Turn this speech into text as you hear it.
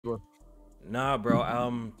Nah, bro.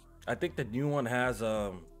 I think the new one has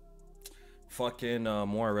fucking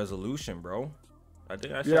more resolution, bro. I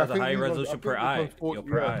think that shit Yeah, I has a think higher these ones. I resolution per think this eye. one's 40. Yo,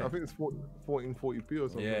 per Yeah, eye. I think it's 1440p or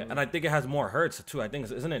something. Yeah, Like and I think it has more hertz too. I think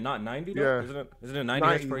isn't it not 90 though? yeah, Isn't it 90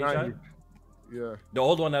 hertz per each eye? Yeah. The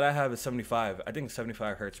old one that I have is 75. I think it's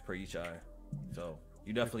 75 hertz per each eye. So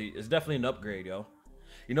it's definitely an upgrade, yo.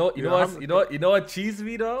 You know what cheesed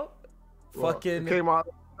me though? Fucking it came out.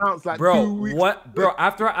 It's like bro, 2 weeks. what, bro?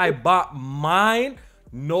 After I bought mine,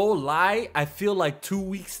 no lie, I feel like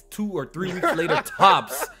 2 or 3 weeks later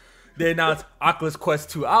tops. They announced Oculus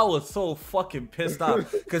Quest 2. I was so fucking pissed off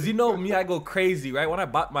because you know me, I go crazy, right? When I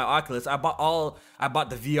bought my Oculus, I bought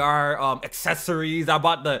the VR accessories, I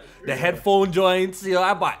bought the headphone joints, you know,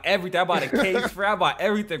 I bought everything. I bought a case for it, I bought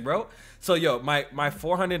everything, bro. So yo, my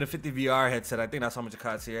 450 VR headset, I think that's how much it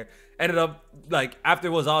costs here. Ended up like after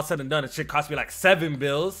it was all said and done, it shit cost me like 7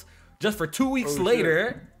 bills just for 2 weeks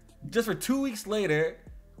later. Shit. Just for 2 weeks later.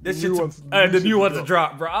 This shit's the new ones to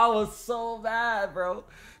drop, bro. I was so mad, bro.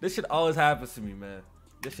 This shit always happens to me, man.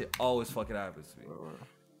 This shit always fucking happens to me.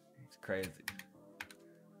 It's crazy.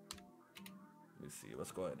 Let me see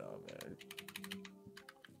what's going on, man.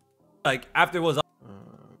 Like after it was,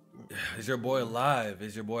 is your boy alive?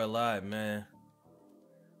 Is your boy alive, man?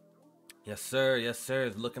 Yes, sir. Yes, sir.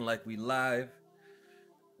 It's looking like we live.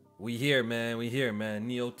 We here, man. We here, man.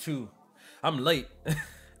 Nioh 2. I'm late.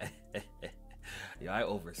 Yo, I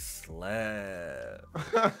overslept.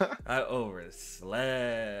 I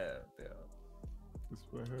overslept. Yo. This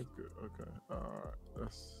my head good. Okay. Alright.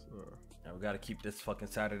 That's Now we gotta keep this fucking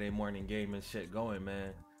Saturday morning game and shit going,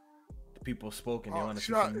 man. The people spoken, they wanna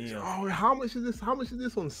see some Nioh. Oh, how much is this? How much is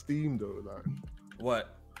this on Steam though? Like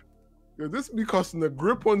what? Yo, this be costing a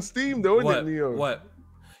grip on Steam though, isn't it, Nioh? What?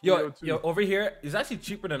 Yo, over here, it's actually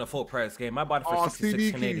cheaper than a full price game. I bought it for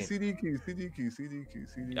 66 Canadian. CD keys.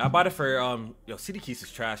 I bought it for yo, CD keys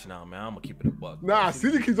is trash now, man. I'm gonna keep it a buck. Nah,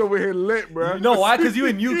 CD keys over here lit, bro. You know why? Cause you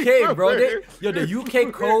in UK, bro. The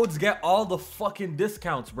UK codes get all the fucking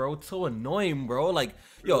discounts, bro. It's so annoying, bro. Like,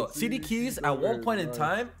 yo, CD keys at one point in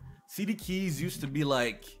time, CD keys used to be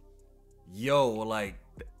like, yo,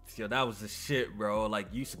 that was the shit, bro. Like,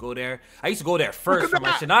 you used to go there. I used to go there first for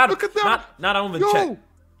my shit. Not I don't even check.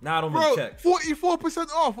 Now I don't even check. 44%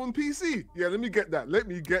 off on PC. Yeah, let me get that. See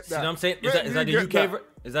what I'm saying? Is that the UK?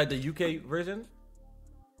 Is that the UK version?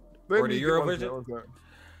 Or the Euro version?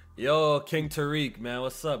 Yo, King Tariq, man,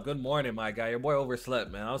 what's up? Good morning, my guy. Your boy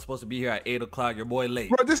overslept, man. I was supposed to be here at 8 o'clock. Your boy late.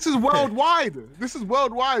 Bro, this is worldwide. This is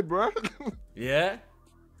worldwide, bro. Yeah?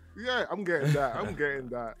 Yeah, I'm getting that. I'm getting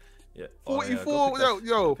that. Yeah. 44,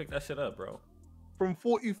 yo. Pick that shit up, bro. From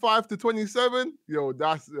 45 to 27,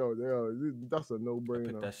 that's a no-brainer.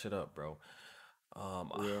 Pick that shit up, bro.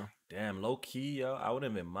 Yeah. Damn, low key, yo. I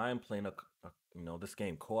wouldn't even mind playing this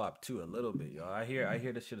game co-op too a little bit, yo. I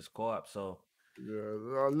hear this shit is co-op, so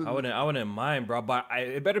yeah. I wouldn't mind, bro. But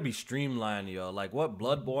it better be streamlined, yo. Like what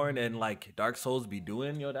Bloodborne and like Dark Souls be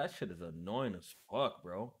doing, yo. That shit is annoying as fuck,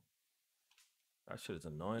 bro. That shit is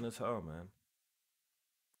annoying as hell, man.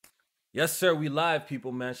 Yes, sir. We live,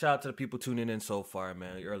 people, man. Shout out to the people tuning in so far,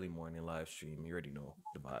 man. Early morning live stream. You already know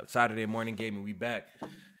the vibe. Saturday morning gaming. We back.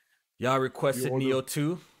 Y'all requested Nioh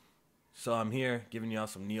 2, so I'm here giving y'all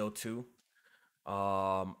some Nioh 2.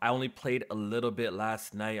 I only played a little bit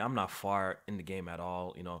last night. I'm not far in the game at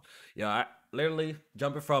all, you know. Yeah, I literally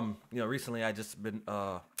jumping from, recently I just played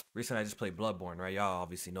Bloodborne, right? Y'all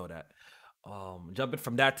obviously know that. Jumping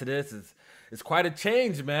from that to this is quite a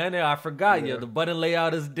change, man. I forgot, the button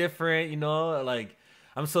layout is different, like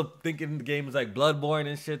I'm still thinking the game is like Bloodborne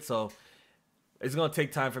and shit, so it's gonna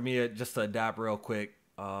take time for me just to adapt real quick.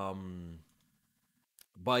 But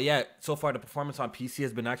yeah, so far the performance on PC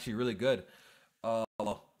has been actually really good. The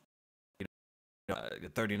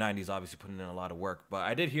 3090 is obviously putting in a lot of work, but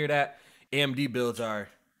I did hear that AMD builds are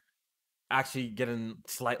actually getting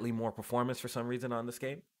slightly more performance for some reason on this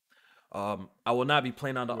game. I will not be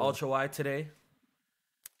playing on the ultra wide today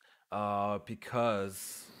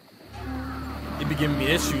because it be giving me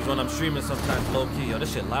issues when I'm streaming sometimes low key. Yo,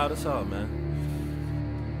 this shit loud as hell, man.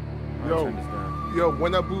 Yo,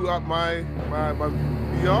 when I boot up my VR,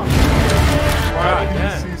 my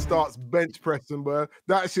PC starts bench pressing, bro.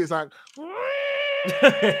 That shit's like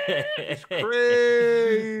it's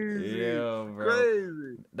crazy. Yo, bro.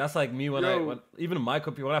 Crazy. That's like me when even my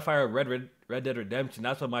computer, when I fire Red Dead Redemption,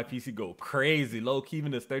 that's when my PC go crazy. Low key,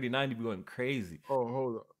 even this 3090 be going crazy. Oh,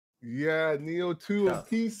 hold on. Yeah, Nioh 2 on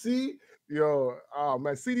PC. Yo, oh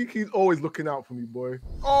man, CD Key's always looking out for me, boy.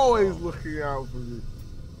 Always looking out for me.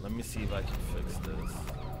 Let me see if I can fix this.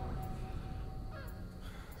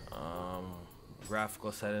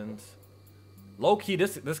 Graphical settings. Low key,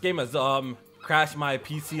 this game has crashed my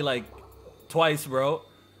PC like twice, bro.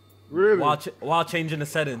 Really? While changing the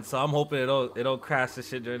settings, so I'm hoping it don't crash this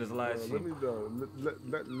shit during this live stream.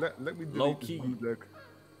 Let me delete Low this key. bootleg.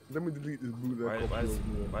 Let me delete this bootleg.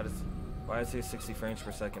 Why does it say 60 frames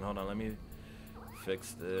per second? Hold on, let me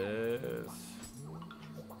fix this.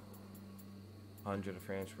 100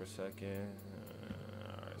 frames per second.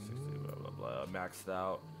 Alright, 60, blah blah blah. Maxed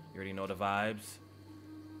out. You already know the vibes.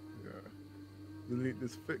 Yeah. Delete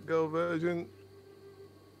this fit girl version.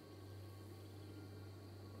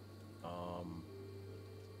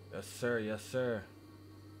 Yes sir, yes sir.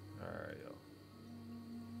 Alright,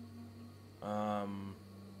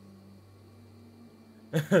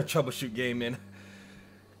 yo. Troubleshoot gaming.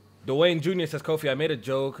 Dwayne Jr. says, Kofi, I made a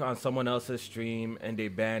joke on someone else's stream and they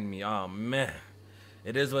banned me. Oh man.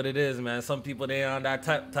 It is what it is, man. Some people, they on that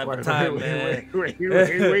type of time, man. Wait a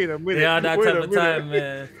minute. They on that type of time,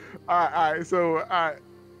 man. All right. So I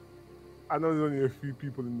know there's only a few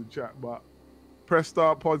people in the chat, but Press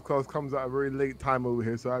Start podcast comes at a very late time over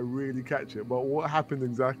here, so I really catch it. But what happened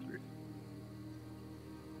exactly?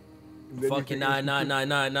 Fucking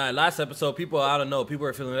 99999. Last episode, people, I don't know, people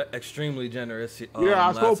were feeling extremely generous. Yeah,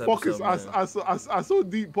 I saw pockets. Episode, I saw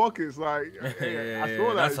deep pockets. Like, yeah, I saw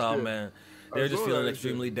that. That's all, shit. man. They're just feeling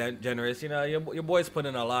extremely generous. You know, your boys put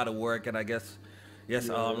in a lot of work, and I guess,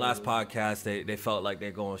 last podcast they felt like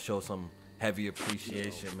they're going to show some heavy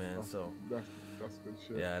appreciation, man. So that's good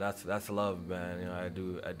shit. Yeah, that's love, man. You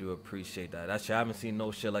know, I do appreciate that. That shit, I haven't seen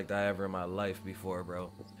no shit like that ever in my life before,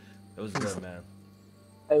 bro. It was good, man.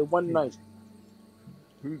 Hey, one night.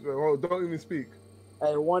 Oh, don't even speak.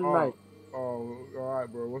 Hey, one night. Oh, all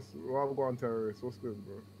right, bro. What's going on, terrorist? What's good,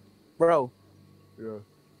 bro? Bro. Yeah.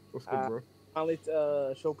 What's good, bro?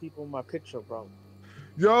 I'll show people my picture, bro.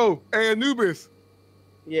 Yo, hey, Anubis.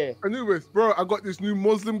 Yeah. Anubis, bro, I got this new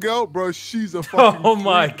Muslim girl, bro. She's a fucking Oh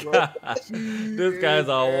my freak, god. This guy's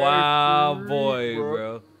a wild boy,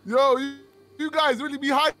 bro. Yo, you guys really be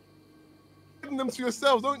hiding them to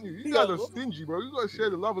yourselves, don't you? You guys are stingy, bro. You gotta share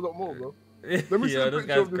the love a lot more, bro. Let me see a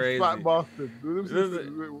picture of this fat bastard.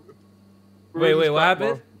 Wait, what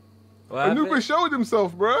happened? Anubis showed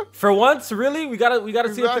himself, bro. For once, really? We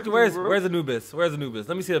gotta see a picture. Where's Anubis? Where's Anubis?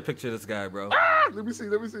 Let me see a picture of this guy, bro. Let me see.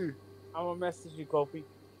 I'm gonna message you, Kofi.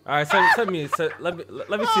 All right, let me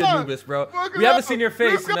see Anubis, bro. We haven't seen your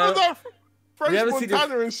face, man. French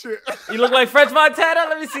Montana and shit. You look like French Montana.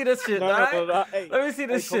 Let me see this shit. No, hey, let me see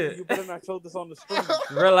this shit. Kofi, you better not show this on the screen.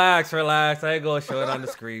 Relax. I ain't gonna show it on the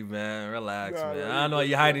screen, man. Relax, man. I don't know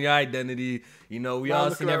you hiding your identity. You know, we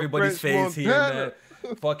all seen everybody's face here, man.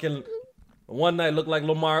 Fucking one night look like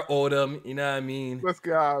Lamar Odom. You know what I mean? Let's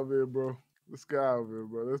get out of here, bro. Let's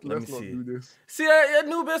not do this. See,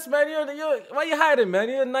 Anubis, man. Why you hiding, man?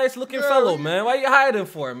 You're a nice looking fellow, man. Why you hiding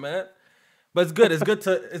for, man? But it's good. It's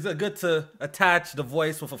good to attach the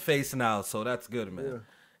voice with a face now. So that's good, man. Yeah.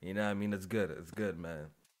 You know what I mean? It's good. It's good, man.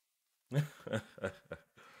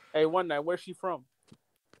 Hey, one night, where's she from?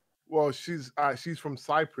 Well, she's from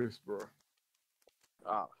Cyprus, bro.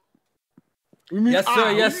 Yes,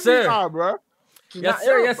 sir. Yes, sir. Bro?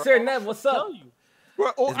 Yes, sir. Nev, what's up?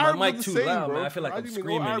 Bro, is my mic too loud, bro? man? I feel like I'm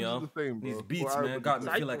screaming, yo. These beats, man, got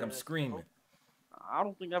me feel like I'm screaming. I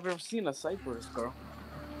don't think I've ever seen a Cyprus girl.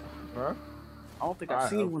 Huh? I don't think I've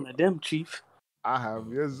seen one of them, Chief. I have.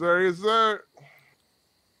 Yes, sir.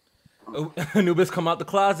 Anubis come out the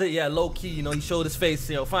closet. Yeah, low key. You know, he showed his face.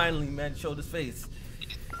 You know, finally, man, showed his face.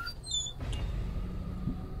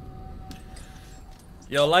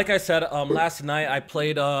 Yo, like I said, last night I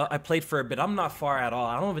played for a bit. I'm not far at all.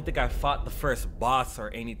 I don't even think I fought the first boss or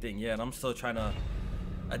anything yet. I'm still trying to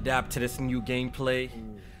adapt to this new gameplay.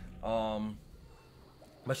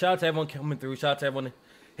 But shout out to everyone coming through. Shout out to everyone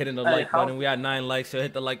hitting the like button. We had 9 likes, so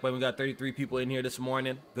hit the like button. We got 33 people in here this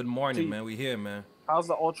morning. Good morning, man. We here, man. How's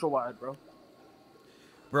the ultra wide, bro?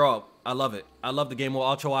 Bro, I love it. I love the game with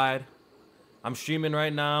ultra wide. I'm streaming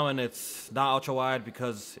right now, and it's not ultra wide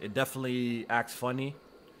because it definitely acts funny.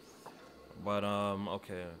 But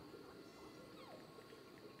okay.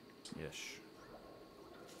 Yes.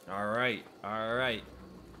 All right.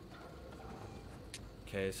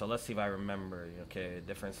 Okay, so let's see if I remember. Okay,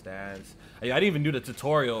 different stands. Hey, I didn't even do the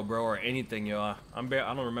tutorial, bro, or anything, yo. I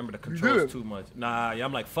don't remember the controls too much. Nah, yeah,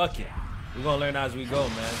 I'm like, fuck it. We're gonna learn as we go,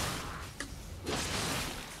 man.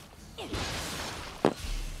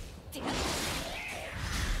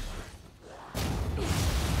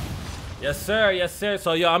 Yes, sir.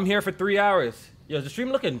 So, yo, I'm here for 3 hours. Yo, is the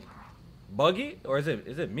stream looking buggy? Or is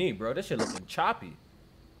it me, bro? This shit looking choppy.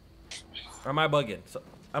 Or am I bugging? So,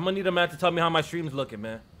 I'm gonna need a man to tell me how my stream's looking,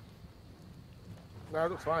 man. Nah,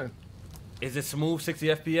 it looks fine. Is it smooth 60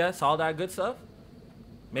 FPS? All that good stuff?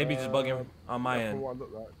 Maybe just bugging on my that's end. what I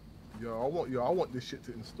look like. Yo, I want this shit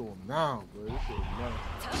to install now, bro. This shit is nice.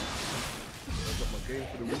 I got my game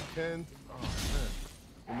for the weekend. Oh man.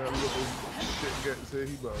 When that little shit gets here,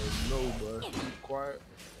 he better know, bro. Keep quiet.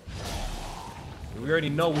 We already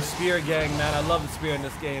know we spear gang, man. I love the spear in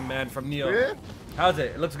this game, man. From Nioh. Yeah? How's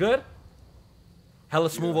it? It looks good. Hella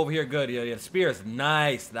smooth over here. Good. Yeah. Spear is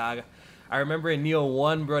nice, dog. I remember in Nioh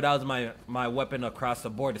 1, bro. That was my weapon across the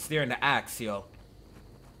board. The spear and the axe, yo.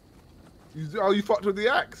 You fucked with the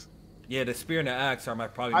axe? Yeah, the spear and the axe are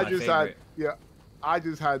probably my favorite. I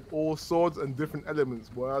just had all swords and different elements,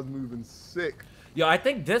 boy. I was moving sick. Yo, I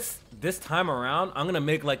think this time around, I'm gonna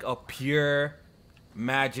make like a pure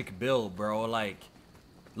magic build, bro. Like,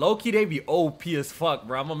 low key they be OP as fuck,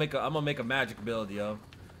 bro. I'm gonna make a magic build, yo.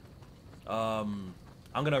 I'm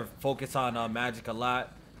gonna focus on magic a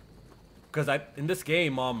lot, cause in this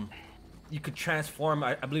game, you could transform.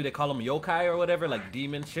 I believe they call them yokai or whatever, like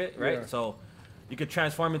demon shit, right? Yeah. So you could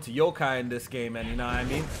transform into yokai in this game, and you know what I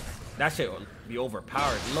mean. That shit will be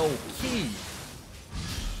overpowered, low key.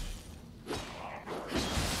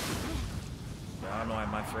 I don't know why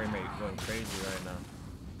my frame rate going crazy right now.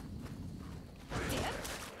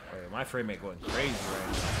 Wait, my frame rate going crazy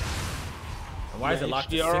right now. And why is it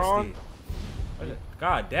locked to 60? on?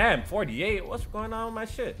 God damn, 48. What's going on with my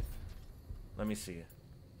shit? Let me see.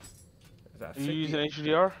 Is that 50? You using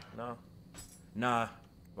HDR? No. Nah.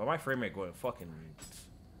 But my frame rate going fucking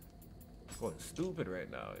going stupid right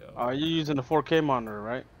now, yo. You're using the 4K monitor,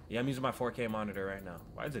 right? Yeah, I'm using my 4K monitor right now.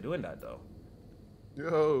 Why is it doing that though?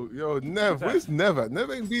 Yo, Nev, where's Nev at? Nev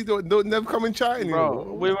ain't be don't Nev come and chat anymore.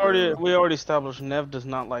 Bro, we already established Nev does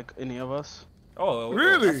not like any of us. Oh,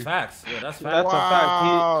 really? That's facts. Yeah, that's facts. That's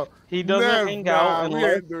a fact. He doesn't Nev, hang out we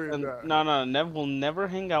unless ain't doing that. no. Nev will never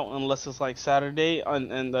hang out unless it's like Saturday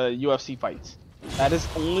and the UFC fights. That is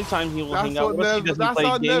the only time he will hang out with us. He doesn't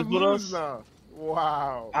play games with us. Now.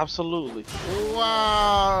 Wow. Absolutely.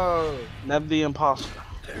 Wow. Nev the imposter.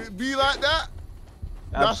 It be like that?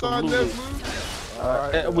 That's how Absolutely.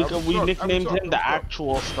 Nev moves? We nicknamed him the I'm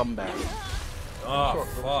actual scumbag. Oh,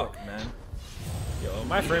 fuck, man. Yo,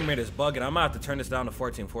 my frame rate is bugging. I'm gonna have to turn this down to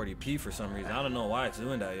 1440p for some reason. I don't know why it's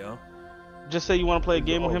doing that, yo. Just say you want to play a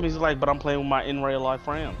game with him. He's like, but I'm playing with my in real life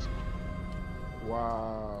friends.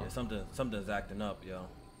 Wow. Yeah, something's acting up, yo.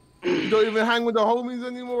 You don't even hang with the homies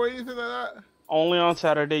anymore or anything like that? Only on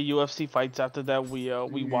Saturday UFC fights. After that, we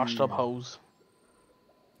washed up hoes.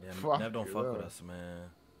 Yeah, Nev don't fuck with us, man.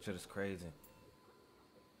 Shit is crazy.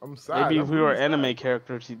 I'm sad. Maybe if we were anime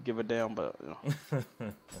characters, he'd give a damn, but you know.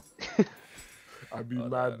 I'd be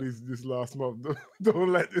mad busy this last month.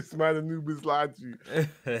 Don't let this man Anubis lie to you.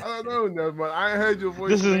 I don't know, Nev, man. I ain't heard your voice.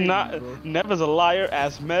 This is not. Nev is a liar.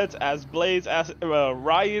 As Meds, as Blaze, as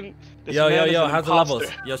Ryan. Yo, how's the levels?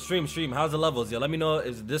 Yo, stream. How's the levels? Yo, let me know.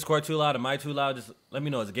 Is Discord too loud? Am I too loud? Just let me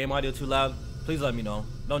know. Is the game audio too loud? Please let me know.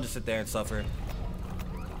 Don't just sit there and suffer.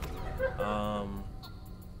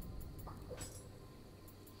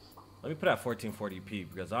 Let me put at 1440p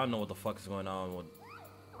because I don't know what the fuck is going on with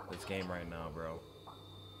this game right now, bro.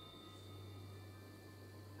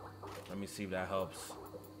 Let me see if that helps.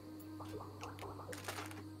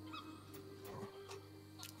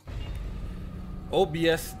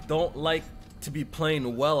 OBS don't like to be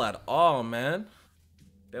playing well at all, man.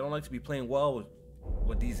 They don't like to be playing well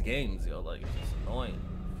with these games, yo. Like, it's just annoying.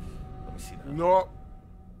 Let me see that. No.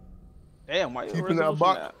 Damn, why you Keeping that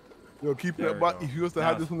buck. Yo, keeping that buck. If you used to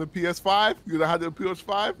have this on the PS5, you would have had the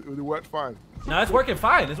PS5, it would have worked fine. No, it's working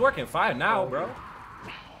fine. It's working fine now, bro.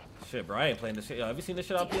 Shit, bro, I ain't playing this shit. Yo, have you seen this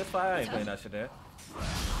shit on PS5? I ain't playing that shit there.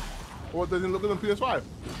 What doesn't look good on PS5?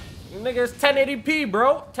 Nigga, it's 1080p,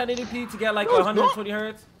 bro. 1080p to get like 120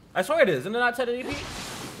 hertz. I swear it is. Isn't it not 1080p?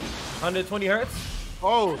 120 hertz?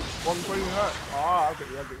 Oh, 120 hertz. Ah, okay,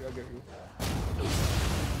 I get you.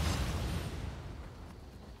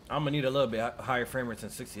 I'm gonna need a little bit higher frame rates than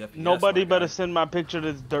 60 FPS. Nobody better send my picture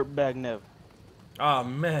to this dirtbag Nev. Oh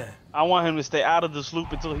man. I want him to stay out of this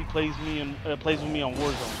loop until he plays with me on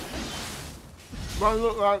Warzone. Man,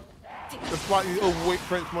 look like a slightly overweight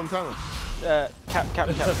French Montana. Cap.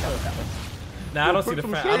 Nah, I don't see the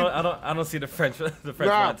French. I don't see the French. The French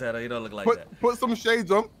Montana. You don't look like that. Put some shades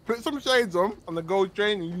on. Put some shades on the gold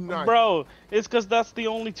chain, and you nice. Bro, it's because that's the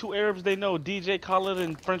only two Arabs they know: DJ Khaled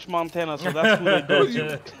and French Montana. So that's who they go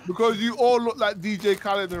to. Because you all look like DJ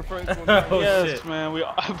Khaled and French Montana. Oh, yes, shit. man. We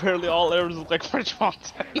apparently all Arabs look like French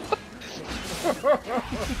Montana.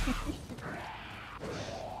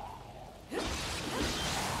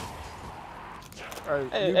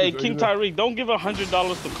 Hey, King Tyreek, don't give $100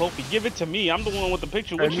 to Kofi. Give it to me. I'm the one with the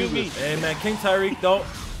picture. What you mean? Hey man, King Tyreek, don't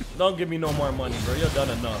don't give me no more money, bro. You're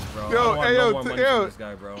done enough, bro. Yo, I don't want hey, no yo, more money from this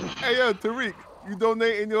guy, bro. Hey, yo, Tariq, you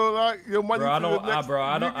donating your money Bro, to the next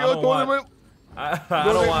Yu-Gi-Oh tournament? I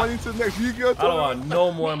don't want money to the next Yu-Gi-Oh tournament? I don't want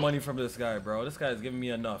no more money from this guy, bro. This guy's giving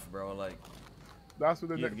me enough, bro. Like, that's what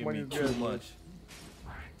the next money is too much.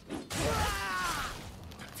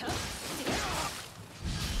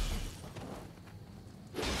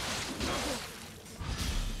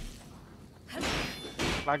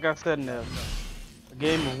 Like I said, Nev, a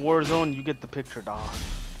game of Warzone, you get the picture, dog.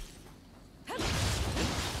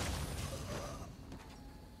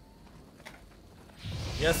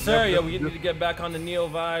 Yes, sir. Yeah, we need to get back on the Nioh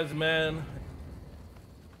vibes, man.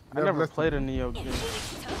 I never played a Nioh game.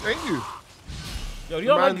 Thank you. Yo, you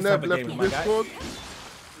don't like these type of games, my guy. That's true.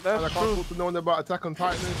 I can't talk to no one about Attack on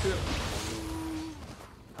Titan and shit.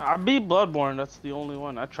 I beat Bloodborne. That's the only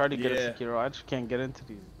one. I tried to get a Sekiro. I just can't get into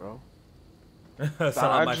these, bro.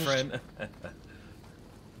 Salam, my friend.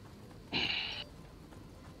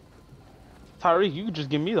 Tyreek, you could just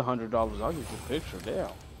give me the $100. I'll get you a picture. Damn.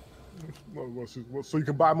 So you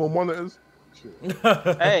can buy more monitors? Shit.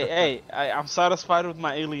 hey, I'm satisfied with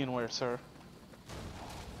my Alienware, sir.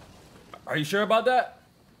 Are you sure about that?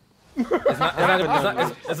 It's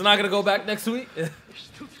not gonna go back next week?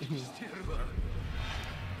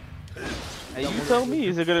 Hey, you tell me,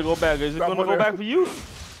 is it gonna go back? Is it gonna go back for you?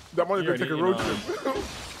 That money gonna take a road trip.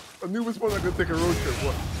 A new response gonna take a road trip.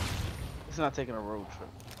 What? It's not taking a road trip.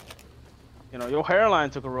 You know, your hairline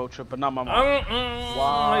took a road trip, but not my mom.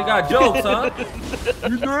 Wow, you got jokes, huh?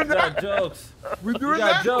 You doing that? Got jokes. We doing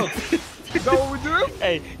that? Got jokes. Is that what we doing?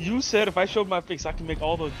 Hey, you said if I showed my face, I can make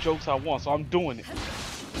all the jokes I want, so I'm doing it.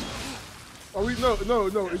 Are we? No.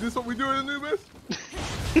 Is this what we do in the Anubis?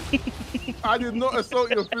 I did not assault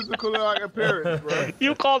your physical appearance, bro.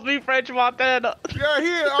 You called me French Montana. Yeah, he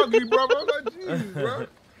ain't ugly, brother. I'm like, jeez, bro.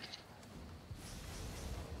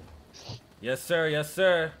 Yes, sir. Yes,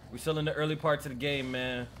 sir. We still in the early parts of the game,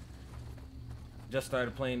 man. Just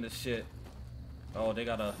started playing this shit. Oh, we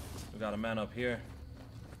got a man up here.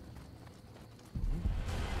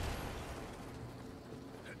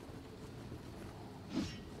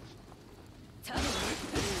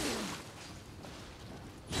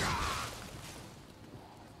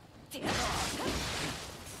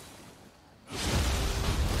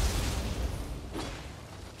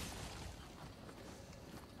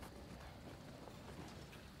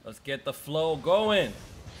 Let's get the flow going.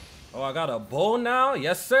 Oh, I got a bow now?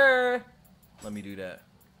 Yes, sir. Let me do that.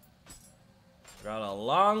 Got a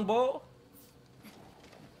long bow.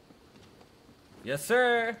 Yes,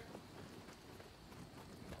 sir.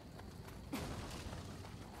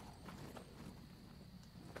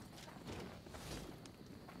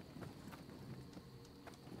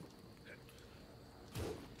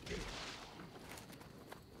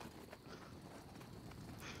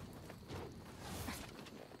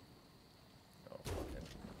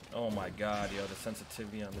 Oh my god, yo, the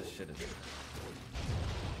sensitivity on this shit is... There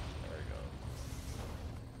we go.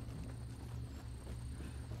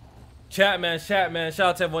 Chat, man. Shout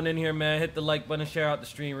out to everyone in here, man. Hit the like button, share out the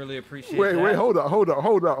stream. Really appreciate that. Wait, hold up.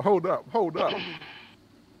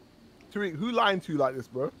 Tariq, who lying to you like this,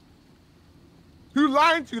 bro? Who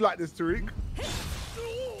lying to you like this, Tariq?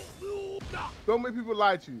 Don't make people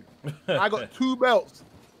lie to you. I got 2 belts.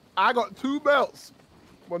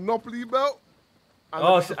 Monopoly belt.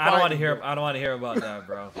 Oh, I don't want to hear about that,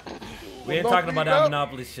 bro. We ain't talking about that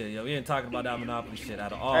Monopoly shit, yo. We ain't talking about that Monopoly shit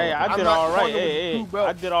at all. Hey, I did all right. Hey,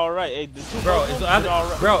 I did all right. Hey, bro,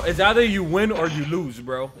 it's either you win or you lose,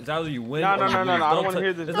 bro. It's either you win or you lose. No. I don't want to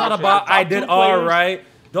hear this. It's not about I did all right.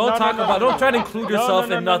 Don't don't try to include yourself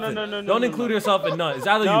in nothing. Don't include yourself in nothing. It's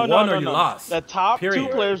either you won or you lost. The top 2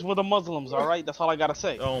 players were the Muslims, all right? That's all I got to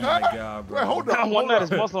say. Oh, my God, bro. Wait, hold on. One that is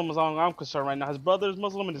Muslim as long as I'm concerned right now. His brother is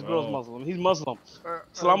Muslim and his girl's Muslim. He's Muslim.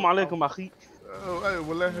 Assalamu alaikum, akhi. Hey,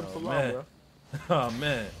 we'll let him salam, bro. Oh,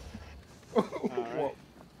 man. Right.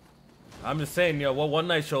 I'm just saying, yo, what one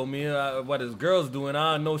night showed me what his girl's doing.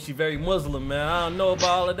 I don't know she very Muslim, man. I don't know about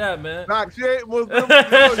all of that, man. Nah, she ain't Muslim.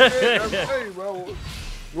 Hey, bro.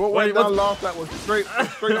 What way I lost that was straight haram,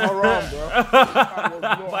 bro.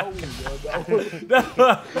 That was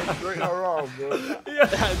straight haram, bro.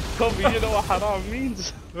 Kofi, you know what haram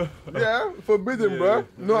means? Yeah, forbidden, bro.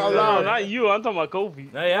 Not allowed. No, not you. I'm talking about Kofi.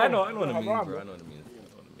 Hey, I know what it means, bro. I know what it means.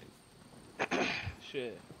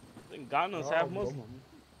 Shit. I think Ghana's half Muslim.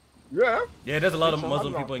 Yeah. Yeah, there's a lot of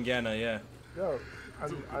Muslim people in Ghana, yeah. Yo,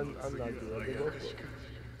 I'm not good.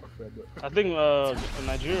 I think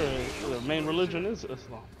Nigeria, the main religion is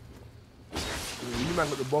Islam. You man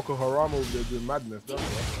got the Boko Haram over there doing madness, that's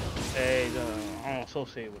right. Hey, I don't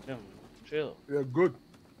associate with them. Chill. Yeah, good.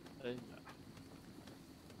 Hey.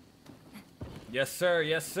 Yes, sir.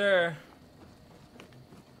 Yes, sir.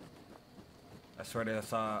 I swear to I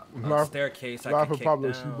saw a staircase I could kick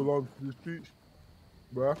Pablo, down. she belongs to the streets,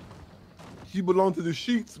 bruh. She belongs to the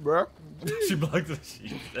sheets, bruh. She belongs to the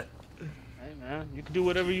sheets. Hey man, you can do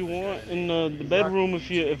whatever you want in the bedroom if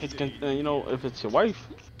it's you know, if it's your wife.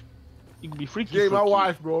 You can be freaky. She ain't my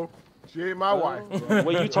wife, bro. She ain't my wife. Bro.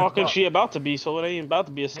 Well, you talking she about to be, so it ain't about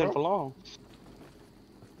to be a sin for long.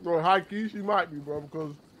 Bro, high key, she might be, bro,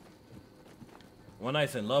 because One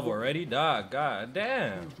night's in love already, dog. God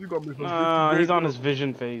damn. she gonna be He's on his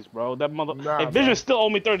Vision phase, bro. That mother. Nah, hey, Vision still owe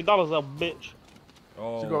me $30, that bitch.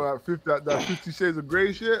 Oh. She gonna have 50, that 50 Shades of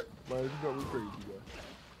Grey shit. Man, she gonna be crazy, bro.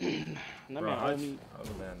 That Bro, man owe me. How's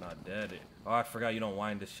the man not dead? Oh, I forgot you don't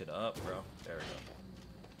wind this shit up, bro. There we go.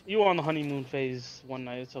 You were on the honeymoon phase one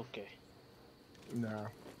night. It's okay. Nah.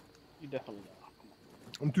 You definitely are.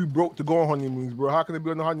 I'm too broke to go on honeymoons, bro. How can I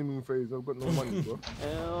be on the honeymoon phase? I've got no money, bro.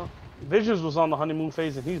 Visions was on the honeymoon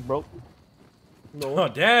phase and he's broke. No. Oh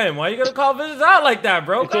damn! Why you gonna call Visions out like that,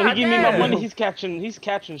 bro? Until he give me my money, he's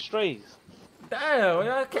catching strays. Damn!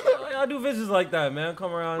 Why y'all do Visions like that, man?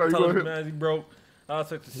 Come around and tell us, man, he broke. I'll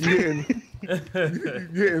take the shit.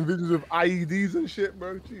 Getting visions of IEDs and shit,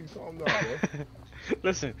 bro. Jeez, calm down, bro.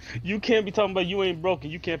 Listen, you can't be talking about you ain't broke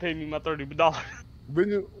and you can't pay me my $30.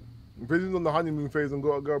 Visions on the honeymoon phase and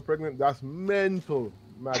got a girl pregnant, that's mental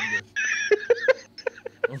madness.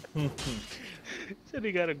 Said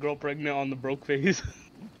he got a girl pregnant on the broke phase.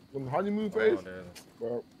 On the honeymoon phase?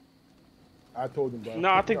 Bro, I told him, bro. No,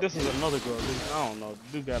 I think this is another girl. Dude. I don't know.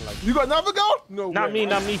 Dude got like. You got another girl? No. Not me,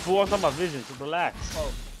 not me. Fool. I'm talking about Vision. So relax.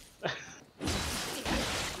 Oh.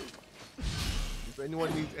 If anyone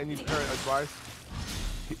needs any parent advice,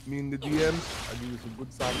 hit me in the DMs. I give you some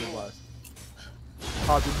good sound advice.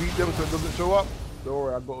 How to beat them so it doesn't show up? Don't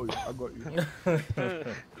worry, I got you.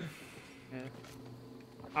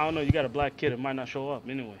 I don't know. You got a black kid. It might not show up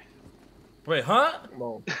anyway. Wait, huh?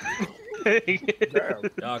 No. Damn.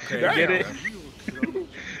 Y'all crazy. Get it?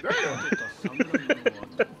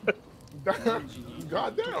 Damn.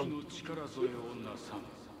 Goddamn.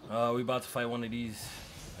 We about to fight one of these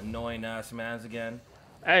annoying ass mans again.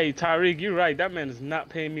 Hey, Tyreek, you're right. That man is not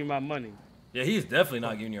paying me my money. Yeah, he's definitely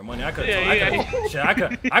not giving you your money. I could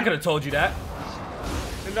have told you that.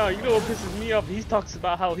 No, you know what pisses me off? He talks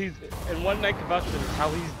about how he's, and one night about this, how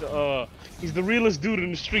he's the realest dude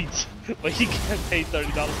in the streets, but he can't pay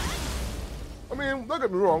 $30. I mean, don't get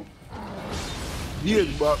me wrong. He is,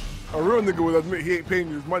 but a real nigga would admit he ain't paying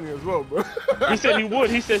you his money as well, bro. He said he would.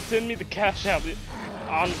 He said send me the cash out. He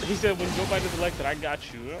said when Joe Biden's elected, I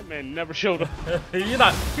got you. That man never showed up. He's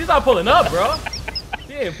not pulling up, bro.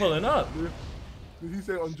 He ain't pulling up. Did he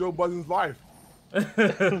say on Joe Biden's life?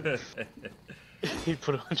 He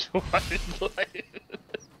put it on Joe Biden's life.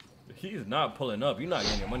 He's not pulling up. You're not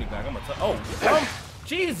getting your money back. I'm gonna tell. Oh,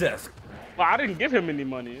 Jesus. Well, I didn't give him any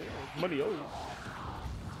money. Money owed.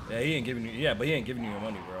 Yeah, he ain't giving you. Yeah, but he ain't giving you your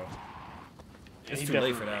money, bro. It's too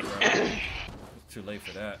late for that, bro. It's too late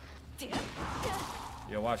for that.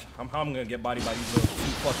 Yo, watch. I'm gonna get bodied by these little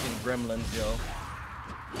two fucking gremlins, yo.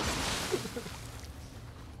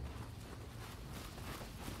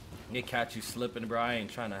 They catch you slipping, bro. I ain't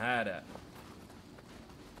trying to have that.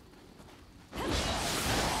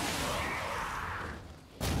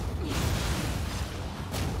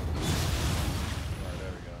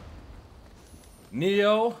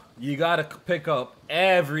 Nioh, you gotta pick up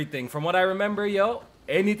everything. From what I remember, yo,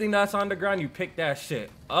 anything that's on the ground, you pick that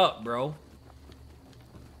shit up, bro.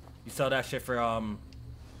 You sell that shit for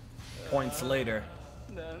points later.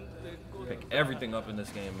 Pick everything up in this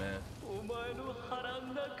game, man.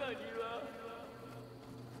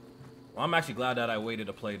 Well, I'm actually glad that I waited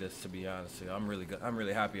to play this, to be honest. I'm really good. I'm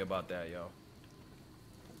really happy about that, yo.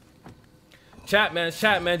 Chat, man,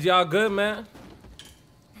 y'all good, man?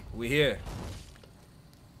 We here.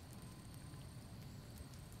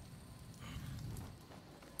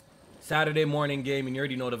 Saturday morning game, and you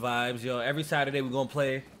already know the vibes, yo. Every Saturday we're gonna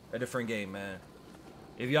play a different game, man.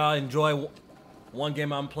 If y'all enjoy one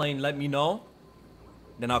game I'm playing, let me know.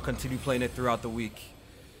 Then I'll continue playing it throughout the week.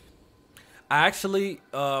 I actually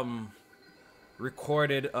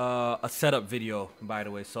recorded a setup video, by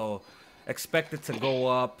the way, so expect it to go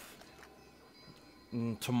up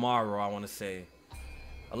tomorrow, I want to say.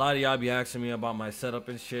 A lot of y'all be asking me about my setup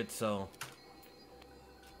and shit, so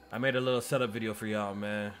I made a little setup video for y'all,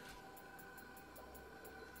 man.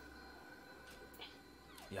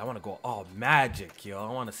 Yeah, I want to go all magic, yo. I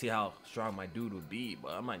want to see how strong my dude would be,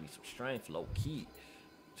 but I might need some strength, low key,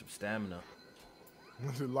 some stamina.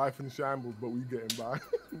 This is life in shambles, but we getting by.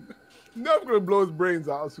 Never gonna blow his brains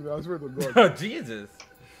out soon. I swear to God. Oh, Jesus.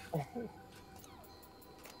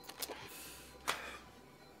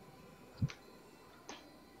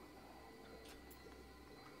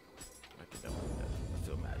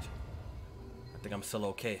 think I'm still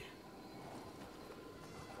okay.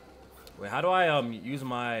 Wait, how do I use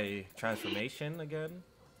my transformation again?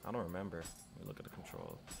 I don't remember. Let me look at the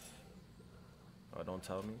control. Oh, don't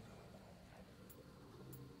tell me.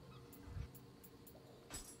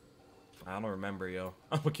 I don't remember, yo.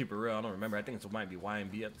 I'm gonna keep it real. I don't remember. I think it might be Y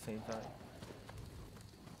and B at the same time.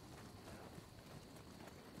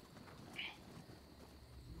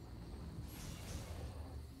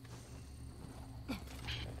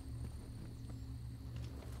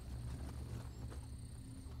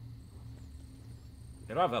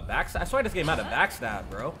 They don't have a backstab. I swear this game had a backstab,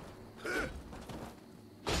 bro.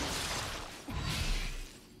 I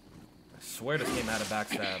swear this game had a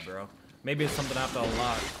backstab, bro. Maybe it's something I have to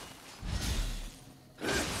unlock.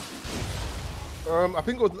 I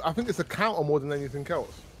think it's a counter more than anything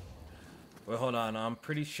else. Wait, hold on. I'm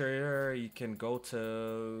pretty sure you can go to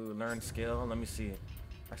learn skill. Let me see.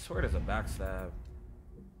 I swear there's a backstab.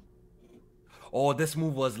 Oh, this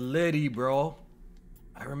move was litty, bro.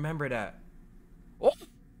 I remember that. Oh!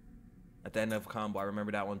 At the end of combo, I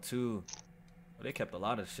remember that one too. Well, they kept a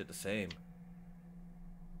lot of shit the same.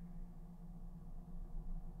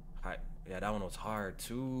 Yeah, that one was hard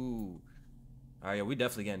too. Alright, yeah, we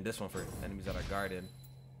definitely getting this one for enemies that are guarded.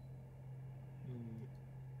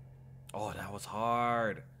 Oh, that was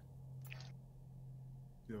hard.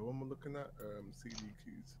 Yeah, what am I looking at? CD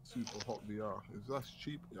keys, super hot VR. Is that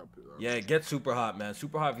cheap? Yeah, yeah, get super hot, man.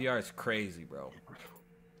 Super hot VR is crazy, bro.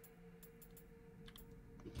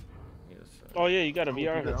 Oh yeah, you got a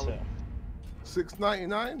VR headset.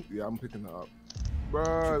 $6.99? Yeah, I'm picking that up. Bro,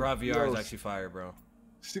 super hot VR is actually fire, bro.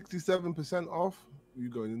 67% off. You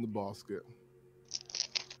going in the basket?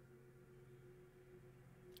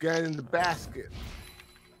 Get in the basket.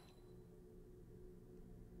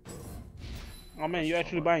 Oh man, you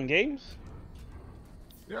actually buying games?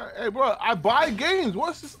 Yeah, hey bro, I buy games.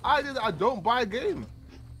 What's this idea that I don't buy games?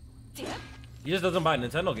 He just doesn't buy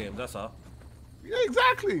Nintendo games, that's all. Yeah,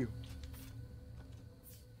 exactly.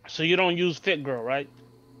 So you don't use Fit Girl, right?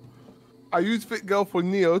 I use Fit Girl for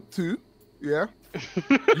Nioh too. Yeah.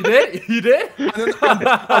 You did? You did? He just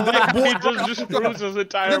proves his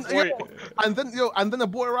entire point. And then I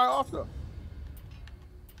bought it right after.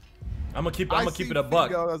 I'm gonna keep it a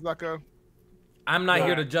buck. I'm not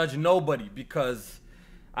here to judge nobody because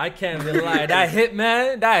I can't lie. That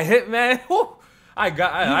hitman. Whew,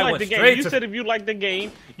 I went straight. You said if you like the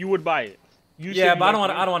game, you would buy it. Yeah, but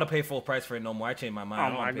I don't want to pay full price for it no more. I changed my mind. I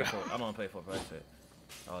don't want to pay full price for it.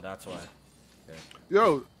 Oh, that's why. Okay.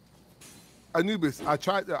 Yo, Anubis, I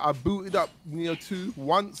booted up Nioh 2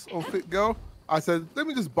 once on Fit Girl. I said, let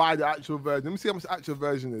me just buy the actual version. Let me see how much the actual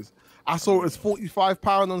version is. I saw it was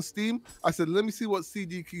 £45 on Steam. I said, let me see what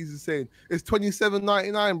CD Keys is saying. It's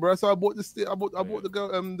 $27.99, bro. So I bought the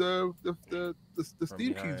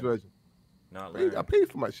Steam Keys version. I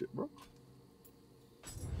paid for my shit, bro.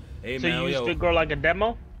 Hey, so man, you used Fit Girl like a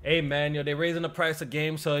demo? Hey man, yo, they raising the price of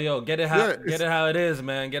games, so yo, get it how it is,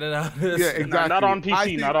 man. Get it how it is. Yeah, exactly. Not on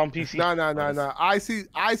PC, not on PC. No. I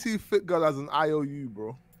see Fit Girl as an IOU,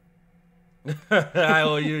 bro.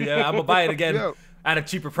 IOU, yeah. I'm gonna buy it again at a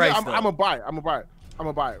cheaper price. I'm gonna buy it. I'm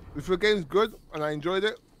gonna buy it. If the game's good and I enjoyed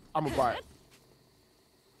it, I'm gonna buy it.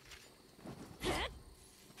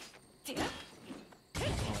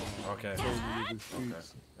 Okay.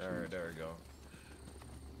 There we go.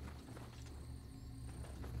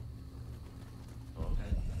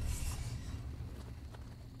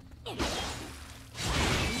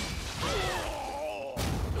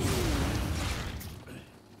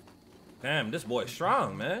 Damn, this boy's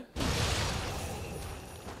strong, man.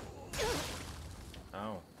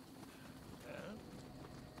 Ow.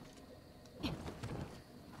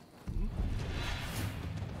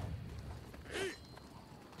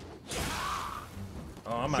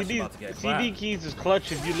 Oh, I'm actually about to get clapped. CD Keys is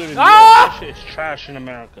clutch if you live in Europe. That shit is trash in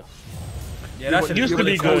America. Yeah, that shit used to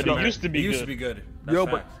be good. It used to be good. Yo,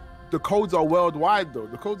 but the codes are worldwide, though.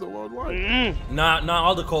 The codes are worldwide. Not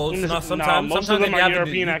all the codes. Not sometimes. Most sometimes of them are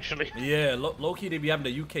European, actually. Yeah, low key they be having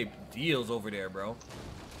the UK deals over there, bro.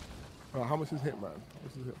 How much is Hitman?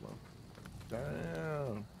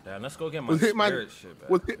 Damn, let's go get my spirit shit back.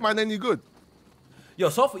 Was Hitman any good? Yo,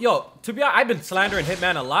 to be honest, I've been slandering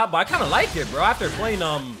Hitman a lot, but I kind of like it, bro. After playing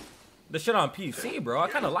the shit on PC, bro, I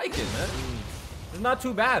kind of like it, man. It's not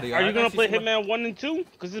too bad. Yo. Are you gonna play Hitman 1 and 2?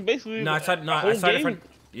 Because it's basically I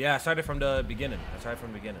started from the beginning.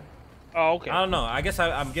 Oh, okay. I don't know. I guess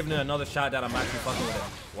I'm giving it another shot that I'm actually fucking with it.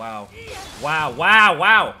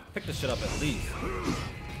 Wow. Pick this shit up at least.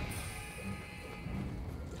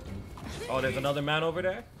 Oh, there's another man over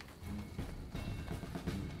there?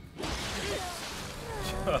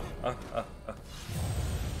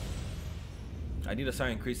 I need to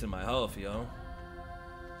start increasing my health, yo.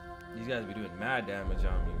 These guys be doing mad damage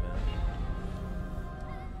on me, man.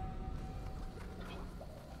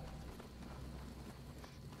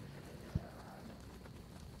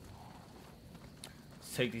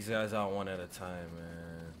 Let's take these guys out one at a time,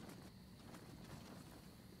 man.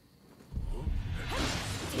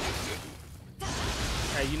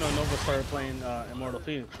 Hey, you know Nova started playing Immortal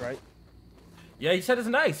Phoenix, right? Yeah, he said it's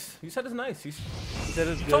nice. He said it's nice. He said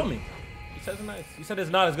it's he good. told me. He said it's nice. He said it's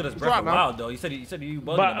not as good as Breath of the Wild, though. He said you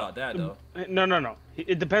bugging about that, though. No.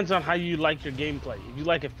 It depends on how you like your gameplay. If you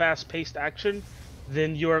like a fast-paced action,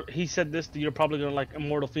 then he said this, you're probably gonna like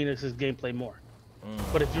Immortal Phoenix's gameplay more.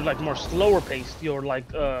 But if you're like more slower paced, you're like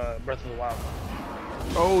Breath of the Wild.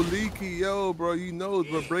 Oh, Leaky, yo, bro, you know,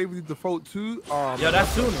 but Bravely Default 2. Yeah, that's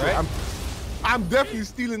soon, right? I'm definitely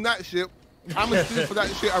stealing that shit. I'm gonna steal for that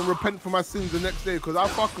shit and repent for my sins the next day because I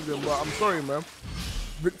fuck with them, but I'm sorry, man.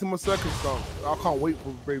 Victim of circumstance. I can't wait for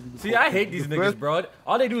Bravely Default. See, I hate these niggas, bro.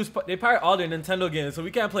 All they do is they pirate all their Nintendo games, so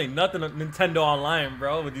we can't play nothing on Nintendo Online,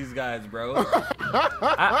 bro, with these guys, bro.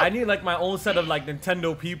 I need like my own set of like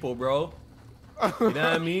Nintendo people, bro. You know what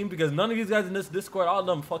I mean? Because none of these guys in this Discord, all of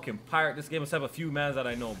them fucking pirate this game except a few mans that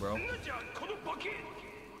I know, bro.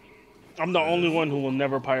 I'm the only one who will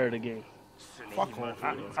never pirate a game. Fuck off.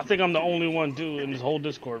 I think I'm the only one, too, in this whole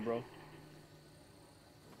Discord, bro.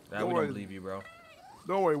 That we don't believe you, bro.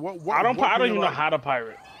 Don't worry. I don't even know how to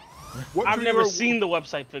pirate. I've never seen the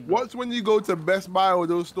website figure. What's when you go to Best Buy or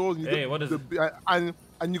those stores and you what is it? And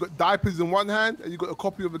you got diapers in one hand and you got a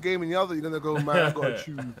copy of a game in the other, you're gonna go, man, I gotta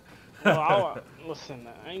choose. Well, listen,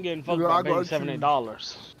 I ain't getting fucked by paying $7,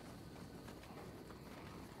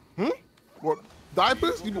 $8. What?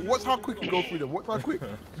 Diapers? Watch how quick you go through them. Watch how quick.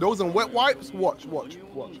 Those and wet wipes? Watch.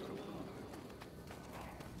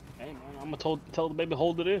 Hey, man, I'm gonna tell the baby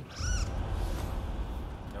hold it in.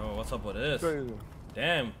 Yo, what's up with this?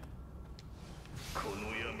 Damn.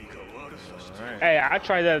 Right. Hey, I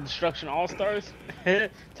tried that Destruction All-Stars.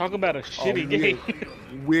 Talk about a shitty game.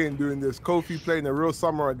 We ain't doing this. Kofi playing a real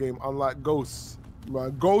samurai game, unlike Ghosts.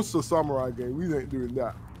 Man, Ghosts a samurai game. We ain't doing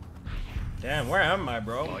that. Damn, where am I,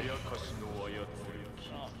 bro?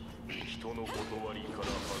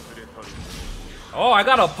 Oh, I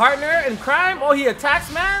got a partner in crime? Oh, he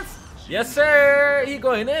attacks mans? Yes, sir. He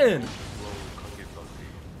going in.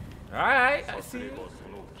 Alright, I see you.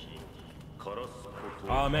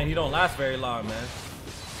 Oh, man, he don't last very long, man.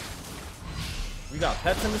 We got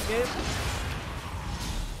pets in this game?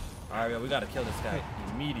 Alright, we gotta kill this guy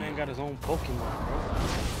immediately. Man got his own Pokemon, bro.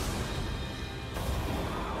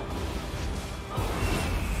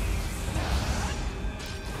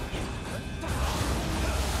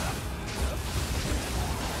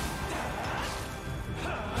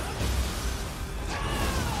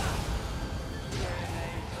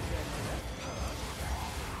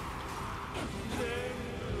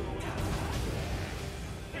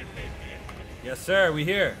 Yes, sir, we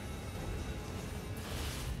here.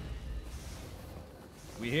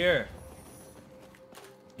 We here.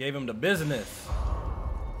 Gave him the business.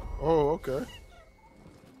 Oh, okay.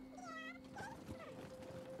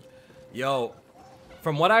 Yo,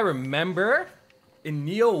 from what I remember, in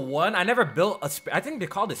Nioh 1, I never built a I think they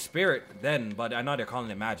called it spirit then, but I know they're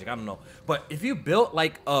calling it magic. I don't know. But if you built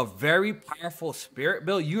like a very powerful spirit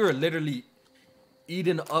build, you are literally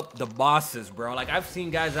eating up the bosses, bro. Like, I've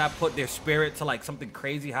seen guys that put their spirit to like something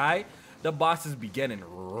crazy high. The bosses be getting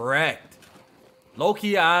wrecked.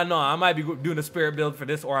 Low-key, I don't know. I might be doing a spirit build for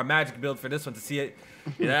this or a magic build for this one to see it.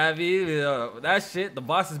 You know what I mean? That shit, the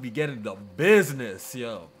bosses be getting the business,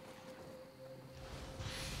 yo.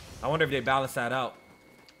 I wonder if they balance that out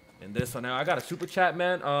in this one. Now, I got a super chat,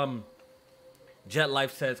 man. Jet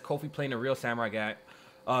Life says, Kofi playing a real samurai game.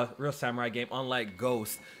 Unlike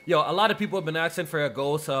Ghost. Yo, a lot of people have been asking for a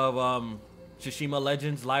Ghost of Tsushima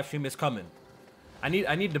Legends live stream. Is coming. I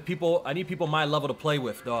need people my level to play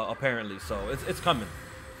with, apparently. So it's coming.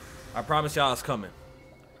 I promise y'all it's coming.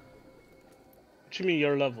 What you mean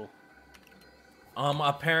your level?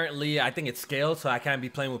 Apparently I think it's scaled, so I can't be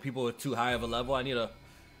playing with people with too high of a level. I need to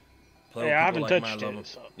play with I people haven't like my touched level. it.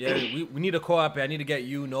 So. Yeah, we need a co-op. I need to get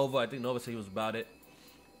you, Nova. I think Nova said he was about it.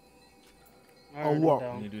 On what?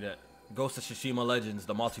 You do that. Ghost of Tsushima Legends,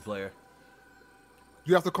 the multiplayer.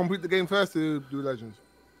 You have to complete the game first to do Legends.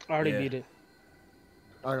 I already beat it.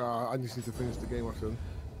 I just need to finish the game, I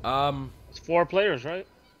feel. It's 4 players, right?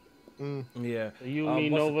 Yeah. So you, me,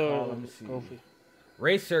 Nova, and Kofi.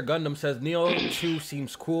 Racer Gundam says Nioh 2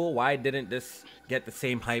 seems cool. Why didn't this get the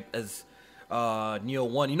same hype as Nioh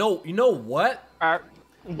 1? You know what?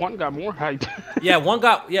 1 got more hype. Yeah, 1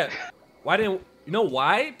 got Why didn't you know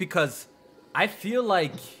why? Because I feel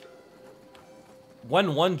like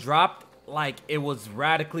when one dropped, like it was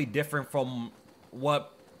radically different from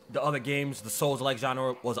what the other games, the Souls-like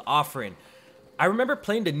genre, was offering. I remember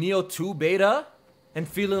playing the Nioh 2 beta and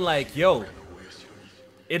feeling like, yo,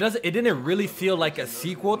 it didn't really feel like a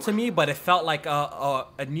sequel to me, but it felt like a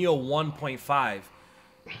Nioh 1.5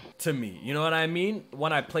 to me. You know what I mean?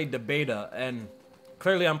 When I played the beta, and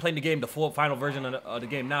clearly I'm playing the game, the full final version of the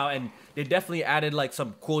game now, and they definitely added like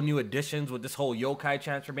some cool new additions with this whole yokai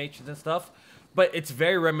transformations and stuff. But it's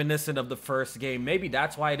very reminiscent of the first game. Maybe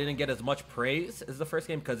that's why I didn't get as much praise as the first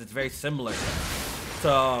game, because it's very similar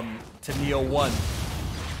to Nioh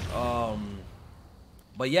 1.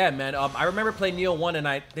 But yeah, man, I remember playing Nioh 1 and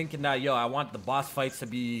I thinking that, yo, I want the boss fights to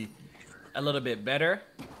be a little bit better.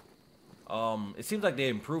 It seems like they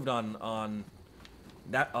improved on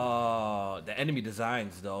that the enemy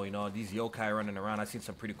designs though. You know, these yokai running around. I've seen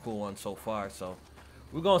some pretty cool ones so far, so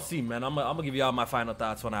we're gonna see, man. I'm gonna give you all my final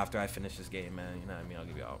thoughts after I finish this game, man. You know what I mean? I'll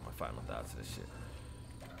give you all my final thoughts of this shit.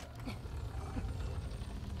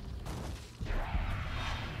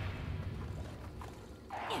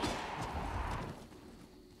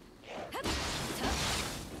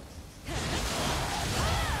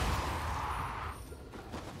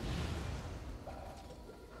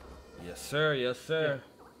 Yes, sir. Yes, sir. Yeah.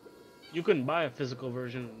 You couldn't buy a physical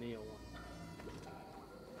version of Nioh 1.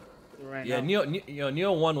 Right Yeah, now.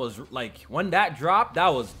 Nioh 1 was like, when that dropped, that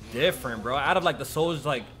was different, bro. Out of like the Souls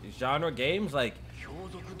like genre games, like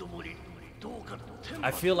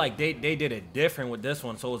I feel like they did it different with this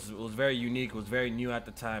one, so it was very unique. It was very new at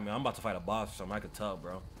the time. I'm about to fight a boss or something. I could tell,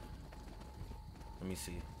 bro. Let me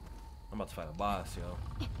see. I'm about to fight a boss, yo.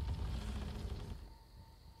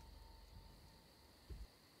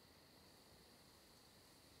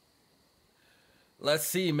 Let's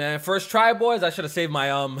see, man. First try, boys. I should have saved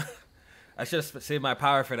my I should have saved my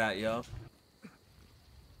power for that, yo.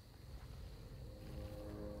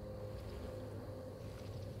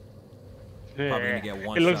 Probably gonna get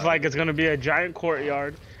one It looks shot. like it's gonna be a giant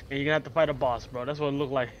courtyard, and you're gonna have to fight a boss, bro. That's what it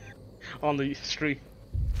looked like on the street.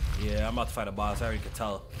 Yeah, I'm about to fight a boss. I already could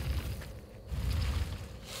tell.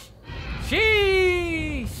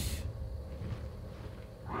 Sheesh!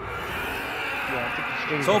 Yeah, I think the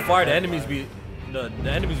stream's So gonna far, be the dead, enemies bro.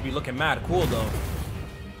 the enemies be looking mad cool though.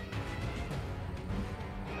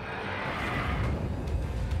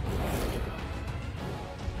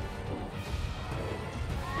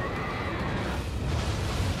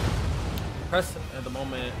 Press at the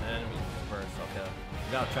moment and first. Okay,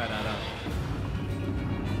 you gotta try that out.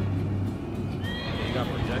 Okay, you got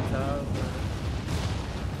projectiles.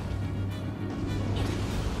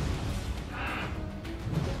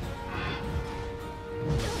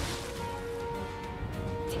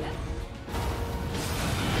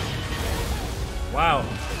 Wow.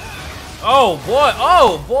 Oh boy.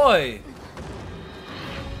 Oh boy.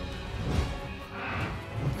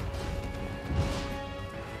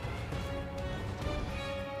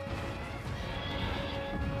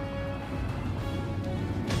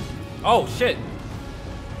 Oh shit.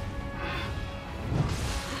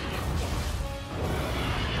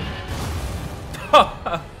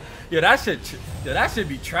 Yeah, that should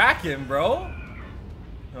be tracking, bro.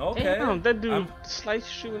 Okay. Damn, that dude slice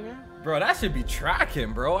shooting there. Bro, that should be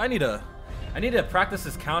tracking, bro. I need to practice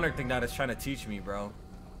this counter thing that it's trying to teach me, bro.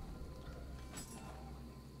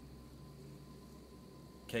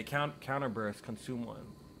 Okay, counter burst, consume one.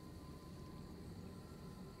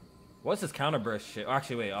 What's this counter burst shit? Oh,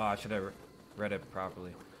 actually, wait. Oh, I should have read it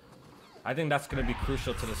properly. I think that's gonna be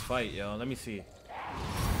crucial to this fight, yo. Let me see.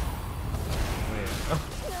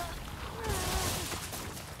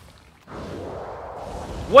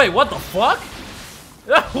 Wait, what the fuck?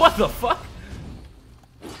 What the fuck?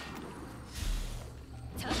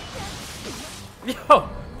 Yo,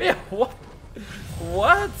 yeah, what?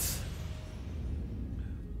 What?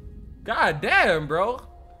 God damn, bro.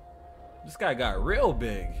 This guy got real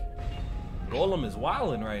big. Golem is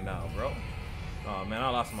wilding right now, bro. Oh man, I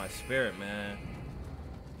lost my spirit, man.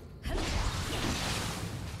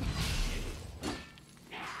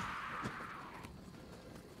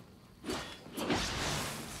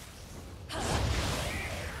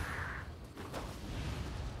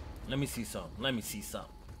 Let me see some. Let me see some.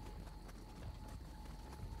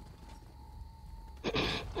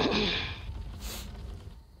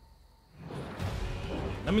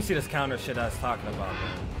 Let me see this counter shit I was talking about,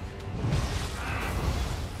 man.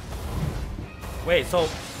 Wait, so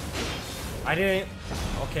I didn't.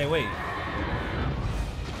 Okay, wait.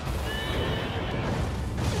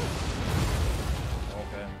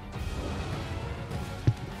 Okay.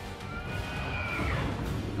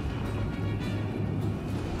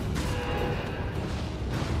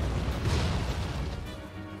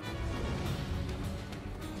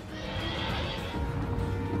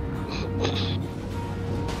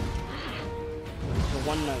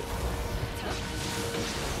 One Night.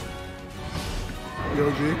 Yo,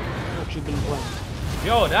 G. What you been playing?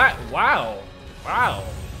 Yo, that wow. Wow.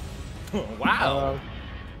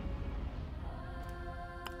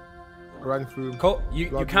 Ran through.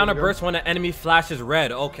 You counter burst when an enemy flashes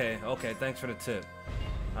red. Okay, thanks for the tip.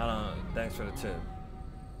 Thanks for the tip.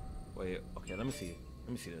 Wait, okay, let me see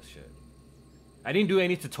this shit. I didn't do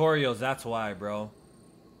any tutorials, that's why, bro.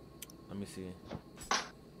 Let me see.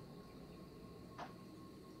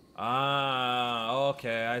 Ah,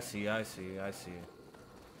 okay, I see. Let's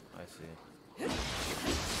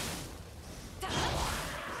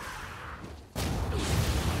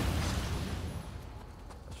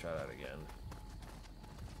try that again.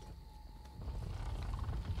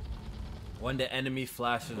 When the enemy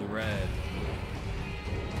flashes red.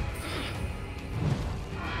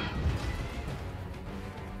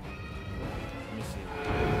 Let me see.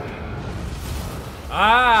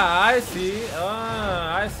 Ah, I see.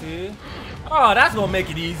 I see. Oh, that's gonna make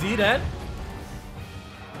it easy then.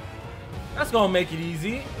 That's gonna make it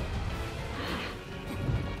easy.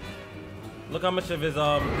 Look how much of his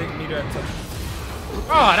big meter took.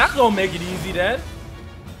 Oh, that's gonna make it easy then.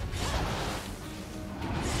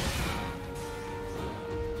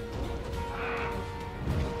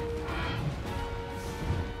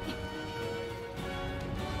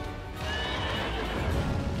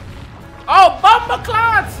 Oh, bumper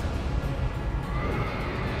clots!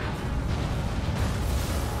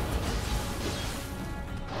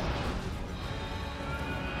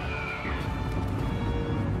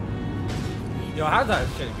 Yo, how's that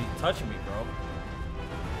shit be touching me, bro?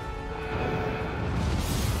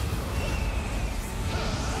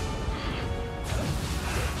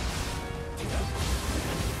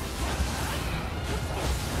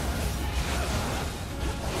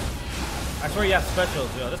 I swear you have specials,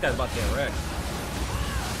 yo. This guy's about to get wrecked.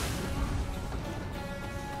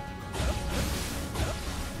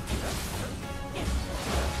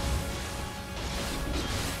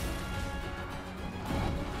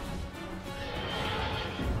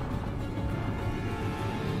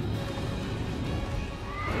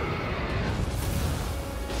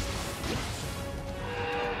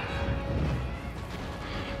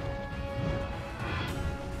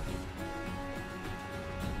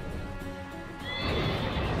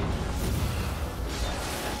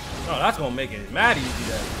 Oh, that's gonna make it mad easy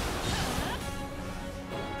then.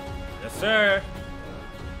 Yes, sir.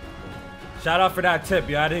 Shout out for that tip,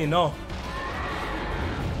 yo. I didn't know.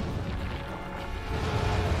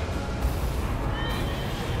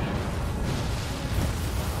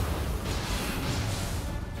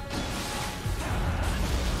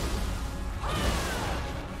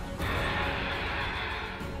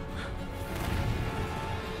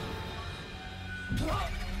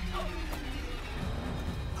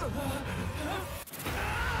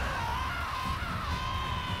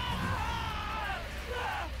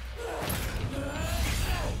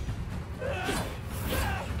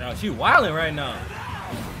 Now she wilding right now.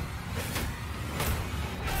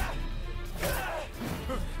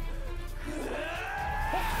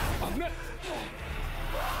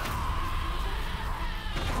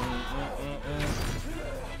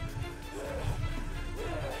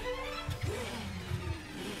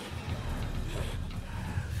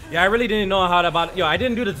 Yeah, I really didn't know how to yo, I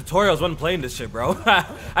didn't do the tutorials when playing this shit, bro.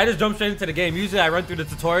 I just jumped straight into the game. Usually I run through the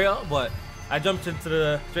tutorial, but I jumped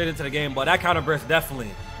straight into the game. But that counter burst definitely.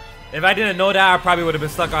 If I didn't know that, I probably would have been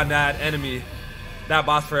stuck on that enemy, that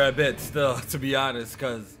boss for a bit still, to be honest,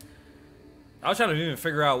 because I was trying to even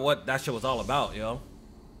figure out what that shit was all about, yo.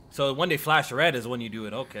 So when they flash red is when you do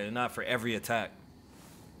it, okay, not for every attack.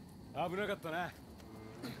 I know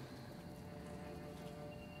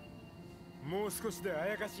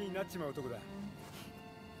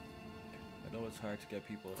it's hard to get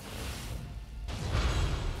people.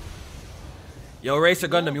 Yo, Racer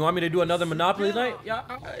Gundam, you want me to do another Monopoly night? Yeah,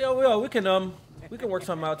 yo, we can work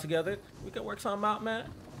something out together. We can work something out, man,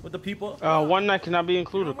 with the people. One night cannot be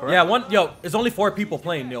included, correct? Yeah, it's only 4 people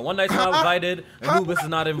playing, yo. One night's not invited. Anubis is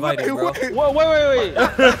not invited, bro. Wait. What did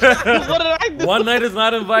I do? One night is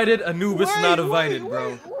not invited. Anubis is not invited,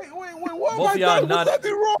 bro. Both of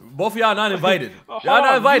y'all not invited. Y'all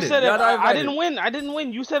not invited. Y'all not invited. I didn't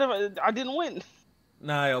win. You said I didn't win.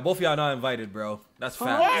 Nah, yo, both of y'all not invited, bro. That's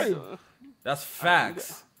facts. That's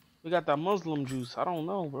facts. We got that Muslim juice. I don't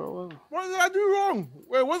know, bro. What did I do wrong?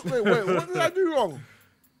 Wait, what did I do wrong?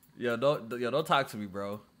 Yo, don't talk to me,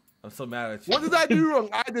 bro. I'm so mad at you. What did I do wrong?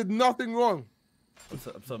 I did nothing wrong. I'm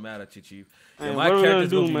so mad at you, Chief. Hey, my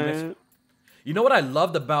character's gonna be man? You know what I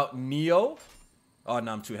loved about Nioh? Oh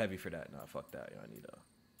no, I'm too heavy for that. No, fuck that. Yo, I need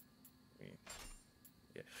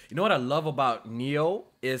You know what I love about Nioh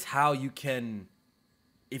is how you can,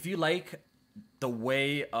 if you like the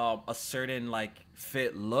way a certain like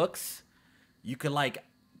fit looks, you can like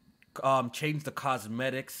change the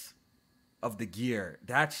cosmetics of the gear.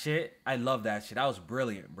 That shit, I love that shit. That was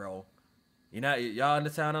brilliant, bro. You know, y'all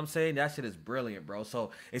understand what I'm saying? That shit is brilliant, bro.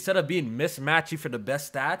 So instead of being mismatchy for the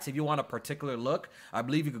best stats, if you want a particular look, I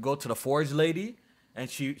believe you could go to the Forge lady, and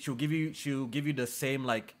she'll give you the same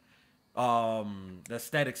like the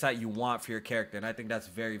aesthetics that you want for your character, and I think that's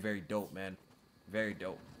very, very dope, man. Very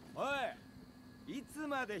dope. Why did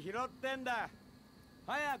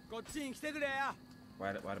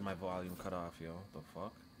my volume cut off, yo? The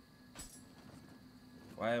fuck?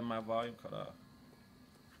 Why did my volume cut off?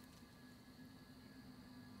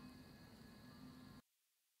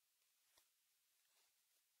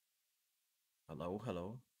 Hello,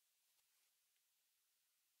 hello.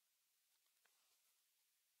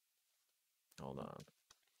 Hold on.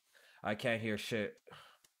 I can't hear shit. I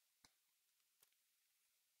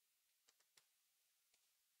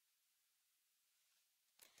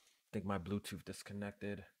think my Bluetooth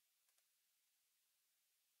disconnected.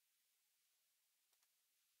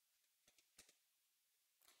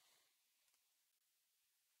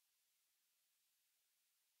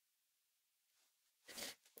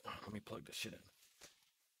 Let me plug this shit in.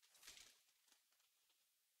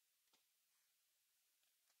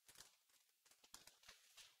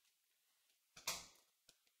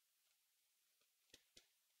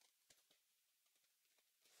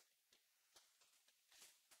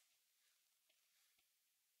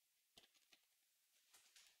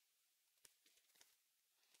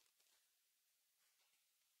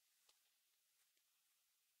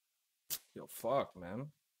 Yo, fuck, man.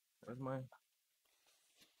 Where's my...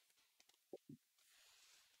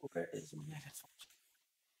 Where is my headphones?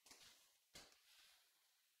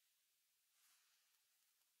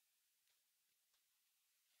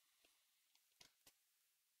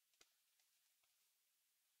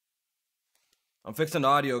 I'm fixing the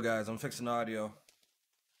audio, guys. I'm fixing the audio.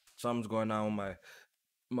 Something's going on with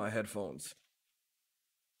my headphones.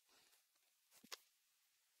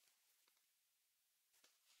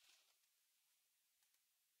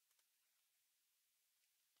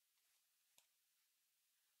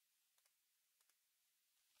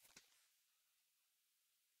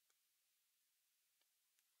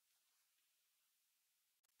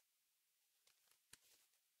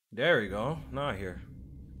 There we go. Now I hear.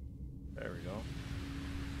 There we go.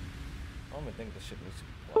 I don't even think this shit needs to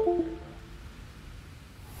be plugged right now.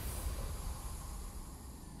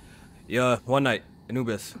 Yeah, one night,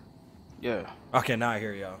 Anubis. Yeah. Okay, now I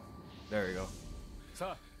hear y'all. There we go.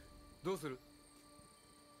 Sa, どうする?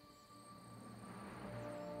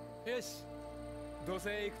 よし。どう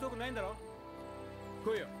せ行くとこないんだろ?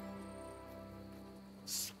 来いよ.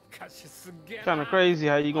 Kind of crazy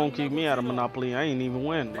how you gonna kick me out of Monopoly. I ain't even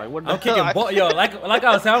win. Like what? I'm kicking both. Yo, like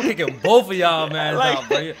I was saying, I'm kicking both of y'all, man. Like, out,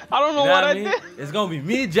 bro. I don't know what I did. It's gonna be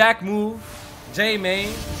me, Jack Move, J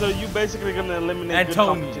Main. So you basically gonna eliminate and good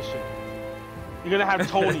Tony. Competition. You're gonna have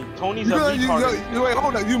Tony. Tony's a retard. Wait,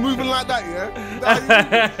 hold on. You moving like that, yeah?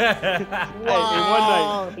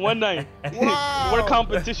 Wow. Hey, in one night. Wow. What a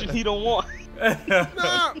competition he don't want.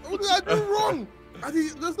 Nah, what did I do wrong?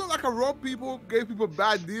 That's not like I rob people, gave people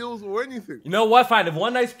bad deals or anything. You know what? Fine. If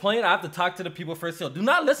one night's playing, I have to talk to the people first. Yo, do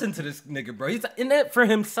not listen to this nigga, bro. He's in it for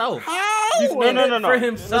himself. How? He's in it for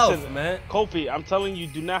himself, Listen, man. Kofi, I'm telling you,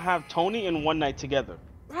 do not have Tony and one night together.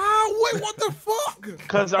 How? Wait, what the fuck?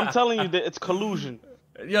 Because I'm telling you that it's collusion.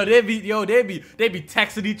 Yo, they be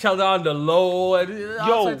texting each other on the low and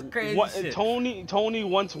all sorts of crazy shit. Tony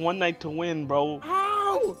wants one night to win, bro.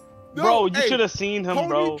 How? No, bro, you should have seen him, Tony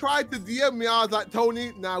bro. Tony tried to DM me. I was like,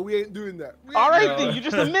 Tony, nah, we ain't doing that. All right, then. You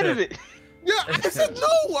just admitted it. Yeah, I said no.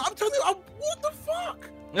 I'm telling you, what the fuck?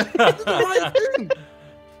 This is the right thing.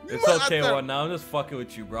 It's okay, well, now I'm just fucking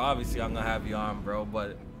with you, bro. Obviously, I'm gonna have you on, bro,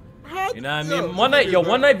 but you know what I mean? One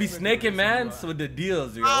night be snaking, man, with the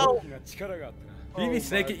deals, yo. He be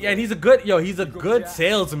snaking, yeah, and he's a good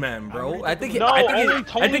salesman, bro. I think in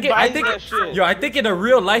a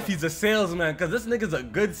real life he's a salesman, cause this nigga's a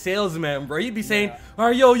good salesman, bro. He be saying, all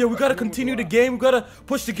right, yo, we gotta continue the game, we gotta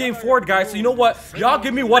push the game forward, guys. So you know what? Y'all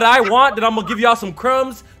give me what I want, then I'm gonna give y'all some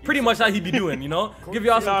crumbs. Pretty much how he be doing, you know? Give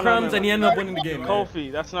y'all some crumbs, and he end up winning the game.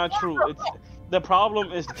 Kofi, that's not true. The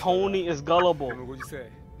problem is Tony is gullible.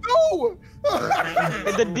 No!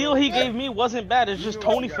 The deal he gave me wasn't bad. It's just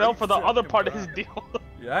Tony fell for the other part of his deal.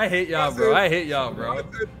 Yeah, I hate y'all, bro. I hate y'all, bro.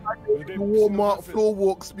 The Walmart floor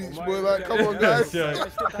walk speech, boy. Like, come on, guys.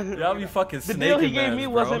 Y'all be fucking The snaking, deal he gave me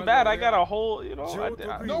bro. wasn't bad. I got a whole, you know,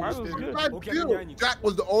 No, mine was good. bad deal. Jack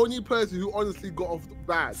was the only person who honestly got off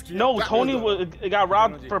bad. No, Jack Tony was got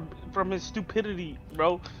robbed from his stupidity,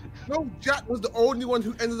 bro. No, Jack was the only one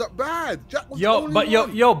who ended up bad. Jack was the only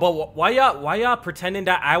one. But why y'all pretending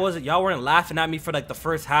that y'all weren't laughing at me for like the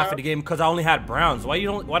first half of the game because I only had Browns? Why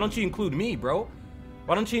don't you include me, bro?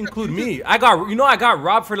 Why don't you include me? I got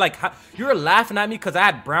robbed for like you were laughing at me because I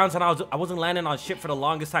had Browns and I wasn't landing on shit for the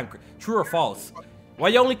longest time. True or false? Why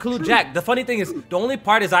you only include Jack? The funny thing is, the only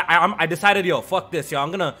part is I decided, yo, fuck this, yo.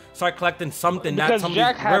 I'm gonna start collecting something because some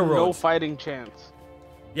Jack had railroads. no fighting chance.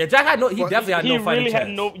 Yeah, Jack had no. He definitely had no fighting chance. He really had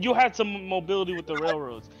no. You had some mobility with the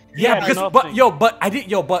railroads. Yeah, because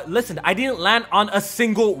but listen, I didn't land on a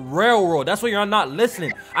single railroad. That's why you're not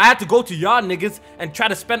listening. I had to go to y'all niggas and try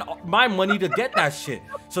to spend my money to get that shit.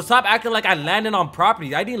 So stop acting like I landed on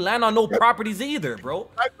properties. I didn't land on no properties either, bro.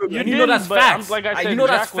 You know that's facts. Like I said, you know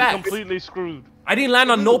Jack that's was facts. completely screwed. I didn't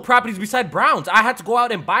land on no properties beside Browns. I had to go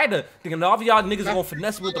out and buy the thing, and all of y'all niggas are gonna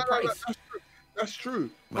finesse with the price. That's true.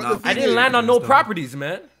 I didn't land on no properties,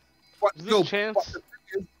 man. But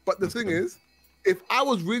the thing is, if I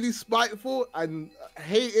was really spiteful and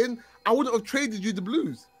hating, I wouldn't have traded you the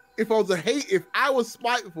Blues. If I was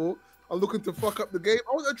spiteful and looking to fuck up the game,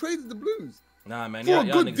 I wouldn't have traded the Blues. Nah, man, y'all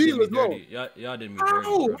niggas did me dirty. Y'all did me dirty.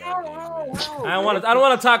 I don't want to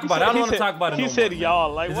talk about it. I don't want to talk about it. He said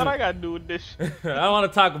y'all. Like, what I got to do with this shit? I don't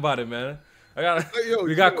want to talk about it, man.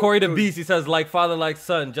 We got Corey the Beast. He says, like father, like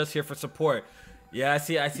son, just here for support. Yeah, I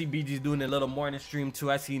see BG's doing a little morning stream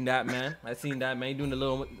too. I seen that, man. He doing a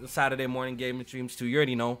little Saturday morning gaming streams too. You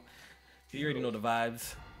already know. You already know the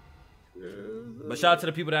vibes. But shout out to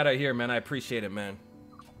the people that are here, man. I appreciate it, man.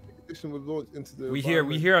 We're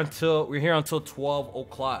here until 12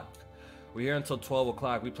 o'clock. We're here until 12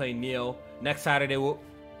 o'clock. We play Nioh. Next Saturday we'll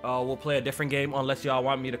play a different game unless y'all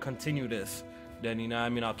want me to continue this. Then you know what I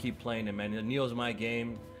mean, I'll keep playing it, man. Nioh's my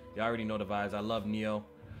game. Y'all already know the vibes. I love Nioh.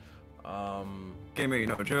 Gamer, you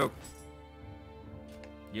know, joke.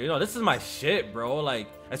 You know, this is my shit, bro. Like,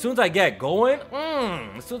 as soon as I get going,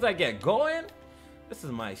 this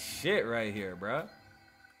is my shit right here, bro.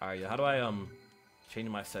 All right, yeah. How do I change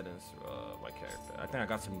my settings? My character. I think I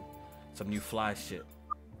got some new fly shit.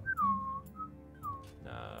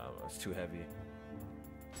 Nah, it's too heavy.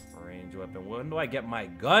 Range weapon. When do I get my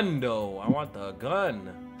gun though? I want the gun.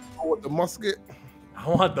 I want the musket. I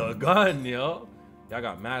want the gun, yo. Y'all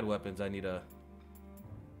got mad weapons. I need a.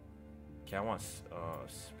 Okay, I want spears.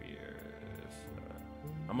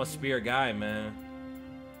 I'm a spear guy, man.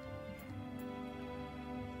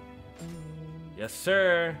 Yes,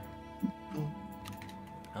 sir.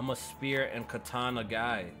 I'm a spear and katana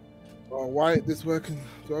guy. Oh, why ain't this working?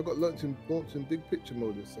 So I got launched in big picture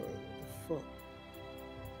mode this side. What the fuck?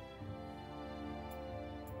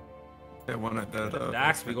 The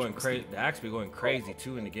axe be going crazy. The axe be going crazy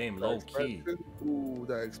too in the game, low key. Ooh,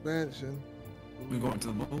 that expansion. We going to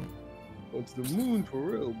the moon. Going to the moon for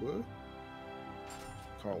real, bro.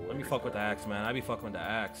 Let me fuck with the axe, man. I be fucking with the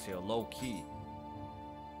axe, yo, low key.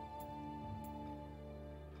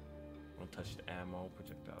 Don't touch the ammo.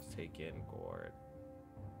 Projectiles taken. Gourd.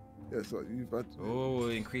 Yeah, so you about to. Oh,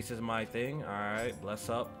 it increases my thing. All right, bless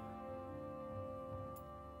up.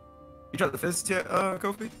 You tried the fist yet,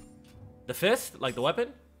 Kofi? The fist, like the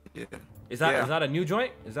weapon? Yeah. Is that a new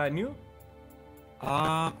joint? Is that new?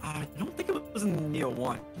 I don't think it was in Nioh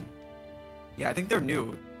 1. Yeah, I think they're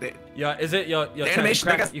new. Is it yo? The animation,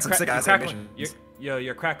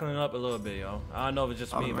 You're crackling up a little bit, yo. I don't know if it's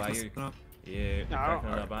just me, but you're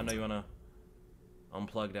cracking up. I know you wanna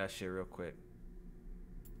unplug that shit real quick.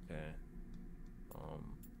 Okay.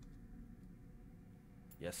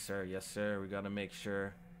 Yes, sir. Yes, sir. We gotta make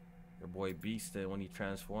sure your boy beasted when he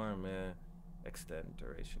transform, man. Extend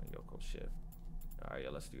duration of Yoko shift. All right,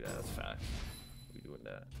 yeah, let's do that. That's fast. We doing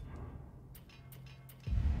that.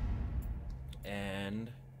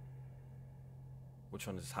 And which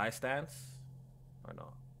one is high stance or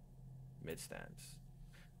no? Mid stance.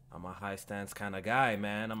 I'm a high stance kind of guy,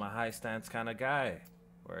 man. I'm a high stance kind of guy.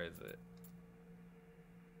 Where is it?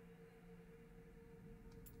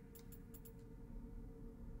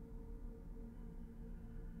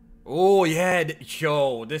 Oh yeah,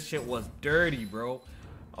 yo, this shit was dirty, bro.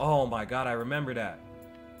 Oh my god, I remember that.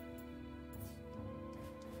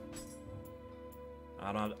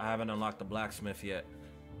 I haven't unlocked the blacksmith yet.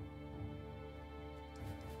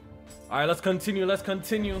 All right, let's continue. Let's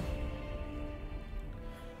continue.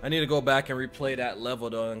 I need to go back and replay that level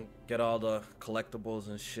though and get all the collectibles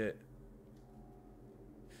and shit.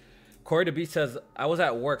 Corey the Beast says, I was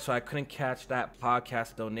at work, so I couldn't catch that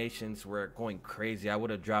podcast. Donations were going crazy. I would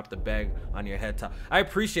have dropped the bag on your head top. I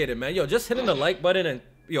appreciate it, man. Yo, just hitting the like button and,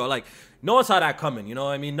 like, no one saw that coming. You know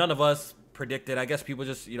what I mean? None of us predicted. I guess people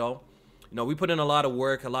just, we put in a lot of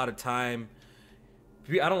work, a lot of time.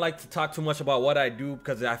 I don't like to talk too much about what I do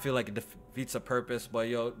because I feel like it defeats the purpose. But,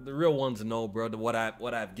 the real ones know, bro, what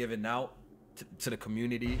I've given out to the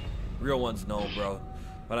community. Real ones know, bro.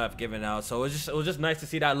 What I've given out, so it was just nice to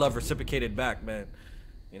see that love reciprocated back, man.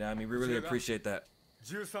 You know what I mean? We really appreciate that.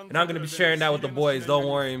 And I'm gonna be sharing that with the boys. Don't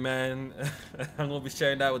worry, man. I'm gonna be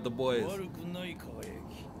sharing that with the boys.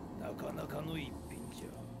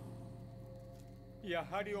 や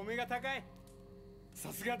はりお目が高い。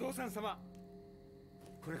さすが道産様。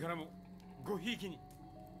これからもごひいきに。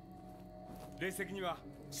霊石には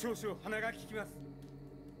少々鼻が利きます。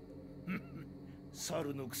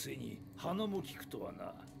猿のくせに鼻も利くとは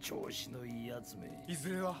な。調子のいいやつめ。い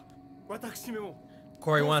ずれは私めも。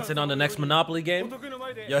 Corey wants in on the next Monopoly game.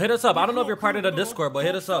 Yo, hit us up. I don't know if you're part of the Discord, but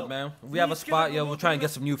hit us up, man. If we have a spot, we'll try and get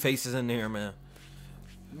some new faces in here, man.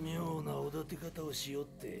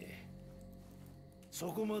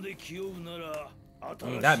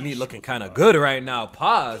 That meat looking kind of good right now.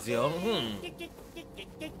 Pause, yo.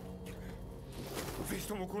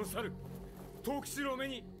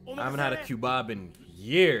 I haven't had a kebab in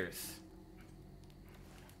years.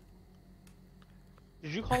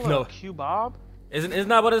 Did you call it a kebab? Isn't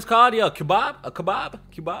that what it's called? Yo, kebab? A kebab?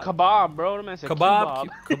 Kebab? Kebab, bro. The man said kebab.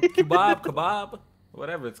 Kebab.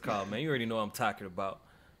 Whatever it's called, man. You already know what I'm talking about.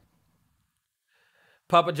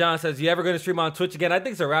 Papa John says, you ever gonna stream on Twitch again? I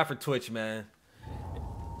think it's a wrap for Twitch, man.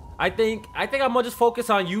 I think I'm gonna just focus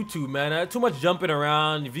on YouTube, man. Too much jumping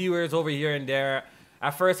around, viewers over here and there.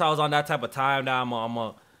 At first I was on that type of time. Now I'm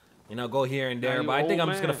gonna go here and there. But I think I'm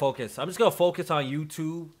just gonna focus. I'm just gonna focus on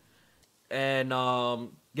YouTube and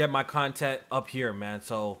get my content up here, man.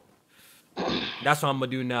 So that's what I'm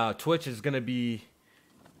gonna do now. Twitch is gonna be,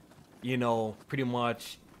 pretty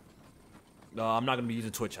much. I'm not gonna be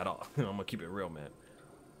using Twitch at all. I'm gonna keep it real, man.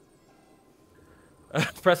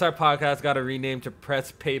 Press Our Podcast got a rename to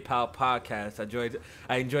Press PayPal Podcast.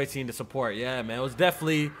 I enjoyed seeing the support. Yeah, man, it was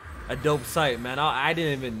definitely a dope site, man. I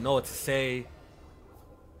didn't even know what to say.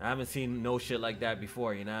 I haven't seen no shit like that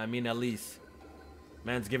before, you know what I mean? At least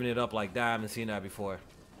man's giving it up like that. I haven't seen that before.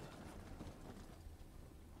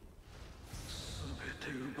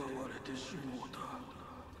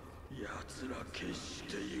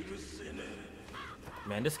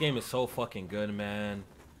 Man, this game is so fucking good, man.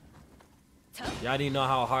 Y'all didn't know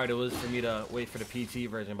how hard it was for me to wait for the PT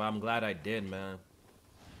version, but I'm glad I did, man.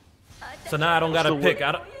 So now I don't gotta pick.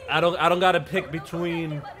 I don't gotta pick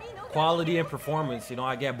between quality and performance.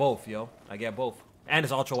 I get both, yo. I get both, and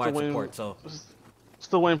it's ultra wide support. So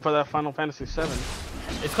still waiting for that Final Fantasy VII.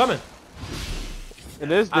 It's coming.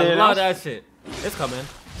 It is. I love that shit. It's coming.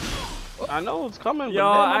 I know it's coming. Yo,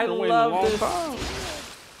 I love this.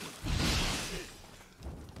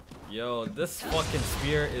 Yo, this fucking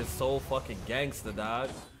spear is so fucking gangsta, dog.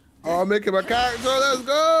 Oh, I'm making my character. Let's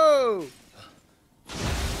go.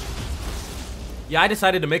 Yeah, I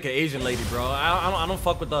decided to make an Asian lady, bro. I don't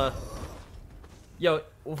fuck with the. Yo,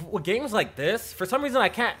 with games like this, for some reason I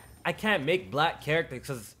can't make black characters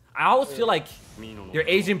because I always feel like they're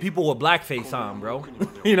Asian people with blackface on, bro.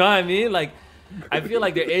 You know what I mean? Like, I feel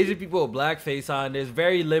like they're Asian people with blackface on. There's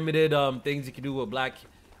very limited things you can do with black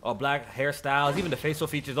hairstyles. Even the facial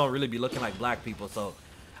features don't really be looking like black people. So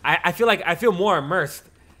I feel more immersed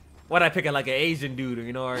when I pick like an Asian dude, or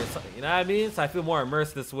you know what I mean? So I feel more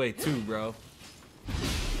immersed this way too, bro.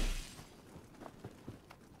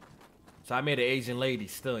 So I made an Asian lady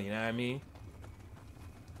still, you know what I mean?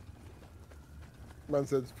 Man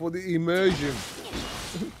said for the immersion.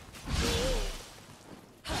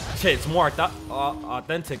 Shit, it's more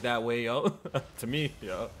authentic that way, yo. To me,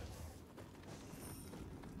 yo.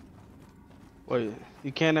 Wait,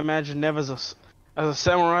 you can't imagine Nev as a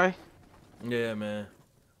samurai? Yeah, man.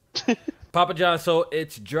 Papa John, so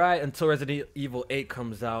it's dry until Resident Evil 8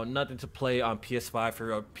 comes out. Nothing to play on PS5 for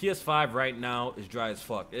real. PS5 right now is dry as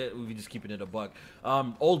fuck. We just keeping it a buck.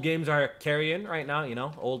 Old games are carrying right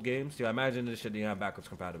now, old games. I imagine this shit didn't have backwards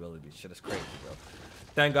compatibility. Shit is crazy, bro.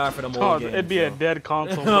 Thank God for them old games. It'd be a dead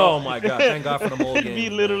console, bro. Oh my God, thank God for them old games. It'd be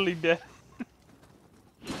literally dead.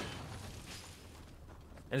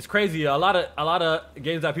 And it's crazy. A lot of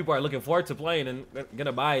games that people are looking forward to playing and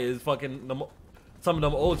gonna buy is fucking some of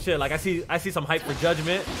them old shit. Like I see some hype for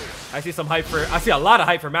Judgment. I see a lot of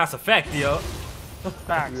hype for Mass Effect, yo.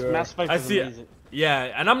 Facts. Yeah. Mass Effect is amazing. Yeah,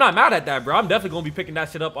 and I'm not mad at that, bro. I'm definitely gonna be picking that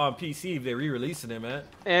shit up on PC if they're re-releasing it, man.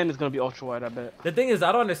 And it's gonna be ultra wide, I bet. The thing is,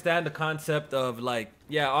 I don't understand the concept of like,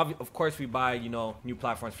 yeah, of course we buy, you know, new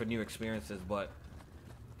platforms for new experiences, but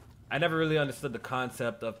I never really understood the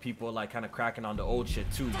concept of people like kind of cracking on the old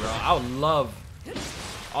shit too, bro. I would love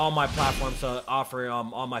all my platforms to offer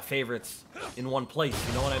all my favorites in one place.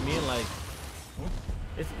 You know what I mean? Like,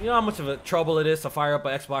 it's, you know how much of a trouble it is to fire up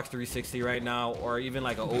an Xbox 360 right now, or even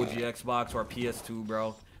like an OG Xbox or a PS2,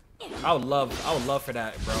 bro. I would love for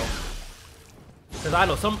that, bro. Cause I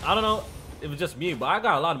don't know, it was just me, but I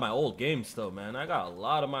got a lot of my old games still, man. I got a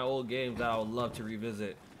lot of my old games that I would love to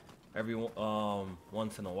revisit every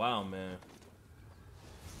once in a while, man.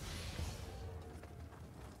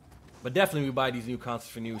 But definitely we buy these new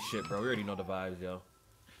consoles for new shit, bro. We already know the vibes, yo.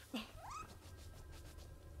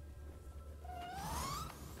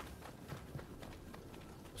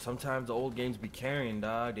 Sometimes the old games be carrying,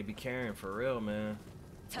 dog. They be carrying for real, man.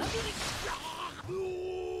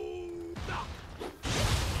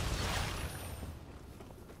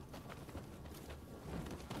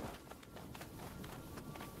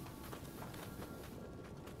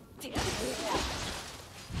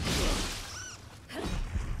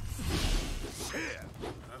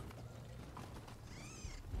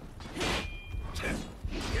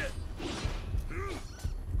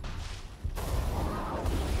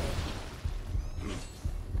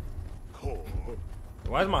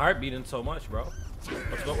 Why is my heart beating so much, bro?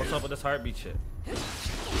 What's up with this heartbeat shit?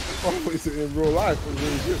 Oh, it's in real life.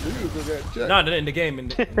 No, in the game. In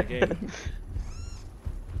the game.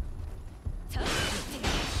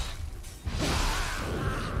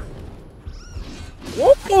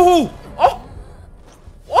 Whoa! Oh!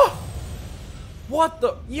 Oh! What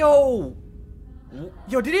the? Yo!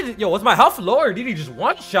 Was my health low or did he just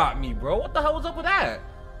one-shot me, bro? What the hell was up with that?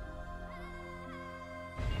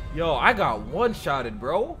 Yo, I got one-shotted,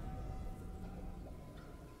 bro.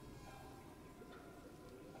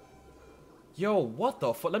 Yo, what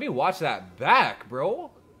the fuck? Let me watch that back,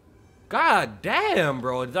 bro. God damn,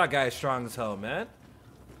 bro. That guy is strong as hell, man.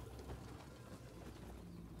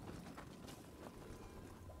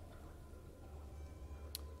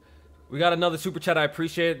 We got another super chat. I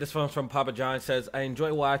appreciate it. This one's from Papa John. It says, I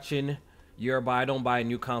enjoy watching your buy don't buy a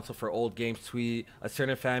new console for old games tweet. A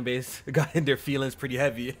certain fan base got in their feelings pretty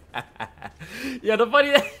heavy. Yeah, the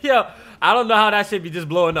funny, yo, I don't know how that should be just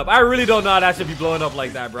blowing up. I really don't know how that should be blowing up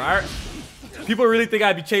like that, bro. People really think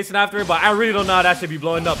I'd be chasing after it, but I really don't know how that should be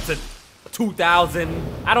blowing up to 2,000.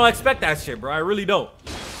 I don't expect that shit, bro. I really don't.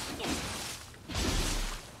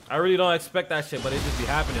 I really don't expect that shit, but it just be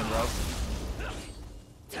happening, bro.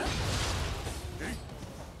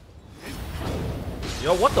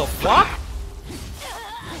 Yo, what the fuck?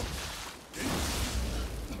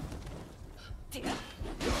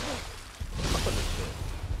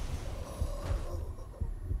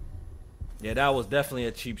 Yeah, that was definitely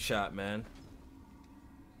a cheap shot, man.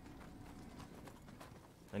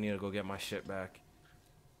 I need to go get my shit back.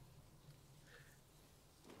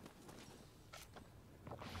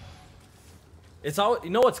 It's all, you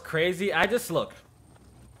know what's crazy? I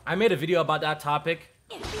made a video about that topic,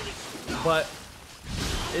 but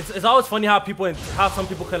it's always funny how some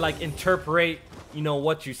people can like interpret, you know,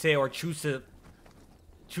 what you say or choose to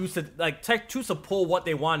pull what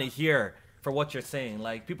they want to hear for what you're saying.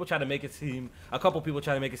 Like people try to make it seem, a couple people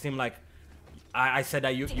try to make it seem like I said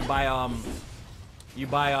that you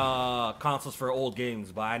buy consoles for old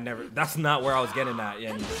games, but I never. That's not where I was getting at.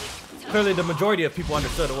 And clearly, the majority of people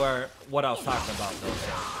understood what I was talking about, though.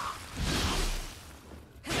 So.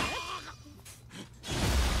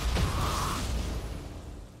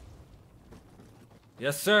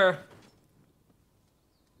 Yes, sir.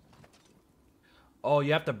 Oh,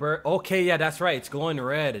 you have to burn. Okay, yeah, that's right. It's glowing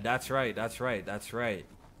red. That's right.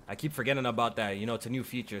 I keep forgetting about that. You know, it's a new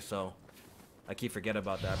feature, so I keep forgetting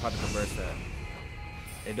about that. I probably can burst that.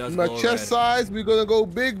 It does. My chest size, we're gonna go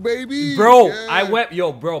big, baby. Bro,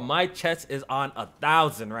 yeah. bro, my chest is on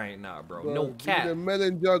 1,000 right now, bro. No cap. The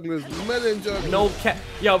melon jugglers. No cap.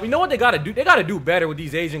 Yo, you know what they gotta do? They gotta do better with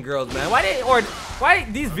these Asian girls, man. Why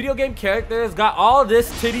these video game characters got all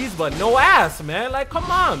this titties but no ass, man? Like, come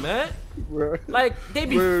on, man. Like, they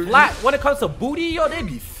be flat. When it comes to booty, yo, they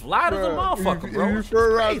be flat as a motherfucker, bro. You throw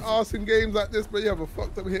around ass in games like this, but you have a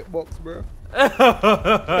fucked up hitbox, bro.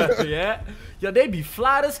 Yeah. Yo, they be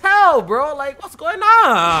flat as hell, bro. Like, what's going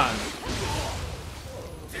on?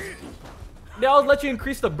 They always let you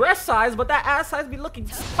increase the breast size, but that ass size be looking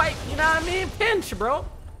spiked, you know what I mean? Pinch, bro.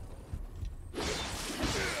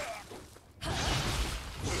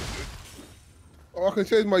 Oh, I can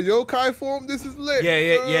change my yokai form? This is lit.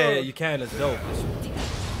 Yeah, you can. It's dope.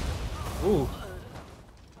 Ooh.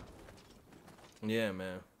 Yeah,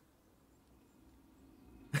 man.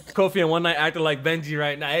 Kofi and One Night acting like Benji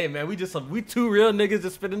right now. Hey, man, we two real niggas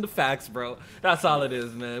just spitting the facts, bro. That's all it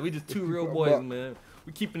is, man. We just two real boys, man.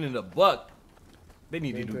 We keeping it a buck. They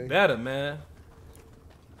need to do better, man.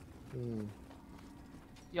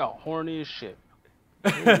 Y'all horny as shit.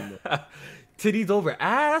 Titties over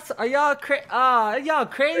ass? Are y'all crazy? Y'all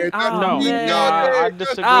crazy? No, man. I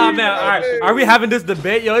disagree. Man, all right. Are we having this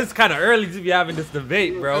debate? Yo, it's kind of early to be having this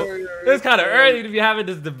debate, bro. It's kind of early to be having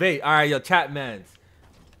this debate. All right, yo, chat mans.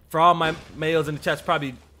 For all my males in the chat,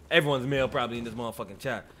 probably everyone's male probably in this motherfucking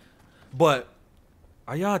chat. But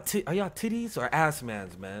are y'all titties or ass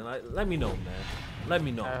mans, man? Like, let me know, man. Let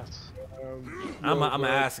me know. I'm an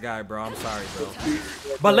ass guy, bro. I'm sorry, bro.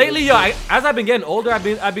 But lately, yo, as I've been getting older,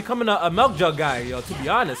 I've becoming a milk jug guy, yo. To be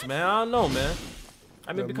honest, man, I don't know, man.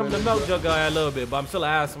 I've been becoming a milk jug guy a little bit, but I'm still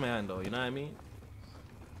an ass man, though. You know what I mean?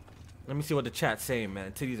 Let me see what the chat's saying,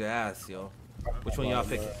 man. Titties or ass, yo. Which one y'all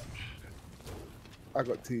picking? I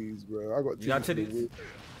got titties, bro. I got titties. You got titties?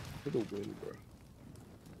 For the win, bro.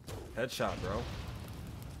 Headshot, bro.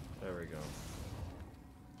 There we go.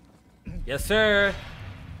 Yes, sir.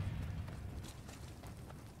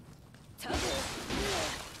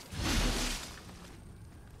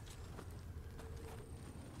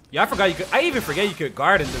 Yeah, I forgot you could. I even forget you could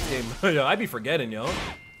guard in this game. Yo, I be forgetting, yo.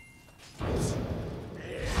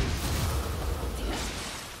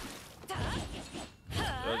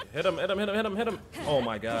 Hit him, hit him, hit him, hit him, hit him. Oh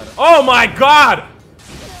my god. Oh my god!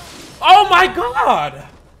 Oh my god!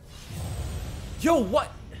 Yo,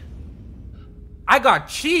 what? I got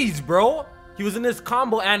cheese, bro. He was in this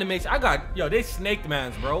combo animation. Yo, they snaked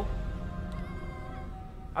mans, bro.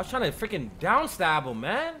 I was trying to freaking downstab him,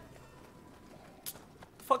 man. What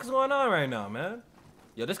the fuck is going on right now, man?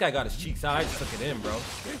 Yo, this guy got his cheeks out. I just took it in, bro.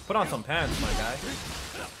 Put on some pants, my guy.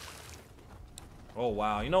 Oh,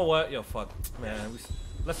 wow. You know what? Yo, fuck. Man,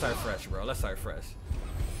 let's start fresh, bro. Let's start fresh.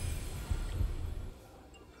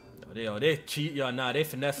 Yo, they cheat. Yo, nah, they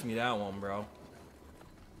finessed me that one, bro.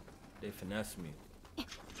 They finessed me.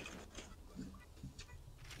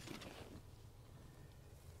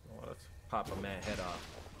 Oh, let's pop a man head off.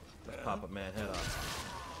 Let's pop a man head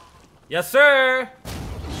off. Yes, sir!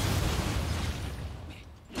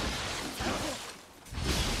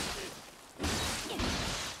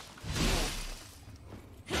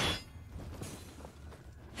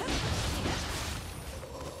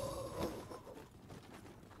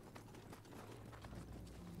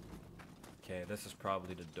 Okay, this is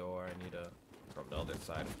probably the door. I need from the other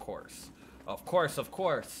side, of course. Of course, of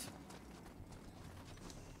course.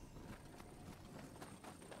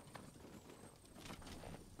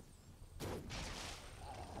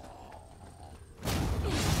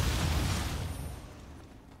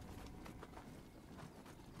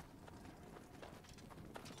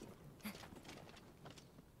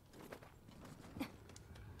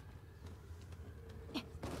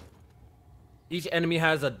 Each enemy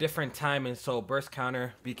has a different timing, so burst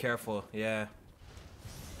counter, be careful. Yeah.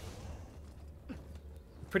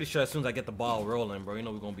 Pretty sure as soon as I get the ball rolling, bro, you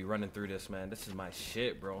know we're gonna be running through this, man. This is my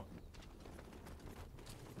shit, bro.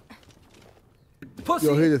 Pussy.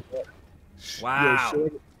 Yo, here. Wow.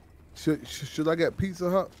 Yo, should I get Pizza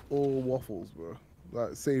Hut or waffles, bro?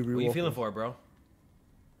 Like savory. What you waffles. feeling for, bro?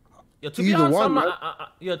 Yo, to be honest,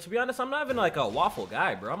 to be honest, I'm not even like a waffle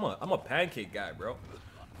guy, bro. I'm a pancake guy, bro.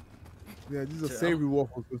 Yeah, these are savory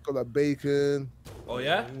waffles. It's got like bacon. Oh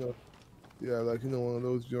yeah? You know, yeah, like one of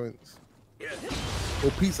those joints.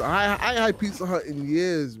 Or pizza. I had Pizza Hut in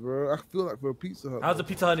years, bro. I feel like for a Pizza Hut. How's the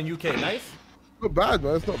Pizza Hut in UK? Nice? Not bad,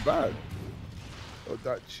 man. It's not bad. Oh,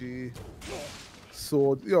 Dachi.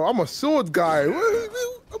 Sword. Yo, I'm a sword guy.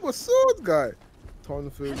 I'm a sword guy.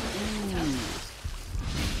 Tonford.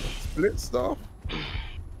 Split stuff.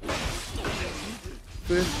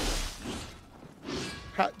 Fish.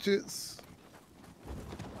 Hatchets.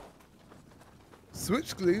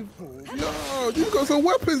 Switch cleave. Yo, you got some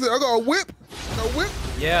weapons there. I got a whip. A whip.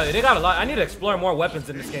 Yeah, they got a lot. I need to explore more weapons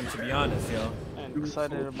in this game, to be honest, yo. I'm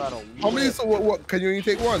excited about a whip. How many? So what? Can you only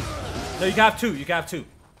take one? No, you can have two. You can have two.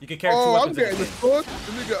 You can carry two Oh, I'm weapons. getting a sword.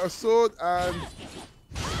 Let me get a sword and. There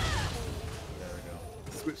we go.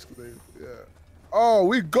 Switch cleave. Yeah. Oh,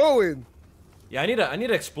 we going. Yeah, I need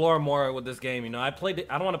to explore more with this game. You know, I don't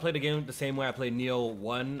want to play the game the same way I played Nioh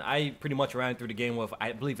 1. I pretty much ran through the game with,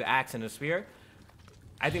 I believe, the axe and the spear.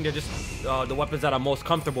 I think they're just the weapons that I'm most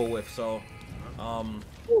comfortable with. So,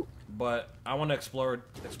 but I want to explore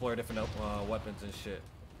different weapons and shit.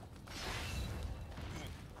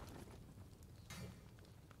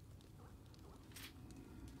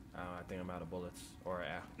 I think I'm out of bullets. Or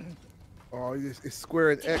Oh, it's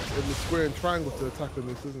square and X and the square and triangle to attack on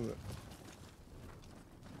this, isn't it?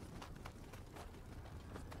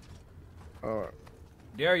 All right.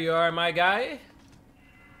 There you are, my guy.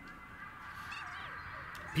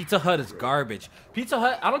 Pizza Hut is garbage. Pizza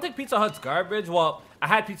Hut, I don't think Pizza Hut's garbage. Well, I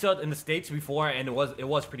had Pizza Hut in the States before, and it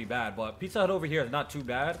was pretty bad. But Pizza Hut over here is not too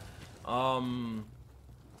bad. The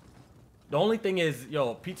only thing is,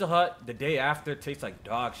 yo, Pizza Hut the day after tastes like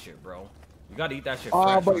dog shit, bro. You gotta eat that shit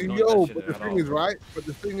fresh. But yo, but the thing is, right? But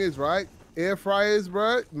the thing is, right? Air fryers,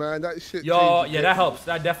 bro, man, that shit. Yo, yeah, that helps.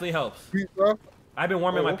 That definitely helps. Pizza. I've been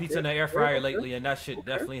warming my pizza in the air fryer lately, and that shit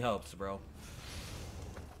definitely helps, bro.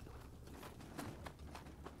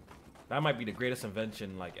 That might be the greatest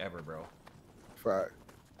invention, like, ever, bro. Fact.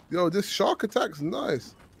 Yo, this shark attack's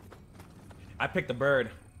nice. I picked the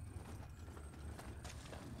bird.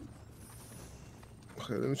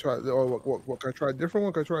 Okay, let me try. Oh, what? Can I try a different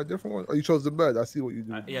one? Can I try a different one? Oh, you chose the bird. I see what you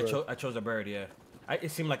did. Yeah, I chose a bird, yeah.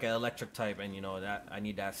 It seemed like an electric type, and, you know, that I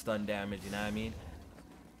need that stun damage, you know what I mean?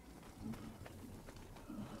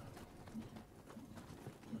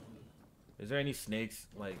 Is there any snakes?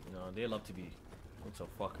 Like, you know, they love to be some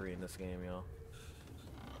fuckery in this game, yo.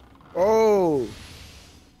 Oh.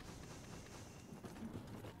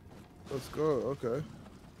 Let's go. Okay.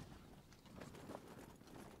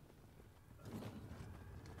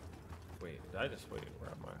 Wait, did I just wait? Where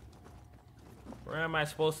am I? Where am I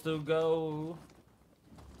supposed to go?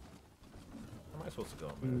 Where am I supposed to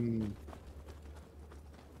go, man?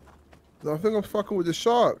 I think I'm fucking with the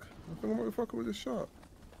shark. I think I'm fucking with the shark.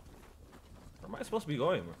 Where am I supposed to be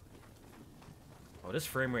going, bro? Oh, this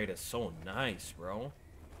frame rate is so nice, bro.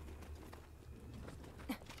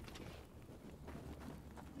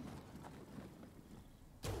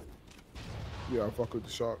 Yeah, I fuck with the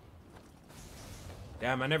shark.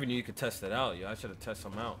 Damn, I never knew you could test it out, yo. I should have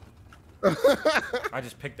tested them out. I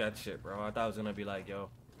just picked that shit, bro. I thought it was gonna be like, yo,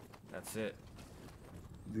 that's it.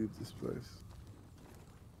 Leave this place.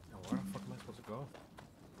 Yo, where the fuck am I supposed to go?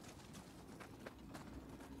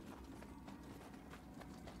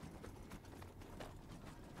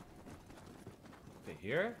 Okay,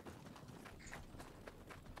 here?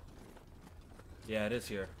 Yeah, it is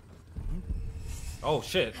here. Oh,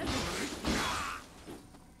 shit.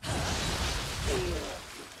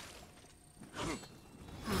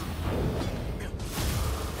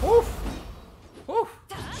 Woof! Woof!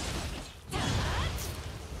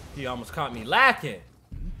 He almost caught me lacking.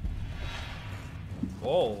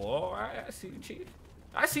 Oh, all right. I see you, Chief.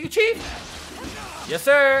 I see you, Chief. Yes,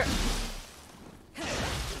 sir.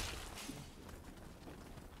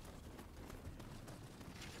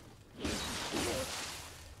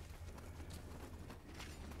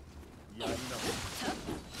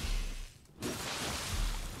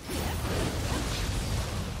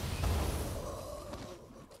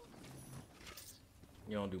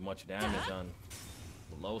 You don't do much damage on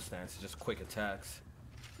the low stance, just quick attacks.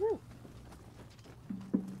 Woo.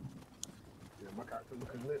 Yeah, my character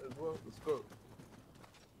looking lit as well. Let's go.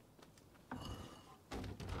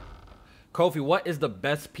 Kofi, what is the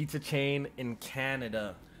best pizza chain in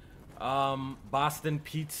Canada? Boston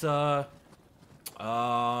Pizza.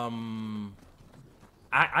 I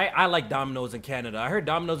like Domino's in Canada. I heard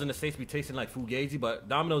Domino's in the States be tasting like Fugazi, but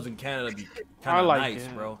Domino's in Canada be kind of nice,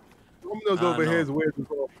 bro. Domino's over here is weird as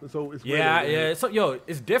well. So it's yeah, weird. yeah. So yo,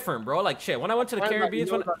 it's different, bro. Like shit. When I went to the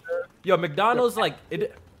Caribbean, yo, McDonald's like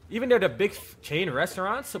it. Even they're the big chain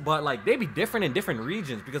restaurants, but like they be different in different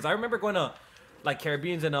regions. Because I remember going to like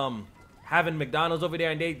Caribbeans and having McDonald's over there,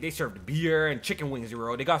 and they served beer and chicken wings,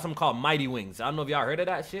 bro. They got something called Mighty Wings. I don't know if y'all heard of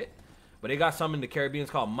that shit, but they got some in the Caribbean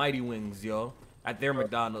called Mighty Wings, yo, at their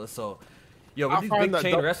McDonald's. So, yo, with these big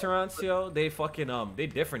chain restaurants, yo, they fucking they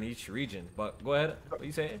different each region. But go ahead, what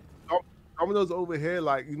you saying? Domino's over here,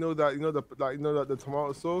 like the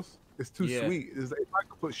tomato sauce. It's too sweet. It's like, if I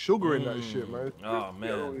could put sugar in that shit, man. Oh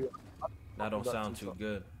man, that don't sound too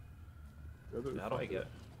good. How do I get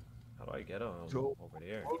over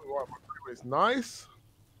there? It's nice.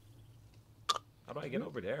 How do I get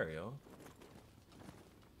over there, yo?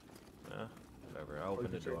 Whatever. I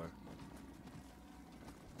open the door.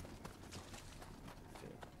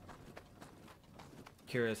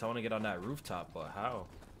 Curious. I want to get on that rooftop, but how?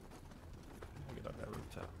 Get on that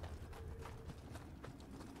rooftop.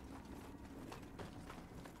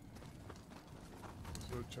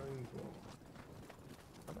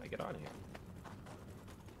 How do I get on here?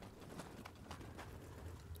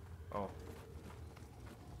 Oh.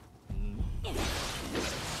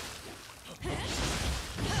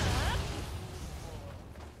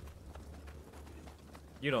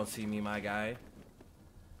 You don't see me, my guy.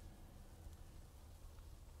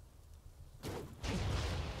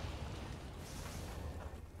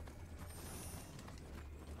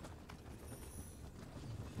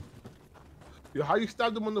 Yeah, how you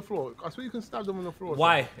stab them on the floor? I swear you can stab them on the floor.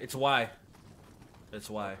 Why? It's why. It's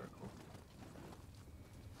why.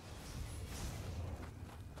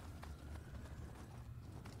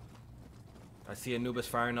 I see Anubis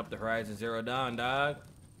firing up the Horizon Zero Dawn, dog.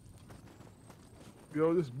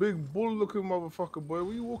 Yo, this big bull-looking motherfucker, boy.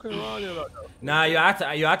 What you walking around here like that? Nah, you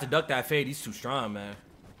have to duck that fade. He's too strong, man.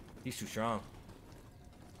 He's too strong.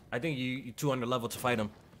 I think you too under level to fight him.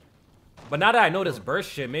 But now that I know this burst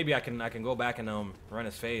shit, maybe I can go back and run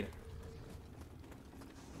his fade.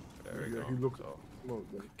 There we go. He looks smoke,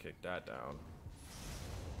 man. Kick that down.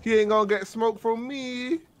 He ain't gonna get smoke from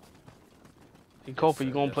me. Hey, Kofi,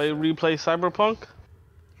 you gonna replay Cyberpunk?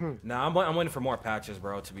 Nah, I'm waiting for more patches,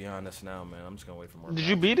 bro. To be honest, now, man, I'm just gonna wait for more. Did patches.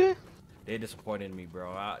 you beat it? They disappointed me,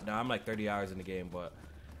 bro. Nah, I'm like 30 hours in the game, but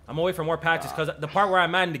I'm gonna wait for more patches because the part where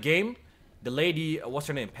I'm at in the game, the lady, what's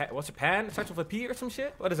her name? What's her Pan? It starts with a P or some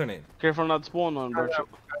shit. What is her name? Careful not to spawn on, bro.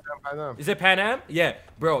 Is it Pan Am? Yeah,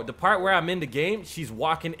 bro. The part where I'm in the game, she's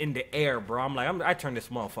walking in the air, bro. I'm like, I turned this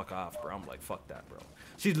motherfucker off, bro. I'm like, fuck that, bro.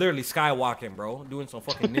 She's literally skywalking, bro. Doing some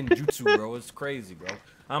fucking ninjutsu, bro. It's crazy, bro.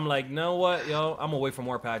 I'm like, know what, yo? I'm gonna wait for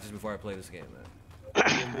more patches before I play this game,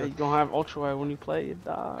 man. You gonna have ultra wide when you play it,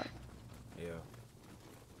 dog. Yeah.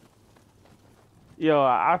 Yo,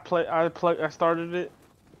 I started it.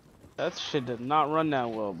 That shit did not run that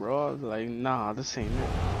well, bro. I was like, nah, this ain't it.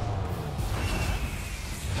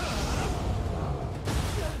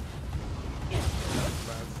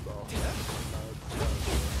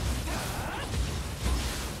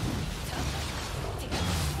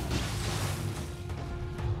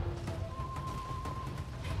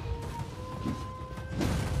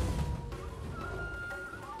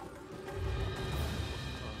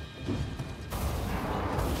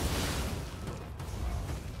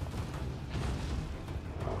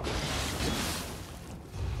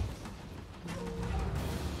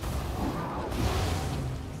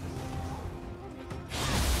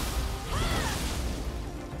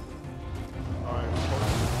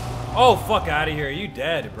 Oh, fuck out of here. You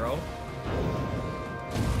dead, bro.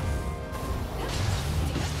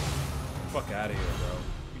 Fuck out of here, bro.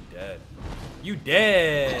 You dead. You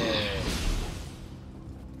dead.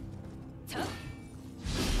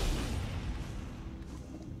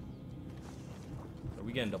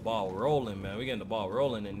 We getting the ball rolling, man. We getting the ball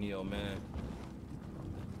rolling in Nioh, man.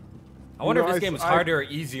 I wonder if this game is harder or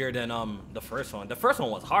easier than the first one. The first one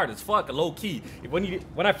was hard as fuck, low key.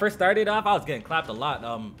 When I first started off, I was getting clapped a lot.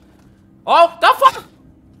 Oh, the fuck!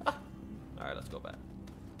 All right, let's go back.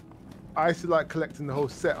 I used to like collecting the whole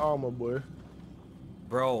set armor, boy.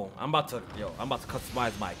 Bro, I'm about to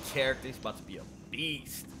customize my character. He's about to be a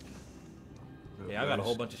beast. Yeah, I got a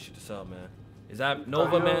whole bunch of shit to sell, man. Is that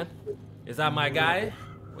Nova, man? Is that my guy?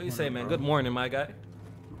 What do you say, man? Good morning, my guy.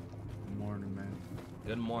 Good morning, man.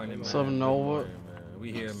 Good morning, man. What's up, Nova? Morning, man.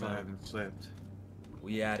 We here, man. I haven't slept.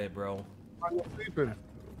 We at it, bro. How you sleeping?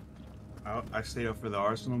 I stayed up for the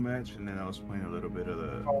Arsenal match, and then I was playing a little bit of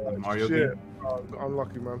the Oh, Mario shit. game.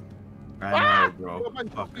 Unlucky, man. I know, bro. Oh, man,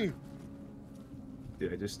 Fuck. me.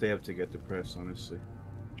 Dude, I just stay up to get depressed, honestly.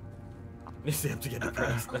 You stay up to get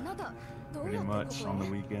depressed. Pretty much on the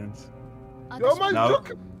weekends. Yo, man, No,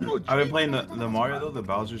 look. I've been playing the Mario though, the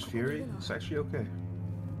Bowser's Fury. It's actually okay.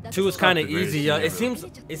 2 is kind of the greatest easy, yo. game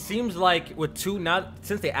It seems like with 2 now,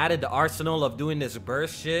 since they added the arsenal of doing this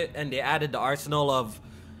burst shit, and they added the arsenal of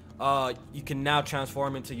you can now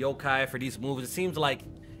transform into yokai for these moves. It seems like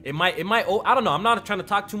it might. I don't know. I'm not trying to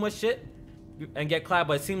talk too much shit and get clapped,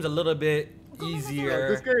 but it seems a little bit easier.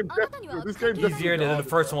 This game Easier than the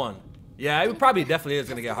first one. Yeah, it probably definitely is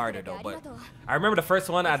gonna get harder though. But I remember the first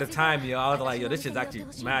one at the time, yo. I was like, yo, this shit's actually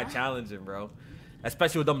mad challenging, bro.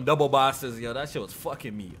 Especially with them double bosses, yo. That shit was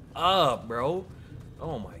fucking me up, bro.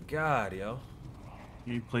 Oh my god, yo.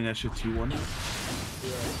 You playing that shit 2-1?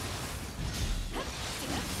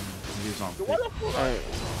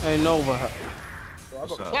 Hey, Nova.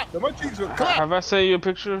 What's up? My cheeks were clapped. Have I sent you a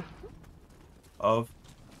picture Of?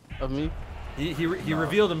 of me? He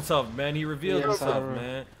revealed himself, man. He revealed Yes, himself, I-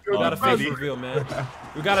 man. We got a face reveal, man.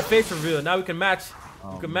 We got a face reveal. Now we can match.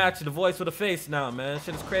 We can match the voice with the face now, man.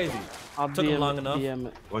 Shit is crazy. I'll Took him long enough. DM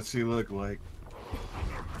it. What's he look like?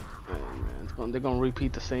 Hey, man, they're gonna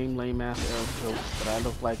repeat the same lame ass Arab jokes, but I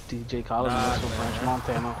look like DJ Khaled Nah, and French man.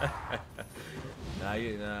 Montana.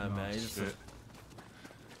 Nah, man. Shit.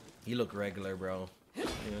 He look regular, bro. You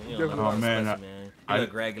Oh, don't look man, spicy, man. He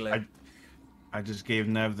look regular. I just gave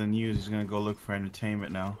Nev the news. He's gonna go look for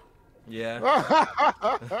entertainment now. Yeah.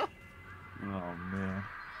 Oh man.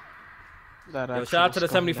 Yo, shout out to the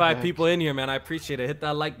 75 people in here, man. I appreciate it. Hit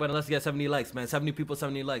that like button. Let's get 70 likes, man. 70 people,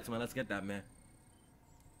 70 likes, man. Let's get that, man.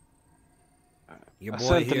 Your I boy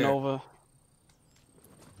sent the here. Nova.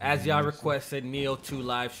 As y'all requested, Nioh 2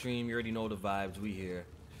 live stream. You already know the vibes. We here.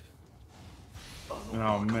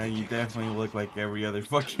 Oh man, you definitely look like every other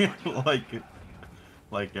fucking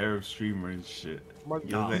like Arab streamer and shit.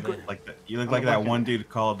 You look like that one dude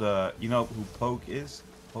called you know who Poke is?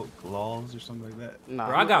 Poke Laws or something like that. Nah.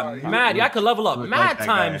 Bro, I got mad. Y'all could level up mad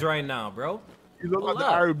times right now, bro. You look like the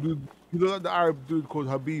Arab dude. You look like the Arab dude called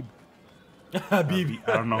Habib. Habib.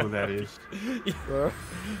 I don't know who that is.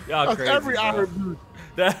 Y'all crazy. Every bro. Arab dude.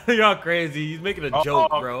 Y'all crazy. He's making a joke,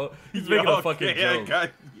 bro. He's making a fucking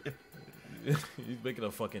joke. He's making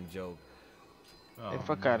a fucking joke. Hey,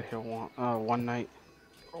 fuck out of here one night.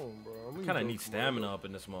 Oh, bro. Kind of need stamina up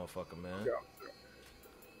in this motherfucker, man.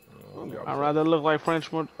 I'd rather look like French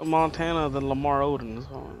Montana than Lamar Odom. That's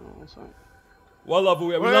all I'm saying. What level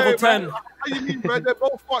we at? We're level 10. Man, how you mean, bro? They're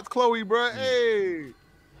both fucked Chloe, bro. Hey.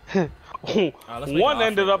 One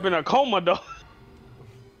ended up in a coma, though.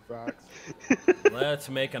 Facts. Let's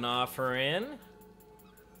make an offer in.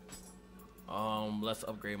 Let's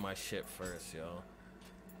upgrade my shit first, yo.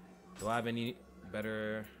 Do I have any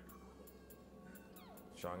better,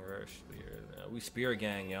 stronger spear? We spear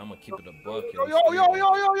gang, yeah. I'm gonna keep it a buck. Yo,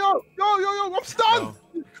 I'm stunned.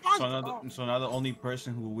 So now the only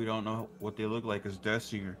person who we don't know what they look like is Death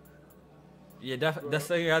Singer. Yeah, Death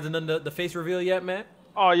Singer hasn't done the face reveal yet, man.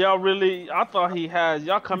 Oh, y'all really? I thought he has.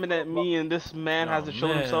 Y'all coming at me and this man hasn't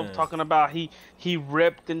shown himself talking about he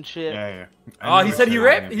ripped and shit. Yeah. Oh, he said he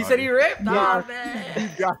ripped? He said he ripped? Yeah. Oh, man. You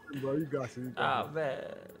got him, bro. You got him. Oh, man.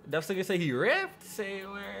 Death Singer say he ripped? Say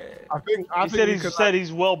where? I think he said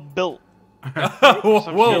he's well built.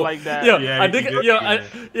 Whoa, like that. Yeah, I think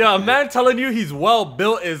a man telling you he's well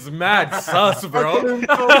built is mad sus, bro.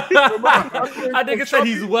 I think it said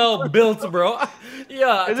he's well built, bro.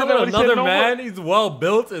 Yeah, telling another man he's well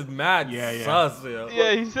built is mad sus, yo.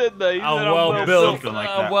 Yeah, he said that. He I'm said well built. Like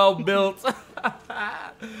I'm well built.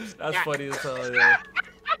 That's funny as hell, yo.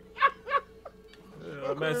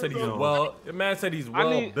 The man said he's well. The man said he's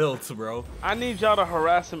well built, bro. I need y'all to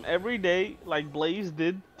harass him every day, like Blaze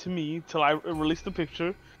did to me, till I released the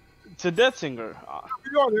picture to Death Singer.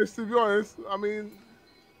 To be honest, I mean,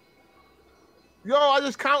 I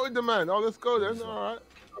just counted the man. Oh, let's go then. All right.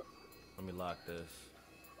 Let me lock this.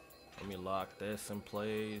 Let me lock this in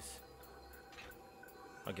place.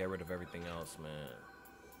 I'll get rid of everything else, man.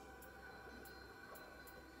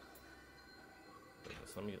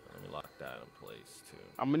 Let me lock that in place too.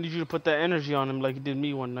 I'm gonna need you to put that energy on him like you did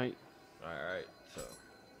me one night. Alright, so.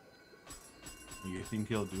 You think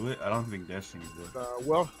he'll do it? I don't think Death Singer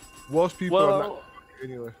will. Welsh people are not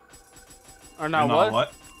anyway. Are not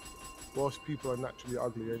what? Welsh people are naturally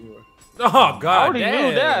ugly anyway. Oh God! I already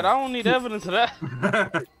knew that. I don't need evidence of that.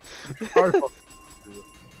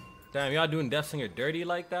 Damn, y'all doing Death Singer dirty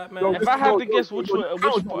like that, man? If I have to guess which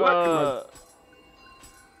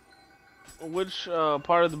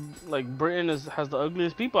part of the Britain has the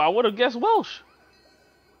ugliest people, I would have guessed Welsh.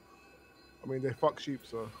 I mean, they fuck sheep,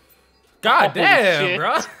 so. God damn,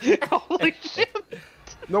 bro! Holy shit!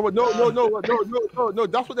 No.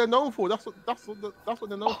 That's what they're known for. That's what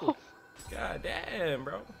they're known for. God damn,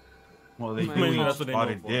 bro. Well, they do have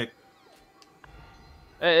spotted dick.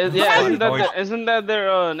 Yeah, isn't that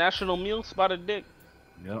their national meal, spotted dick?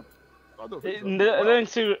 Yep.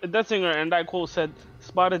 That singer, and that quote said,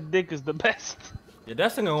 "Spotted dick is the best." Yeah,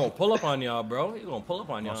 that singer gonna pull up on y'all, bro. He gonna pull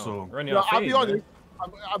up on y'all. Also,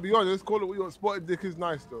 I'll be honest. Call it what you want. Spotted dick is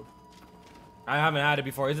nice though. I haven't had it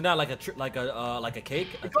before. Isn't that like a cake?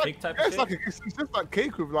 Cake type of shit? It's just like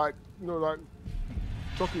cake with like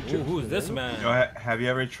chocolate chips. Who's this man? Yo, have you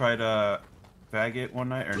ever tried faggot one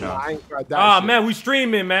night or no? I ain't tried that shit. Man, we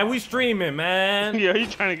streaming, man. Yeah, you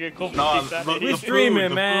trying to get Kofi? No, we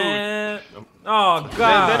streaming, man. Oh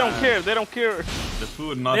God. They don't care. The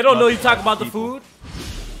food, not. They don't know you talk about the food.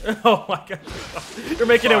 Oh my God. You're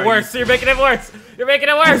making it worse. You're making it worse. You're making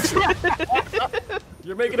it worse.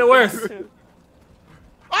 You're making it worse.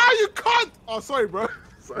 Ah, you can't. Oh, sorry, bro.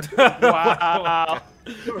 Sorry. Wow.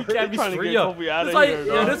 You can't be streaming.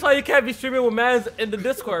 That's why you can't be streaming with mans in the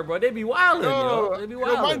Discord, bro. They be wilding, yo. They be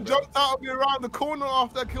wilding. Man jumped out of me around the corner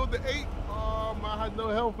after I killed the 8. Oh, man, I had no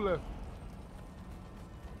health left.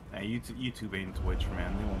 Hey, YouTube ain't Twitch,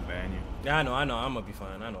 man. They won't ban you. Yeah, I know. I'm gonna be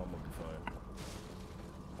fine.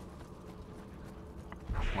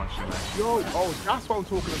 Yo, that's what I'm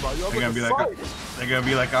talking about. Yo, they're gonna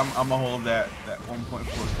be like, I'm gonna hold that 1.4K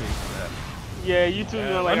for that. Yeah, YouTube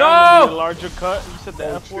gonna like, no! I need a larger cut. You said the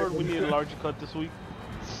F word. We need a larger cut this week.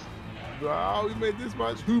 Wow, we made this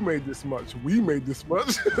much. Who made this much? We made this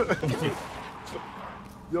much.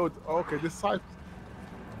 Yo, okay, this side.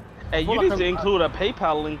 Hey, you need to include a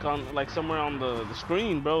PayPal link on somewhere on the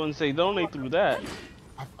screen, bro, and say donate through that.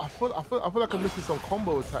 I feel like I'm missing some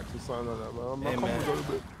combo attacks or something like that, man. My combo's a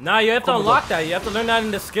little bit. Nah, you have to unlock that. You have to learn that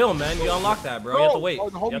in the skill, man. You unlock that, bro. You have to wait.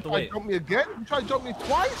 You have to wait. Jump me again? You try to jump me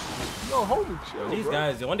twice? No, holy chill. These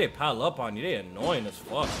guys, when they pile up on you, they annoying as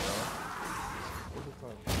fuck, bro.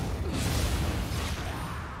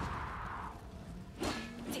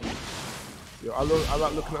 Yo, I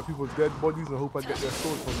like looking at people's dead bodies and hope I get their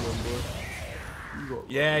swords from them, bro.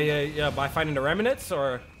 Yeah. By finding the remnants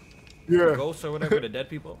or the ghosts or whatever, the dead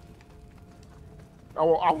people. I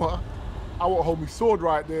want homie sword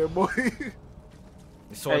right there, boy. Hey,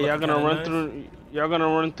 y'all gonna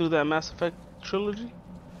run through that Mass Effect trilogy?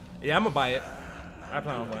 Yeah, I'm gonna buy it. I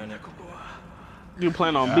plan on buying it. You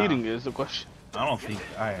plan on beating it is the question. I don't think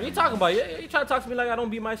I. What you talking about? You try to talk to me like I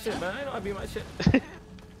don't beat my shit, man. I know I beat my shit.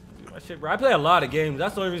 Bro. I play a lot of games.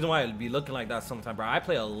 That's the only reason why it be looking like that sometimes, bro. I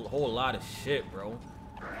play a whole lot of shit, bro. You know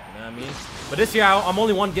what I mean? But this year, I'm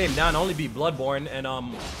only one game down. I only beat Bloodborne and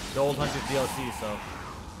the Old Hunters DLC, so.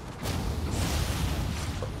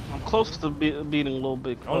 I'm close to beating a little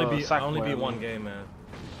bit. I only beat one game, man.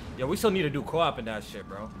 Yeah, we still need to do co-op in that shit,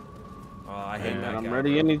 bro. I hate that. I'm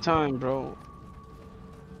ready anytime, bro.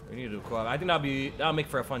 We need to do co-op. I think that'll make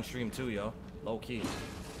for a fun stream too, yo. Low key.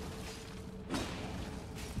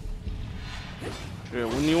 Yeah,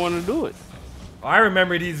 when you want to do it? Oh, I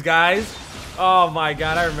remember these guys. Oh my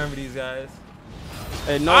god, I remember these guys.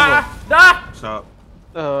 Hey, Nova. What's up?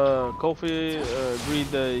 Kofi agreed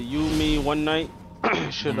that you, me, one night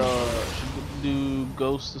should do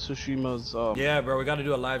Ghost of Tsushima's. Yeah, bro, we gotta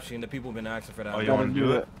do a live stream. The people have been asking for that. Oh, you wanna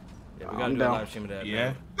do it? Yeah, we gotta do a live stream of that.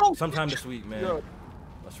 Yeah. Man. Sometime this week, man. Yeah.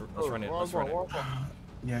 Let's run it. Let's run it.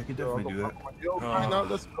 Yeah, I could definitely do that.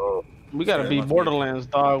 Let's go. We gotta beat Borderlands,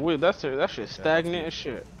 dog. That shit stagnant as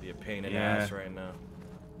shit. Be a pain in the ass right now.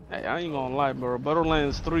 Hey, I ain't gonna lie, bro.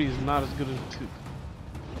 Borderlands 3 is not as good as 2.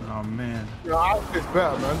 Oh man. Yeah, I think it's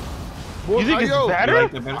better, man. You think it's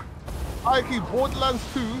better? I keep Borderlands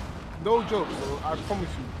 2, no joke, bro. I promise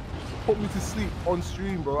you. Put me to sleep on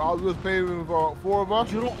stream, bro. I was playing with 4 of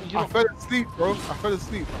us. I fell asleep, bro. I fell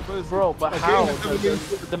asleep. Bro, but how?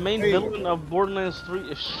 The main villain of Borderlands 3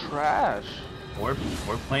 is trash. We're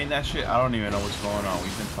playing that shit. I don't even know what's going on.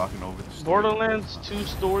 We've been talking over the story. Borderlands 2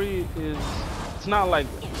 story is, it's not like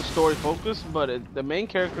story focused, but the main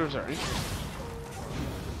characters are interesting.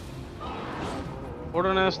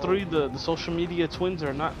 Borderlands 3, the social media twins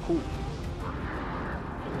are not cool.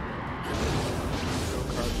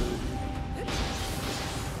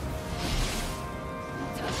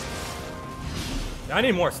 I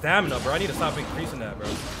need more stamina, bro. I need to stop increasing that, bro.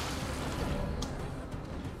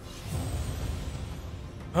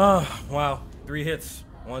 Wow. 3 hits.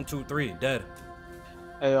 1, 2, 3. Dead.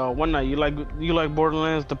 Hey, one night, you like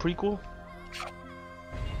Borderlands the prequel?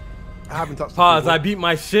 I haven't touched. Pause. I beat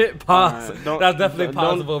my shit. Pause. Right, that's definitely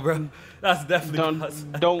possible, bro. That's definitely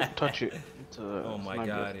possible. Don't touch it. Oh my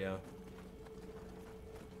god, yo.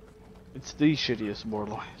 It's the shittiest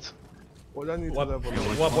Borderlands. What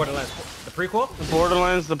Borderlands? The prequel?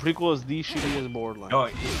 Borderlands the prequel is the shittiest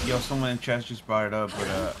Borderlands. Yo, someone in chat just brought it up,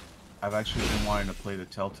 but I've actually been wanting to play the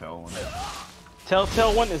Telltale one.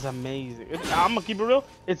 Telltale one is amazing. I'm gonna keep it real.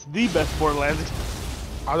 It's the best Borderlands.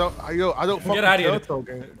 I don't fuck with Telltale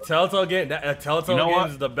game. Telltale game. Telltale game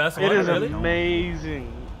is the best one. It is really?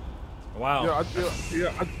 amazing. Wow.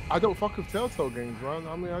 I don't fuck with Telltale games, man.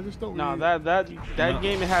 I mean, I just don't. No, really... that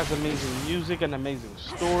game, it has amazing music and amazing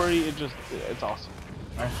story. It's awesome.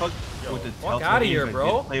 I fuck with the Fuck out of here,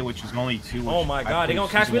 bro. Play, which is only 2. Oh my god, they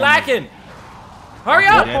gonna catch me lacking. Hurry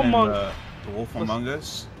up! The Wolf Among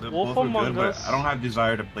Us. Wolf Among Us. But I don't have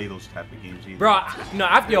desire to play those type of games either. Bro,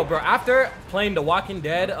 after playing The Walking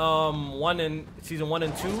Dead, season 1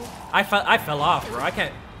 and 2, I fell off, bro. I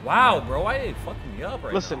can't. Wow, bro, why are you fucking me up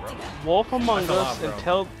right Listen, now, bro? Wolf Among Us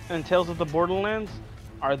and Tales of the Borderlands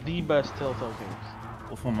are the best Telltale games.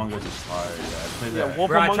 Wolf Among Us is fire. Yeah, I played that. Wolf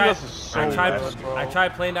Among Us is so bad, bro. I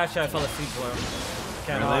tried playing that shit. I fell asleep,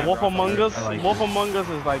 bro. Wolf Among Us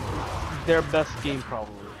is like their best game,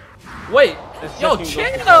 probably. Wait, yo,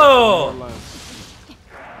 chill!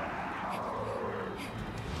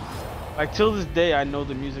 Like till this day, I know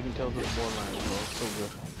the music in Tales of the Borderlands, bro. It's so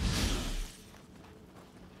good.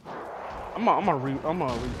 I'm gonna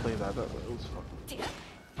replay that. It was fucking.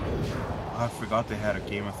 I forgot they had a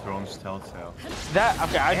Game of Thrones Telltale.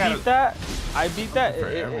 I beat that.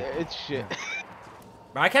 It's shit.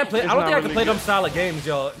 Bro, I can't play. I don't think I can play them style of games,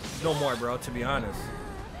 yo, no more, bro. To be honest,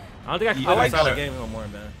 I don't think I can play that style of games no more,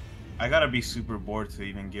 man. I gotta be super bored to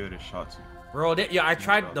even give it a shot to. Bro, I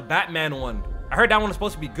tried the Batman one. I heard that one was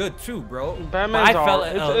supposed to be good too, bro. Batman's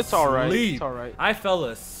it's alright. It's alright. I fell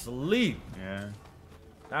asleep. Yeah.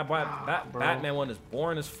 That Batman one is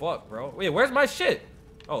boring as fuck, bro. Wait, where's my shit?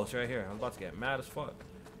 Oh, it's right here. I'm about to get mad as fuck.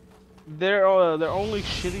 Their only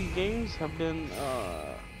shitty games have been,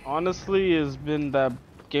 honestly, has been that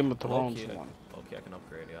Game of Thrones one. Okay, I can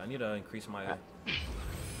upgrade. Yeah, I need to increase my.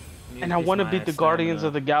 And I want to beat the Guardians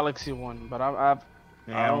of the Galaxy one, but I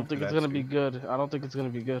don't think it's gonna be good. I don't think it's gonna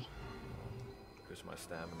be good. Increase my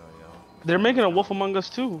stamina, yo. They're making a Wolf Among Us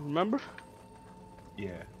 2, remember?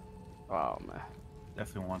 Yeah. Oh man.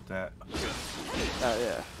 Definitely want that.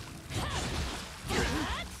 Yeah.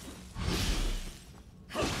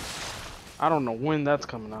 I don't know when that's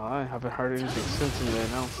coming out. I haven't heard anything since they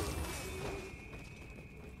announced it.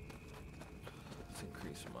 Let's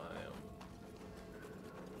increase my.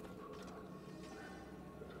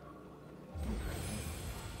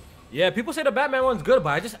 Yeah, people say the Batman one's good,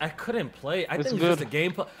 but I couldn't play. I think it's just a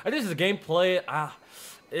gameplay. I think it's a gameplay.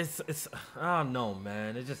 It's I don't know,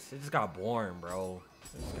 man. It just got boring, bro.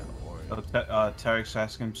 It just got boring. Tarek's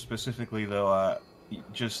asking specifically though,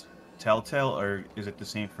 just Telltale, or is it the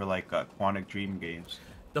same for like Quantic Dream games?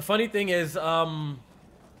 The funny thing is, I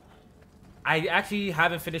actually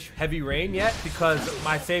haven't finished Heavy Rain yet because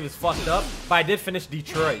my save is fucked up. But I did finish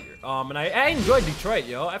Detroit, and I enjoyed Detroit,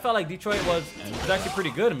 yo. I felt like Detroit was actually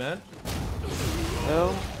pretty good, man.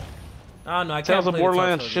 Hell, I don't know. I can't Tales of play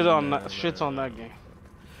Borderlands shits on that game.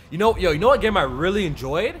 You know what game I really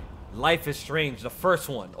enjoyed? Life is Strange, the first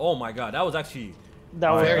one. Oh my god, that was actually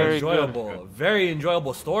very enjoyable. Good. Very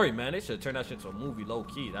enjoyable story, man. They should turn that shit to a movie, low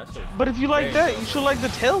key. That shit. But if you like that, you should like the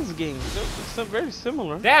Tales games. They're very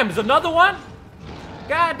similar. Damn, there's another one.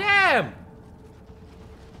 God damn.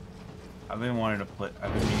 I've been wanting to play.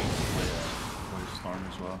 I've been meaning to play Storm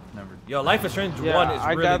as well. Never. Yo, Life is Strange 1 is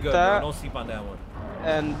really good, bro. Don't sleep on that one.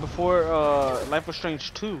 And before Life is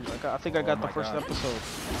Strange 2, I think I got the first episode.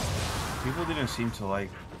 People didn't seem to like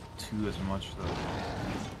 2 as much though.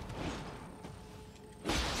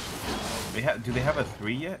 Do they have a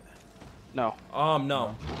 3 yet? No.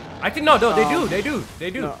 No. I think they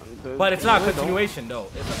do. No, but it's not a continuation though.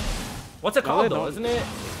 What's it called though? Isn't it?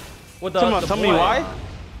 With tell me why?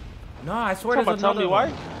 No, I swear there's another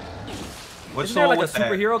one. What's there like a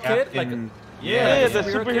superhero kid? Like yeah, the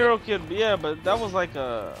superhero kid. Yeah, but that was like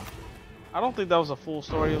a. I don't think that was a full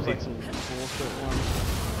story. It was like some bullshit one.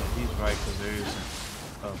 He's right, because there is.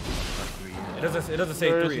 3. It doesn't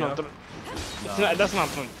say 3. No. That's not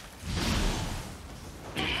 3.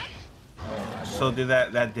 So did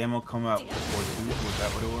that demo come out before 2? Was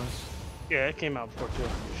that what it was? Yeah, it came out before 2.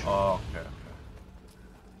 Oh, okay.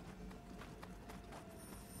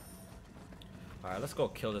 Alright, let's go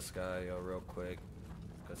kill this guy, yo, real quick.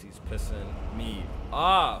 Because he's pissing me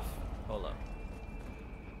off. Hold up.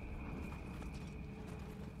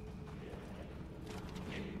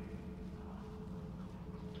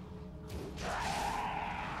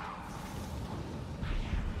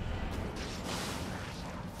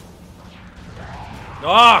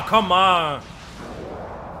 Oh, come on.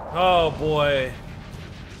 Oh, boy.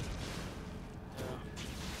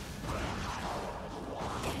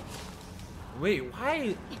 Wait, why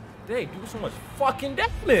did they do so much fucking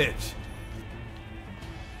damage?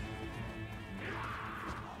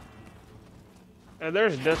 And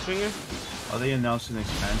there's Deathfinger. Are they announcing an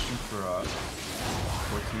expansion for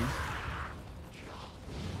 14?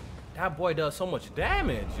 That boy does so much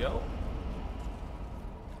damage, yo.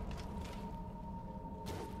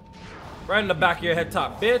 Right in the back of your head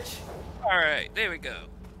top, bitch. Alright, there we go.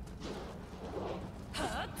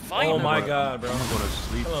 Oh my god, bro. I'm gonna go to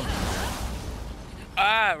sleep.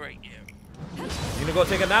 Right here. You gonna go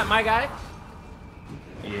take a nap, my guy?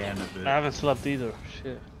 Yeah, in a bit. I haven't slept either.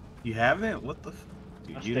 Shit. You haven't? What the f?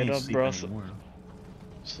 Dude, you didn't sleep anymore.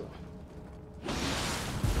 So.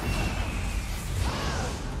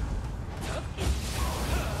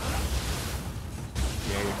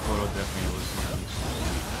 Yeah, your photo definitely was nice.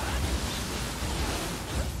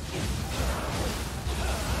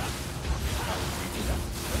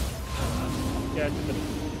 Yeah, it's a bit.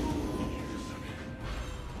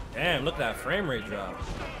 Damn, look at that frame rate drop.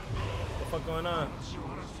 What the fuck going on?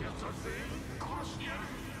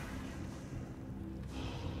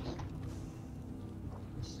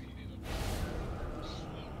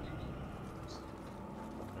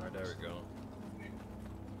 Alright, there we go.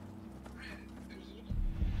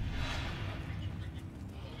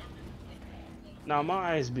 Now my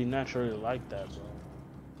eyes be naturally like that, bro.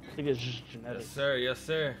 I think it's just genetic. Yes, sir. Yes,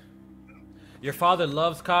 sir. Your father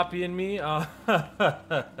loves copying me. You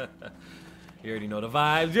already know the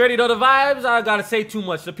vibes. You already know the vibes. I gotta say too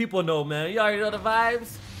much. The people know, man. You already know the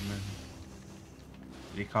vibes.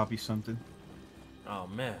 Did he copy something? Oh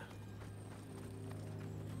man.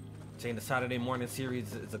 Saying the Saturday morning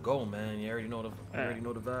series is a goal, man. You already know the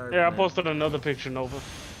vibe. Yeah, I man. posted another picture, Nova.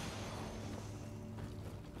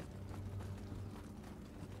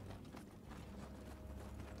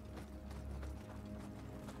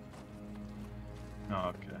 Oh,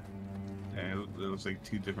 okay. Yeah, it looks like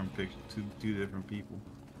two different pictures, two different people.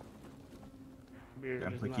 Beard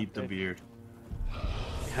Definitely is keep the not beard.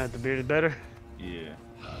 Yeah, the beard is better. Yeah.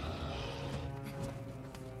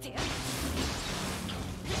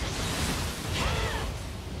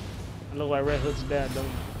 I know why Red Hood's bad, though.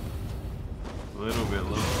 A little bit.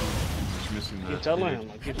 Just missing the. Keep telling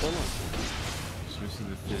him. I keep telling him. Just missing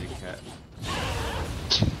the fitted cat.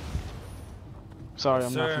 Sorry,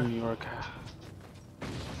 Yes, I'm not sir. from New York.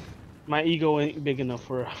 My ego ain't big enough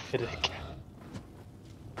for a fitted cat.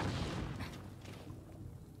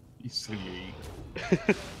 You said your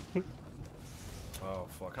ego. Oh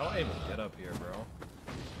fuck! How do I even get up here, bro?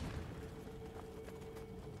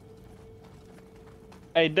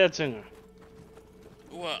 Hey, Dead Singer.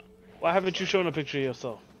 What? Why haven't you shown a picture of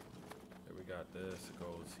yourself? Here we got this. It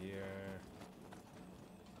goes here.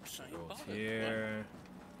 So It you goes bothered, here.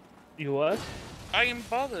 You what? what? I am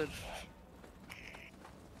bothered.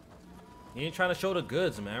 You ain't trying to show the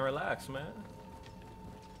goods, man. Relax, man.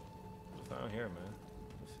 What's down here, man?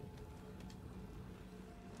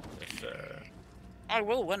 Let's see. Yes, sir. I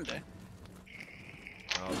will one day.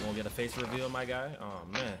 I was gonna get a face reveal, my guy. Oh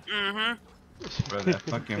man. Mm-hmm. Bro, that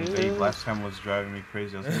fucking vape last time was driving me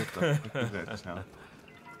crazy. I was like, what the fuck is that sound?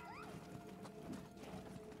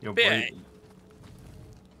 Yo, Yeah. Blake.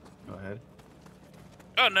 Go ahead.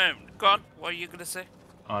 Oh no, go on. What are you gonna say?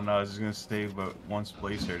 Oh no, I was just gonna say, but once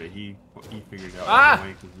Blaze heard it, he figured out Ah! right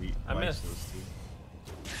away because we I liked missed. those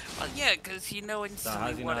two. Well, yeah, because you know how's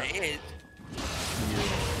instantly he what not? it is.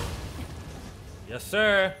 Yes,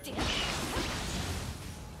 sir.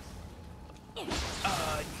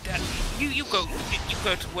 Dad, you go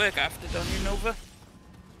to work after, don't you, Nova?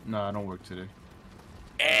 No, I don't work today.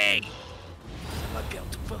 Hey, I might be able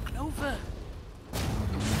to book Nova.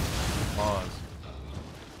 Pause.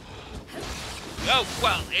 Oh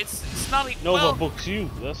well, it's not even. Nova Well, books you.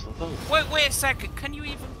 That's the thing. wait a second. Can you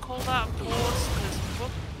even call that a pause?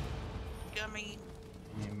 Because I mean,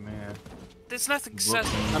 Yeah, man. there's nothing Book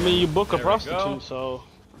certain. I mean, you book a There we go. prostitute, so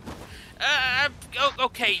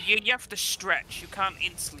Okay, you have to stretch. You can't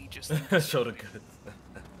instantly just. Show the goods.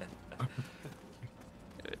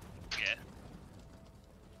 Yeah.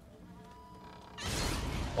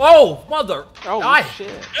 Oh, mother! oh I shit.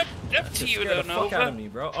 Up to you, scared though, the fuck out of Nova. me,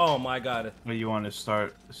 bro. Oh my god. What, you want to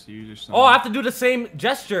start a series or something? Oh, I have to do the same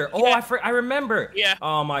gesture. Oh, Yeah. I remember. Yeah.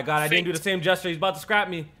 Oh my god, I didn't do the Fate. same gesture. He's about to scrap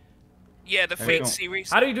me. Yeah, the Hey, Fate don't-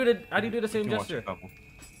 series. How do you do the You same can watch a gesture? couple.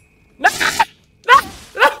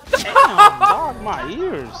 Damn, dog, my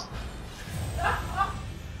ears.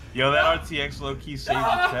 Yo, that RTX low-key saved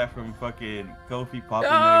the chat from fucking Kofi popping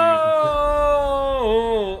their ears.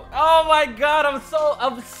 Oh, oh my god, I'm so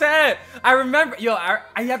upset. I remember, yo,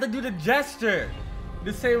 I have to do the gesture.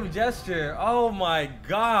 The same gesture. Oh my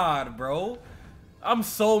god, bro. I'm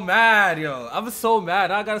so mad, yo. I'm so mad.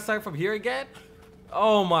 Now I gotta start from here again?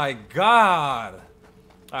 Oh my god.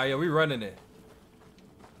 Alright, yo, we running it.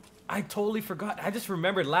 I totally forgot. I just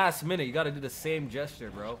remembered last minute. You gotta do the same gesture,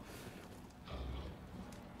 bro.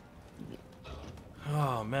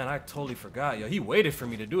 Oh man, I totally forgot. Yo, he waited for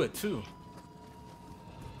me to do it too.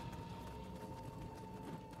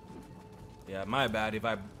 Yeah, my bad if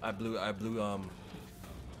I blew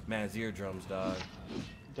man's eardrums, dog.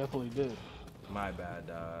 Definitely did. My bad,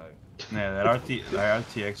 dog. Yeah, that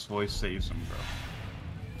RTX voice saves him, bro.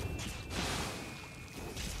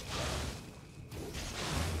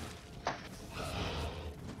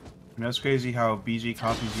 You know, it's crazy how BG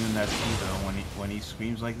Kofi's doing that too, though. When he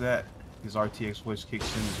screams like that, his RTX voice kicks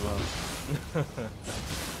in as well.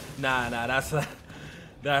 Nah, that's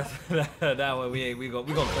that one. We gonna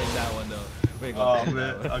claim that one though. We ain't gonna claim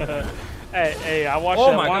that one. Okay. Hey, I watched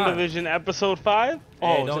Oh that my God. WandaVision episode 5. Oh,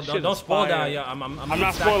 Hey, this shit don't is spoil fire. that. Yeah, I'm I'm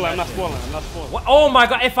not stacking spoiling. that I'm not shit. spoiling. I'm not spoiling. What? Oh my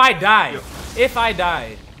god! If I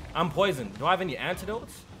die, I'm poisoned. Do I have any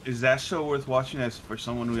antidotes? Is that show worth watching as for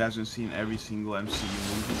someone who hasn't seen every single MCU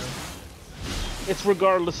movie? Though? It's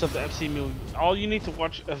regardless of the FC movie. All you need to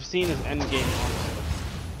watch have seen is Endgame. Honestly.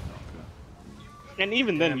 And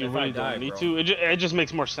even then, Damn, you if I really die, don't need bro. to. It just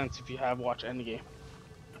makes more sense if you have watched Endgame.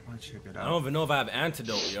 I want to check it I out. don't even know if I have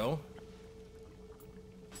antidote, yo.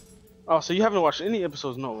 Oh, so you haven't watched any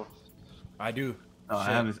episodes, Nova? I do. No,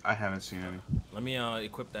 Shit. I haven't seen any. Let me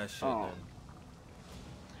equip that shit Oh.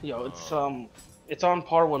 then. Yo, it's on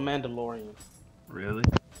par with Mandalorian. Really?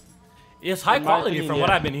 It's high In my quality opinion, from what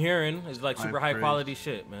yeah. I've been hearing. It's like High super high praise. quality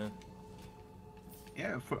shit, man.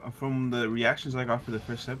 Yeah, from the reactions I got for the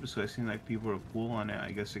first episode, it seemed like people were cool on it.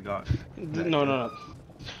 I guess it got. No.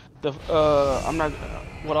 I'm not.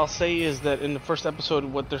 What I'll say is that in the first episode,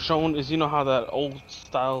 what they're showing is, you know how that old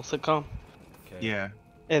style sitcom. Okay. Yeah.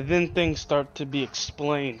 And then things start to be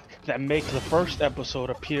explained that make the first episode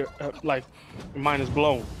appear like your mind is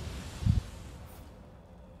blown.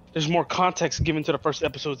 There's more context given to the first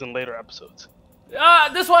episodes than later episodes.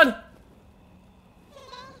 This one.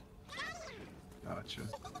 Gotcha.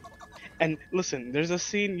 And listen, there's a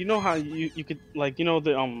scene. You know how you could like the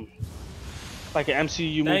like an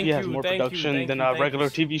MCU movie has more production than a regular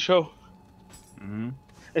TV show. Mm-hmm.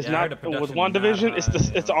 It's Yeah, not with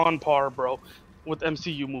WandaVision. It's on par, bro, with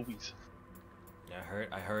MCU movies. Yeah,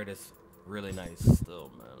 I heard it's really nice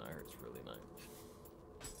still, man. I heard it's really nice.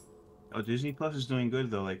 Oh, Disney Plus is doing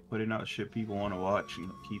good though, like putting out shit people want to watch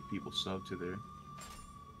and keep people subbed to their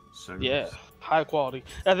service. Yeah, high quality.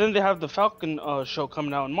 And then they have the Falcon show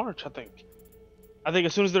coming out in March, I think. I think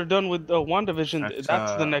as soon as they're done with WandaVision,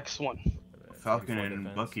 that's the next one. Falcon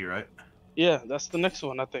and Bucky, right? Yeah, that's the next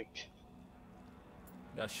one, I think.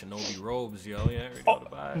 Got Shinobi robes, yo. Yeah, already know to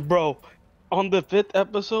buy. Bro, on the 5th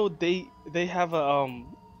episode, they have a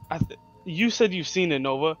you said you've seen it,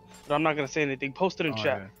 Nova, but I'm not gonna say anything. Post it in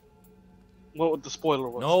chat. Yeah. What the spoiler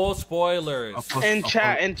was? No spoilers. And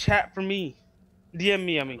chat for me. DM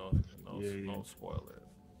me, I mean. No spoilers.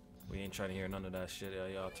 We ain't trying to hear none of that shit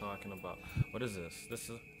y'all talking about. What is this? This is.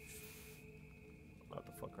 I'm about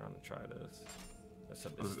to fuck around and try this.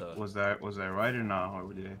 Was that right or not?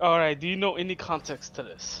 Or did All right. Do you know any context to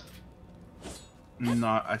this?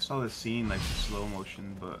 No, I saw the scene like slow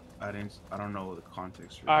motion, but I don't know the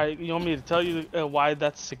context. Really. All right. You want me to tell you why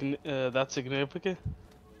that's significant?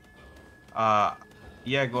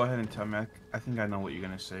 Yeah. Go ahead and tell me. I think I know what you're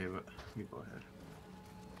gonna say, but you go ahead.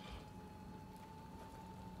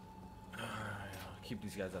 Keep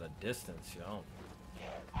these guys at a distance, yo.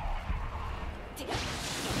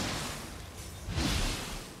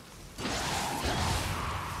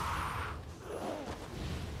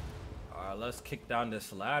 Alright, let's kick down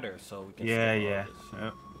this ladder so we can. Yeah.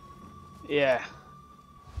 Yeah.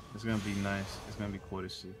 It's gonna be nice. It's gonna be cool to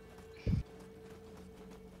see.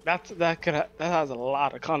 That has a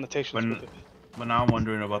lot of connotations with it. But now I'm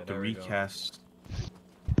wondering about the recast.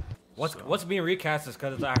 What's being recasted?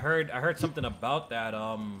 Because I heard something about that.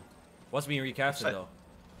 What's being recasted though?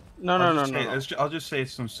 No. I'll just say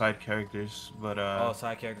it's some side characters, but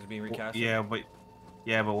side characters being recasted.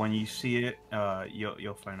 Yeah, but when you see it,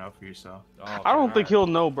 you'll find out for yourself. Oh, okay, I don't think he'll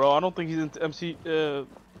know, bro. I don't think he's into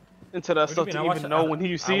into that stuff to even know when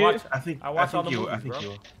you see it. I watch all the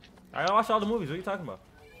movies. I watch all the movies. What are you talking about?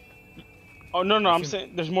 Oh no, I'm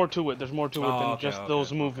saying there's more to it. There's more to it than just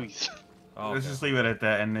those movies. Oh, Let's just leave it at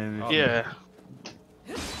that, and then yeah.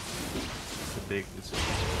 It's a big.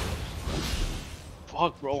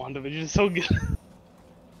 Fuck, bro, WandaVision is so good.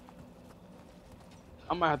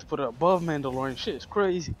 I might have to put it above Mandalorian. Shit, it's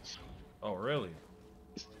crazy. Oh really?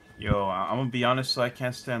 Yo, I'm gonna be honest. So I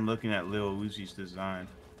can't stand looking at Lil Uzi's design.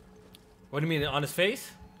 What do you mean on his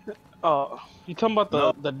face? You talking about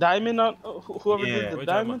the diamond on whoever did the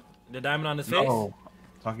diamond? The diamond on his face? No,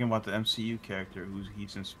 talking about the MCU character who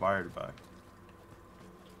he's inspired by.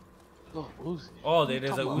 Oh, Uzi. Oh, there's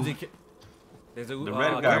a Uzi. There's a the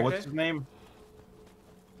red guy. What's his name?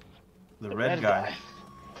 The red guy.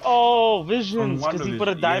 Oh, Visions, because he put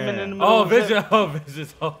a diamond in the middle. Oh, Vision. Oh,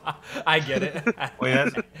 Visions. Oh, I get it.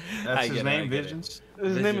 Wait, that's his name, Visions?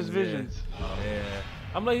 His name is Visions. Yeah. Oh, yeah.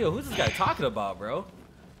 I'm like, yo, who's this guy talking about, bro?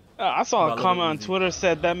 I saw a comment on Twitter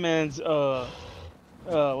said that man's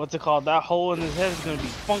what's it called? That hole in his head is gonna be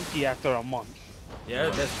funky after a month. Yeah,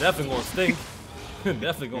 that's definitely gonna stink.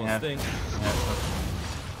 Definitely gonna stink.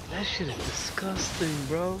 That shit is disgusting,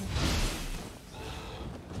 bro.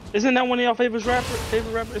 Isn't that one of y'all favorite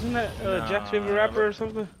rapper? Isn't that Jack's favorite rapper or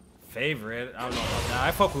something? Favorite? I don't know about that.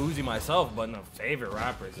 I fuck with Uzi myself, but no, favorite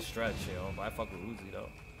rapper is a stretch, yo. But I fuck with Uzi though.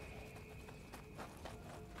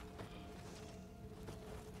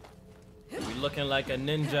 We looking like a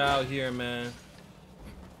ninja out here, man.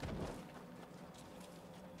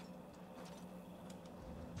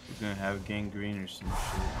 He's gonna have gangrene or some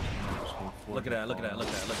shit. Look at that, look at that, look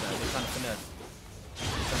at that, look at that. They're trying to finesse.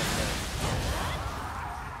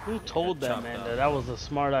 Who told that man that was a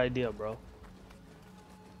smart idea, bro?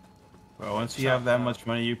 Bro, once you have that much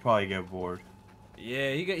money, you probably get bored.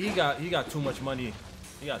 Yeah, he got too much money.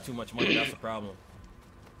 He got too much money. That's the problem.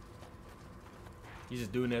 He's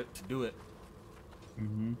just doing it to do it.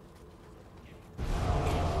 Mhm.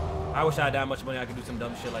 I wish I had that much money. I could do some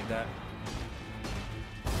dumb shit like that.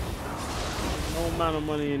 No amount of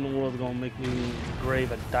money in the world is gonna make me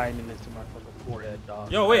grave a diamond into my fucking forehead,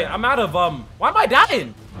 dog. Yo, wait, I'm out of why am I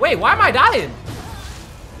dying? Wait, why am I dying?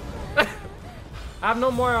 I have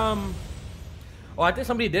no more Oh, I think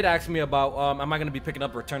somebody did ask me about am I gonna be picking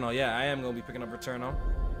up Returnal? Yeah, I am gonna be picking up Returnal.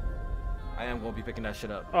 I am gonna be picking that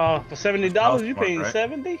shit up. For $70, you paying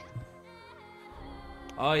 70?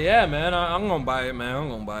 Oh yeah, man. I'm gonna buy it, man. I'm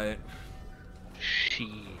gonna buy it.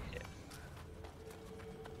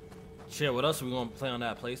 Shit, what else are we gonna play on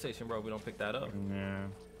that PlayStation, bro? We don't pick that up. Yeah.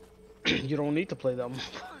 You don't need to play them.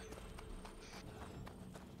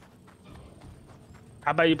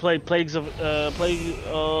 How about you play Plague Tale,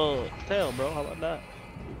 bro? How about that?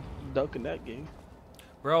 Ducking that game.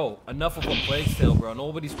 Bro, enough of a Plague Tale, bro.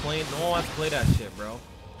 Nobody's playing. No one wants to play that shit, bro.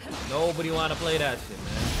 Nobody want to play that shit,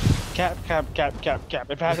 man. Cap.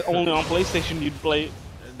 If I was only on PlayStation, you'd play it.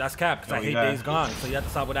 That's cap, because I hate Days Gone. So you have to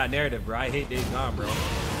stop with that narrative, bro. I hate Days Gone, bro.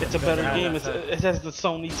 It's a better game. It has the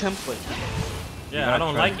Sony template. Yeah, I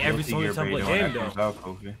don't like every Sony template game, though.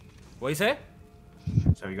 What you say?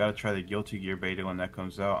 So you gotta try the Guilty Gear beta when that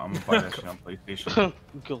comes out. I'm gonna buy that shit on PlayStation.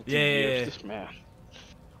 Guilty Gear, this man.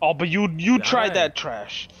 Oh, but you tried that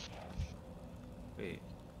trash. Wait,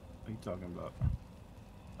 what are you talking about?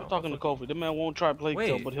 I'm talking to Kofi. The man won't try Plague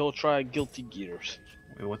Tale, but he'll try Guilty Gears.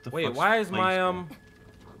 Wait, what the fuck? Wait, why is my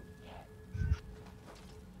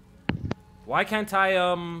why can't I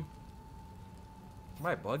am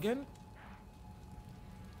I bugging?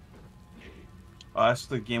 Oh, that's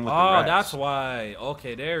the game with the rats. Oh, that's why.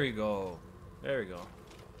 Okay, there we go. There we go.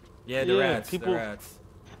 Yeah, the rats. The rats.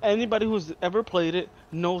 Anybody who's ever played it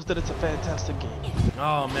knows that it's a fantastic game.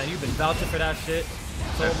 Oh man, you've been vouching for that shit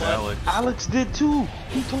so much. Alex did too.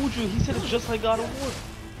 He told you. He said it's just like God of War.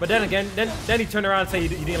 But then again, then he turned around and said he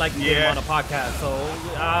didn't like the game on the podcast. So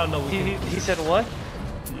I don't know. He said what?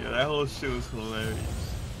 Yeah, that whole shit was hilarious.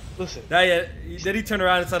 Listen. Then he turned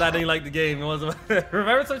around and said I didn't like the game. It wasn't.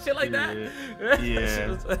 Remember some shit like that?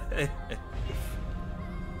 Yeah.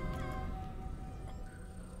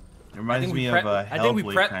 It reminds me of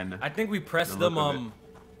Hellblade, kind of. I think we pressed them.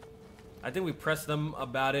 I think we pressed them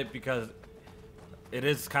about it because it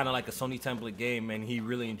is kind of like a Sony template game, and he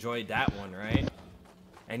really enjoyed that one, right?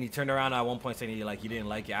 And he turned around at one point saying he didn't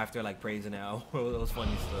like it after like praising it. It was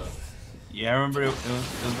funny stuff. Yeah, I remember it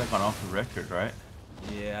was like on Off the Record, right?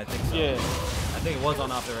 Yeah, I think so. Yeah. I think it was on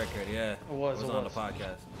Off the Record, yeah. It was on the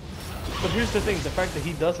podcast. But here's the thing, the fact that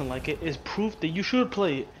he doesn't like it is proof that you should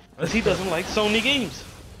play it. Because he doesn't like Sony games.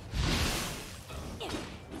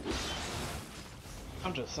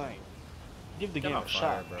 I'm just saying. Give the game a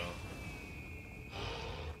shot, bro.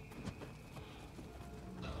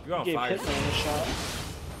 You're on fire. A shot.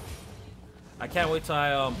 I can't wait till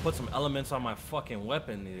I put some elements on my fucking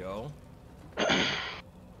weapon, yo.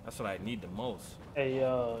 That's what I need the most. Hey,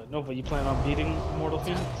 Nova, you plan on beating Immortal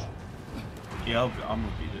Phoenix? Yeah, I'm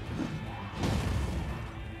gonna beat it.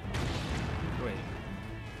 Wait.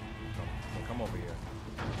 Come over here.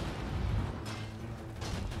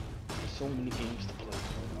 There's so many games to play.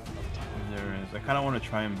 There is. I kind of want to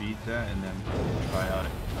try and beat that, and then try out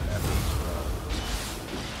at least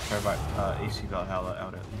try AC Valhalla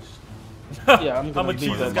out at least. Yeah, I'm gonna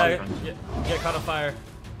beat this guy. Get caught on fire.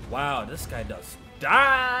 Wow, this guy does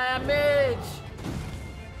damage.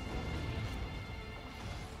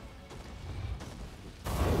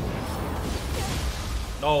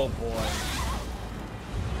 Oh boy.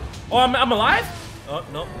 Oh, I'm alive? Oh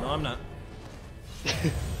no, I'm not.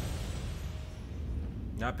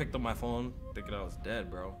 I picked up my phone thinking I was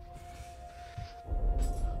dead, bro.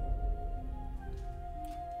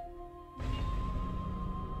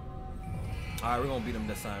 Alright, we're gonna beat him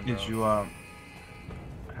this time, bro. Did you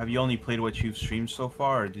have you only played what you've streamed so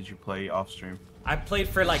far, or did you play off stream? I played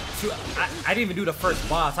for like I didn't even do the first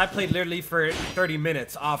boss. I played literally for 30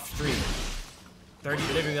 minutes off stream.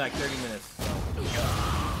 Literally like 30 minutes. So.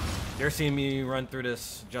 You're seeing me run through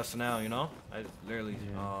this just now, you know? I literally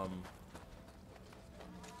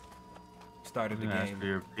started the game. Ask for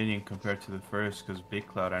your opinion compared to the first, because Big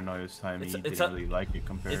Cloud, I know this time he didn't really like it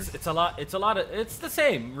compared. It's the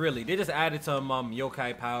same, really. They just added some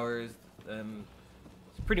yokai powers, and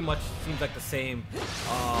it pretty much seems like the same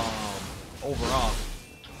overall.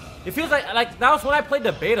 It feels like that was when I played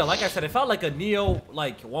the beta. Like I said, it felt like a Nioh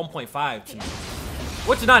like 1.5 to me,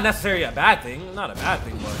 which is not necessarily a bad thing. Not a bad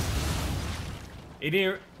thing, but it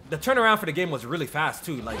didn't. The turnaround for the game was really fast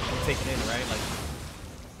too. Like taking in, right? Like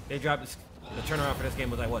they dropped this. The turnaround for this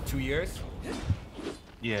game was like what, 2 years?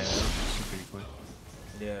 Yeah, it's pretty quick.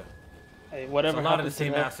 Yeah. Hey, whatever. It's a lot of the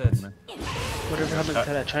same assets. Whatever happened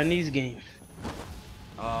to that Chinese game?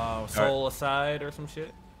 Soul Aside or some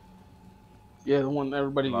shit. Yeah, the one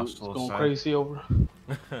everybody was Lost Soul going side. crazy over.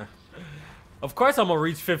 Of course I'm gonna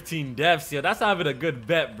reach 15 deaths, yo. That's not even a good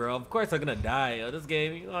bet, bro. Of course I'm gonna die, yo. This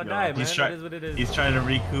game, you gonna die, man. It is what it is. He's trying to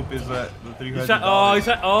recoup his the $300. He's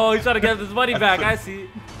trying to get his money back. I see.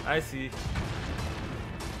 He's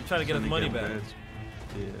trying to get his money back.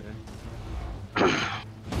 Yeah. You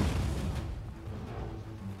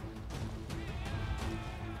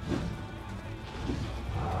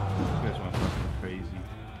guys went fucking crazy.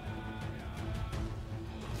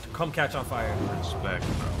 Come catch on fire. Respect,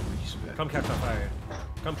 bro. Respect. Come catch on fire.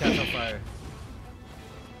 Come catch on fire.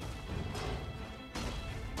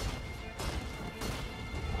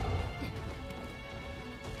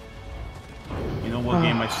 You know what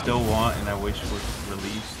game I still want and I wish was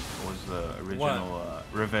released was the original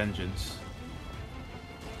Revengeance.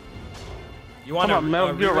 You want to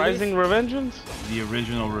Metal Gear Rising Revengeance? The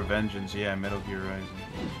original Revengeance, yeah, Metal Gear Rising.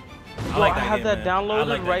 I have that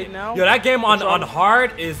downloaded right now. Yo, that game on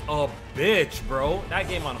hard is a bitch, bro. That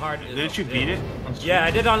game on hard is Didn't you beat it? Yeah,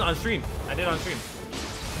 I did on stream. That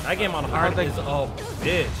game on hard is a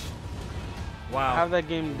bitch. Wow. I have that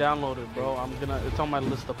game downloaded, bro. It's on my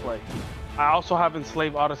list to play. I also have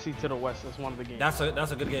Enslaved Odyssey to the West. That's one of the games. That's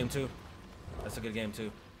a good game too. That's a good game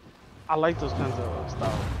too. I like those kinds of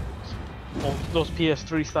style. Those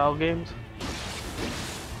PS3 style games.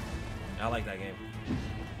 I like that game.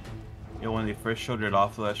 Yeah, when they first showed it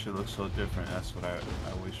off, that shit looked so different. That's what I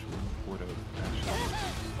wish would have actually.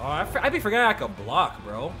 Oh, I be forgetting I could block,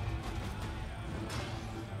 bro.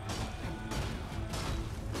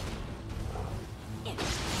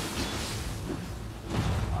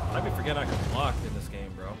 I be forgetting I could block in this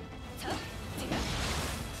game, bro.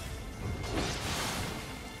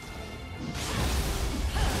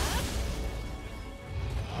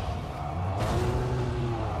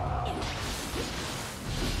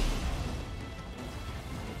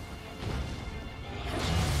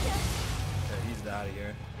 Out of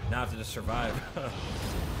here. Now I have to just survive.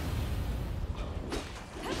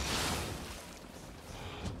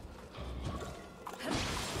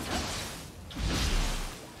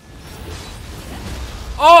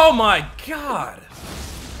 Oh my god!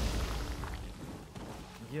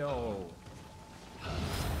 Yo.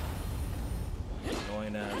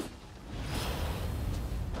 Annoying ass.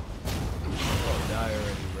 Oh, die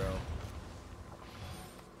already, bro.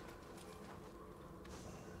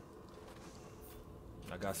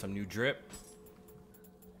 I got some new drip.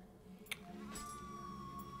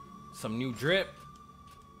 Some new drip.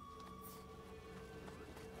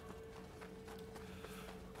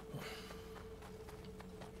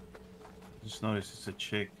 Just noticed it's a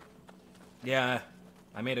chick. Yeah,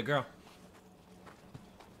 I made a girl.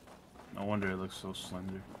 No wonder it looks so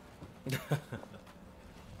slender.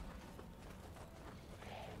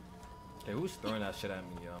 Hey, who's throwing that shit at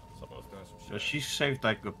me, yo? Someone's throwing some shit. So she's shaped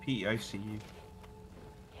like a pea. I see you.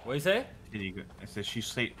 What you say? I said she's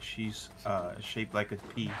shaped like a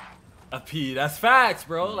pea. A pea. That's facts,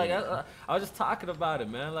 bro. Like I was just talking about it,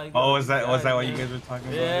 man. Like. Oh, was that what you guys were talking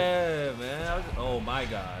about? Yeah, man. Oh my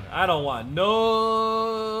god. I don't want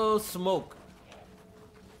no smoke.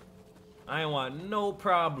 I ain't want no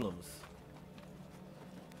problems.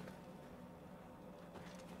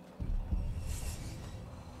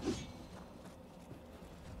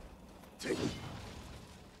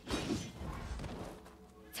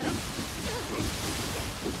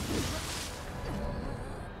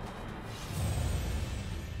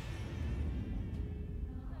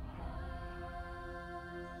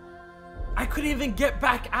 I couldn't even get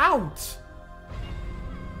back out.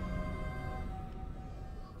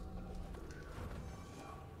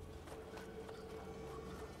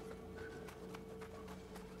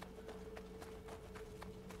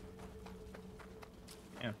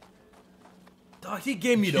 Yeah. Dog, he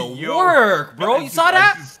gave me the work, bro. You saw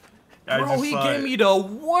that? Bro, he gave me the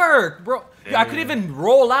work, bro. Yeah, I couldn't even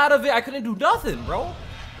roll out of it. I couldn't do nothing, bro.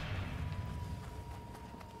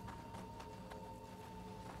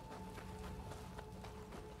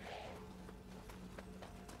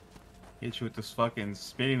 Hit you with this fucking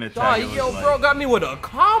spinning attack. Yo, bro, got me with a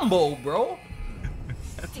combo, bro.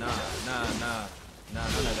 Nah, none of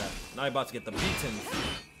that. Now you about to get the beatings.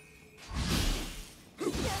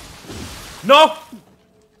 No!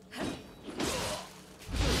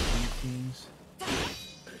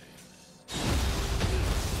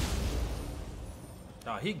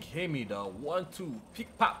 Nah, he gave me the 1-2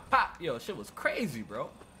 peek pop pop. Yo, shit was crazy,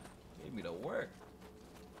 bro. Gave me the work.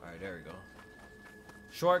 Alright, there we go.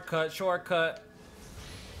 Shortcut, shortcut.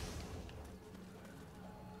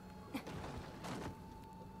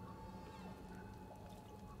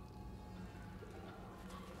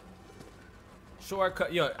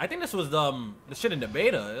 Shortcut. Yo, I think this was the shit in the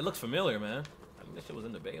beta. It looks familiar, man. I think this shit was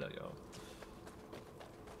in the beta, yo.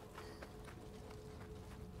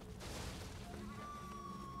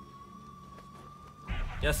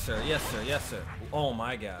 Yes, sir. Yes, sir. Yes, sir. Oh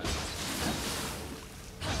my god.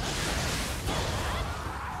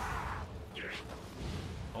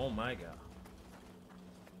 Oh my god.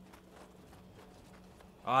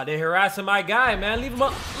 Ah, they harassing my guy, man. Leave him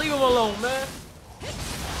alone, man.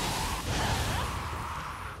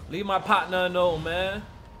 Leave my partner alone, man.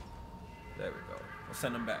 There we go. Let's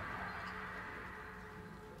send him back.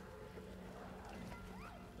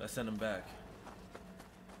 Let's send him back.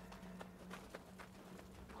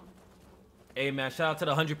 Hey, man, shout out to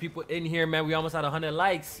the 100 people in here, man. We almost had 100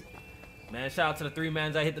 likes. Man, shout out to the 3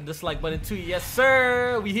 mans that hit the dislike button, too. Yes,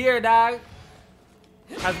 sir. We here, dog.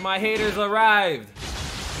 Has my haters arrived?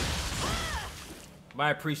 I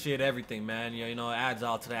appreciate everything, man. You know, it adds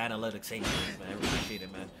all to the analytics. Hey, man. I appreciate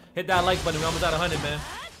it, man. Hit that like button. We almost at 100, man.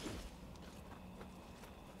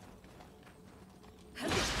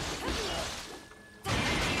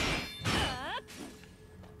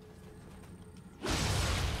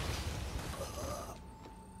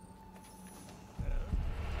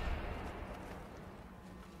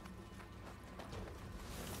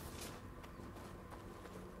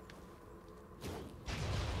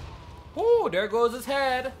 Ooh, there goes his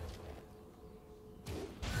head.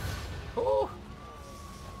 Ooh.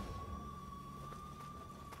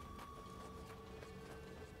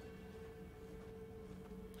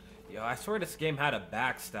 Yo, I swear this game had a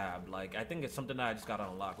backstab. Like, I think it's something that I just got to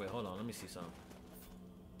unlock. Wait, hold on. Let me see some.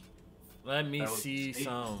 Let me see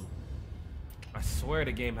some. I swear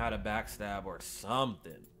the game had a backstab or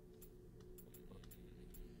something.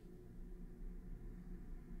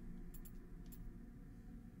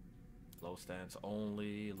 Low stance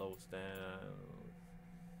only, low stance.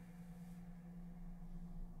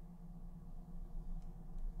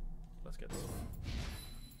 Let's get this one.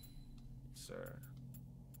 Sir.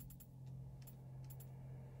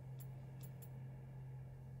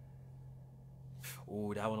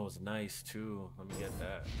 Ooh, that one was nice too. Let me get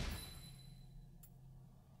that.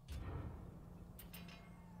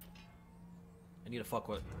 I need to fuck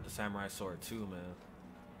with the samurai sword too, man.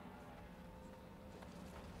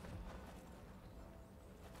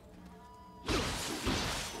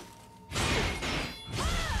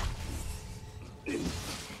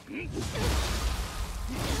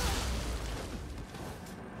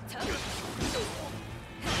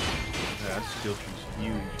 That skill tree's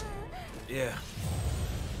huge. Yeah.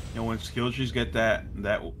 You know, when skill trees get that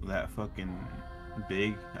fucking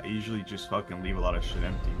big, I usually just fucking leave a lot of shit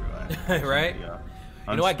empty, bro. Right?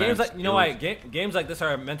 You know what? Games like this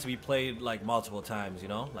are meant to be played like multiple times. You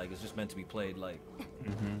know, like it's just meant to be played like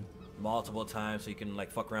multiple times, so you can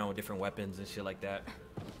like fuck around with different weapons and shit like that.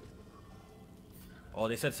 Oh,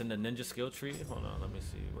 they said it's in the ninja skill tree. Hold on, let me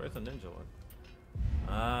see. Where's the ninja one?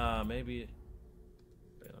 Ah, maybe.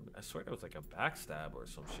 I swear there was like a backstab or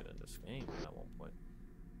some shit in this game at one point.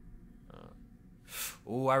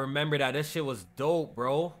 Ooh, I remember that. This shit was dope,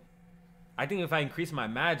 bro. I think if I increase my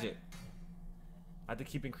magic, I have to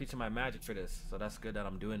keep increasing my magic for this. So that's good that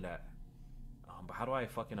I'm doing that. But how do I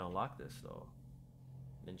fucking unlock this though?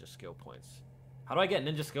 Ninja skill points. How do I get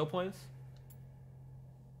ninja skill points?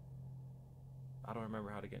 I don't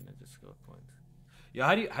remember how to get ninja skill points. Yeah,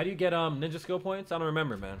 how do you get ninja skill points? I don't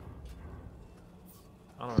remember, man.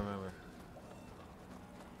 I don't remember.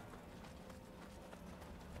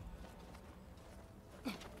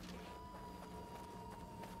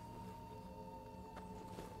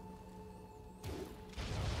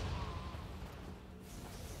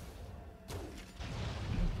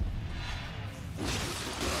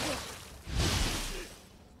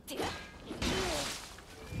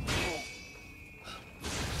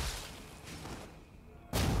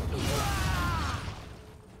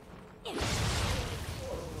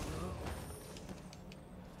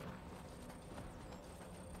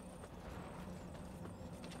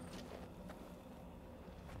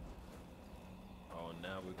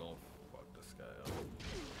 Now we're gonna fuck this guy up.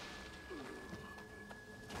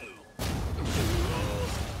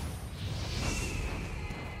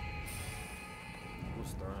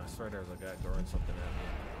 Who's throwing? I swear there was a guy throwing something at me.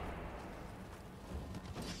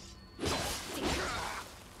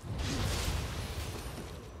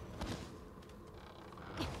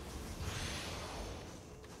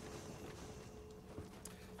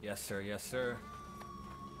 Yes, sir. Yes, sir.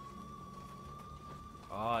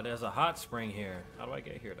 Oh, there's a hot spring here. How do I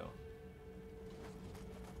get here, though?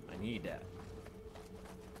 I need that.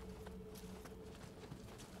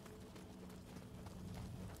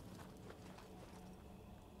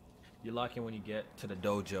 You lock in when you get to the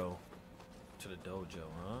dojo. To the dojo,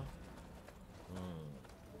 huh?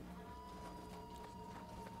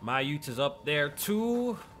 My youth is up there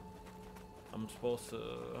too. I'm supposed to.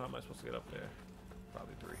 How am I supposed to get up there?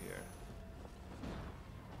 Probably through here.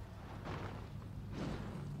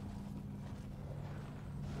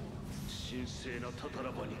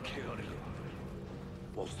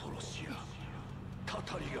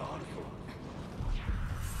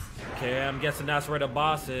 Okay, I'm guessing that's where the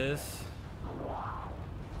boss is.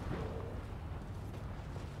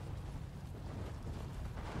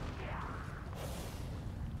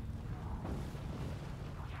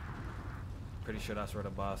 Pretty sure that's where the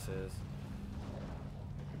boss is.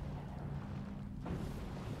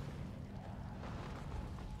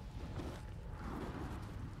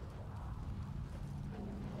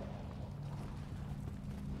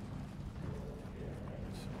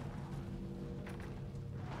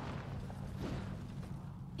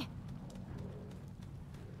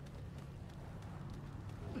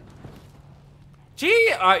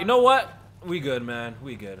 Gee, all right, you know what? We good, man.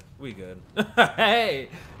 We good. We good. Hey,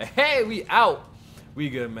 we out. We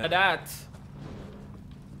good, man. That.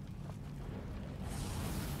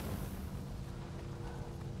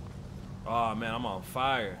 Oh man, I'm on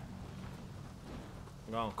fire.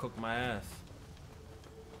 I'm gonna cook my ass.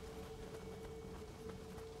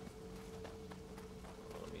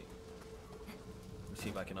 Let me see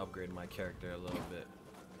if I can upgrade my character a little bit.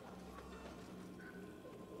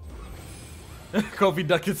 Kofi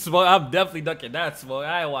ducking smoke. I'm definitely ducking that smoke.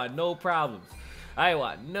 I ain't want no problems. I ain't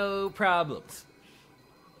want no problems.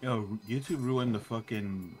 Yo, YouTube ruined the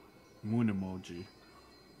fucking moon emoji.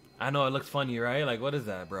 I know it looks funny, right? Like, what is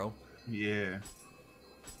that, bro? Yeah.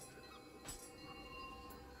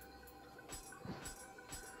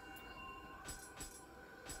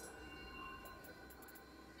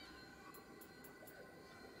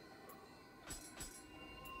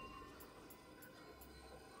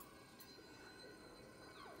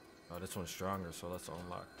 Oh, this one's stronger, so let's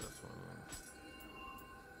unlock this one.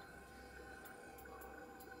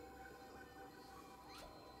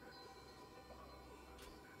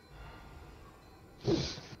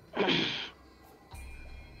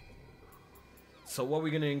 So what are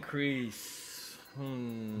we gonna increase?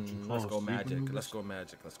 Let's go magic. Let's go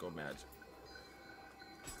magic. Let's go magic.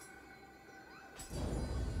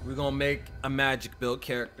 We're gonna make a magic build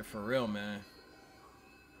character for real, man.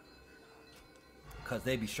 Cause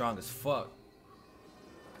they be strong as fuck.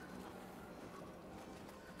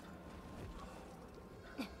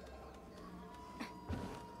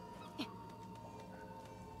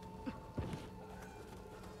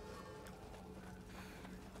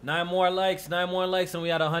 Nine more likes, and we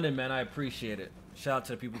at 100, man. I appreciate it. Shout out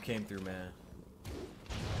to the people who came through, man.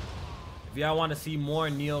 If y'all want to see more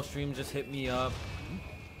Nioh streams, just hit me up.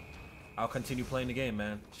 I'll continue playing the game,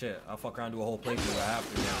 man. Shit, I'll fuck around and do a whole playthrough if I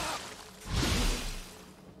have to, man.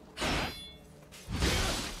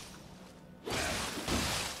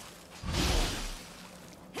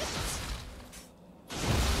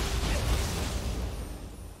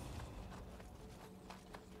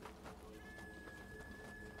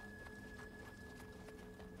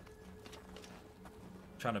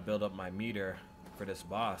 Trying to build up my meter for this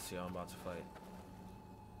boss, yo, I'm about to fight.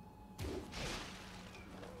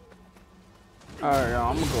 Alright,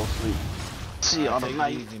 y'all, I'm gonna go sleep. See y'all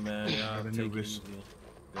tonight. Take it easy, man. Y'all take it easy.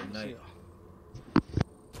 Good night.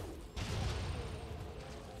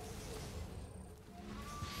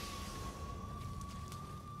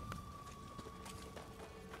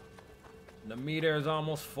 The meter is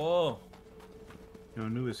almost full. Yo,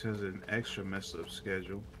 Newis has an extra messed up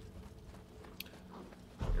schedule.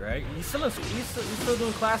 Right? He's still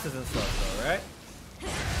doing classes and stuff, though, right?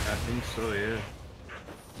 I think so, yeah.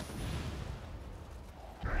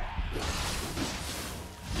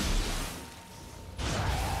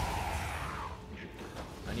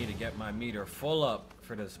 I need to get my meter full up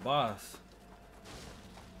for this boss.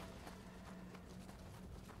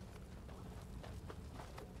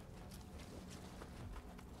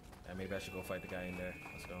 And maybe I should go fight the guy in there.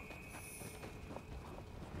 Let's go.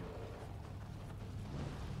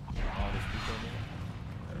 All these people in there.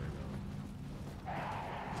 There we go.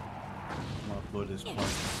 I'm gonna upload this part.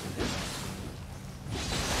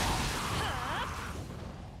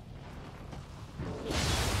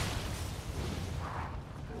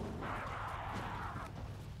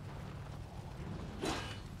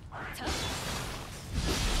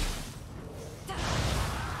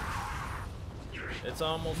 It's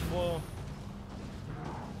almost full.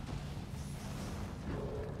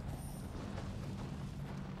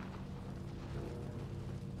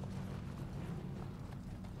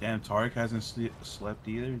 Damn, Tarek hasn't slept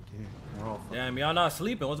either. Damn, we're all Damn, y'all not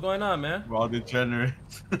sleeping. What's going on, man? we're all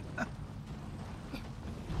degenerates. Alright,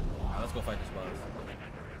 let's go fight this boss.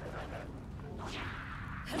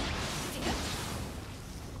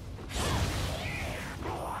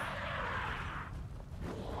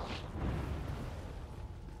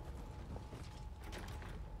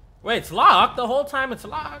 Wait, it's locked the whole time. It's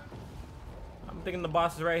locked. I'm thinking the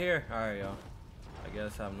boss is right here. All right, yo. I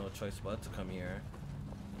guess I have no choice but to come here.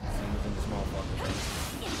 See who's in this motherfucker.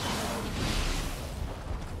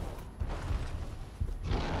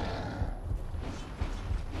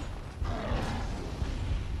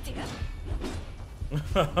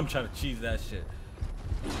 I'm trying to cheese that shit.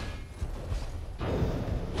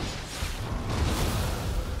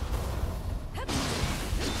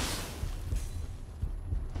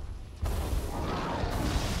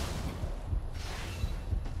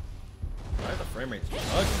 Frame rate's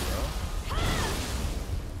bugging, bro.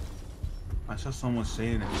 I saw someone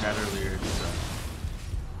saying in the chat earlier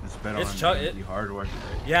it's better on the hardware.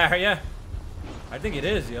 Yeah. I think it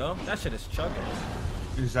is, yo. That shit is chugging.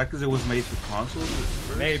 Is that because it was made for consoles?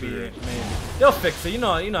 Maybe. They'll fix it. You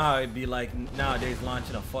know how it'd be like nowadays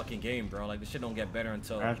launching a fucking game, bro. Like, the shit don't get better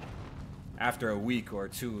until after a week or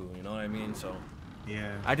two. You know what I mean? So.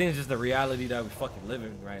 Yeah. I think it's just the reality that we fucking live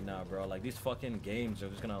in right now, bro. Like, these fucking games are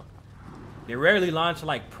just gonna. They rarely launch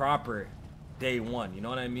like proper day one, you know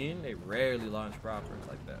what I mean? They rarely launch proper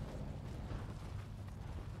like that.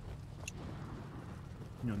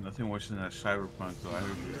 You know, nothing worse than that Cyberpunk though.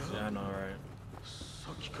 Yeah, I know, right?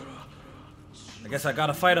 I guess I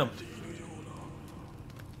gotta fight him.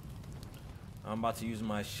 I'm about to use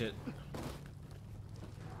my shit.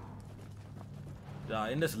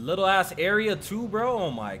 In this little ass area too, bro. Oh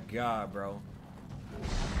my god, bro.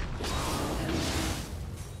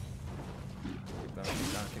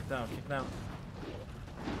 Kick down.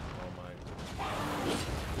 Oh my.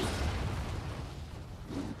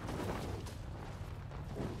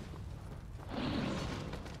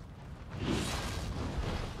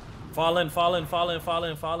 Fall in.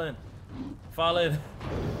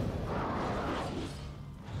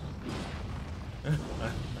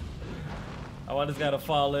 I want this guy to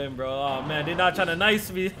fall in, bro. Oh man, they're not trying to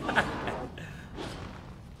nice me.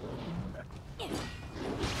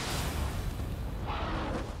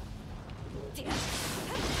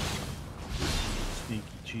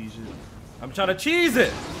 Cheese it. I'm trying to cheese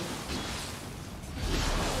it.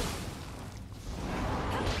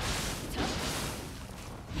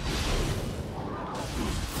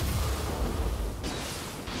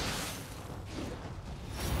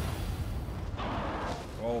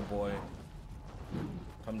 Oh boy.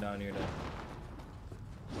 Come down here then.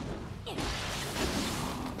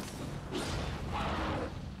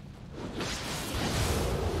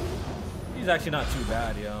 He's actually not too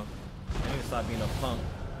bad, yo. I need to stop being a punk.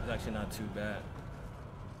 It's actually not too bad.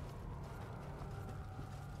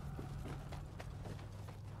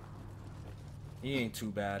 He ain't too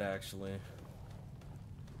bad, actually.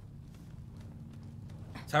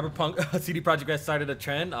 Cyberpunk CD Projekt Red started a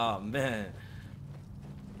trend? Oh, man.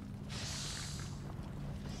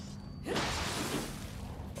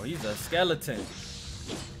 Oh, he's a skeleton.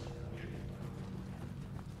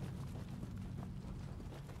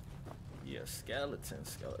 Yeah, skeleton.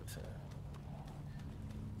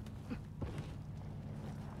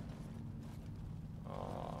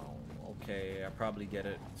 Okay, I probably get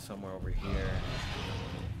it somewhere over here.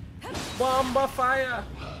 Bomba fire!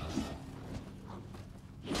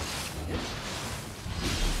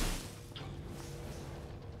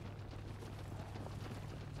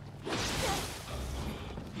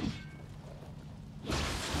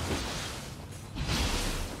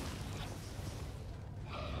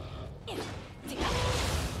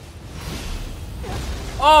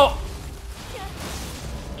 Oh!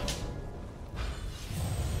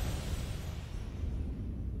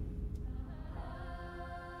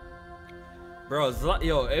 Bro,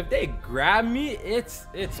 yo, if they grab me, it's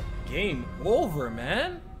game over,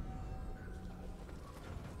 man.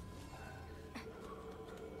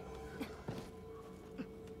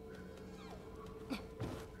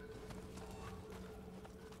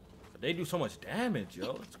 They do so much damage,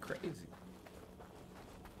 yo. It's crazy.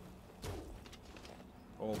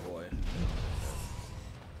 Oh boy.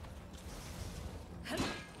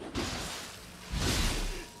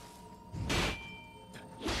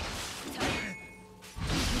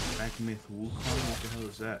 Myth Wukong? What the hell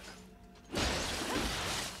is that?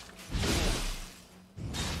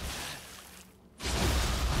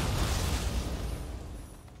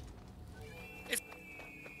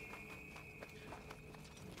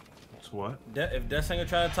 what? If Death Singer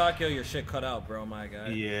try to talk, yo, your shit cut out, bro, my guy.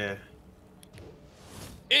 Yeah.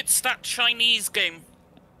 It's that Chinese game.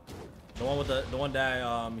 The one with the one that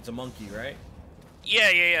it's a monkey, right? Yeah.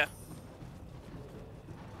 Yeah,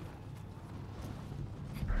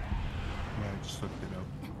 I just looked it up.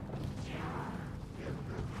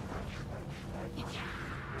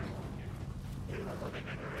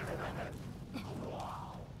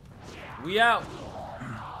 We out.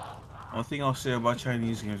 One thing I'll say about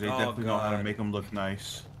Chinese games, they definitely know how to make them look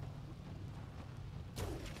nice.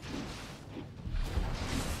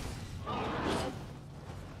 And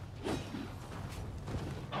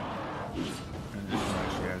this one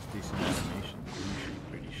actually has decent animation.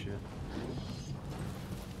 Pretty shit.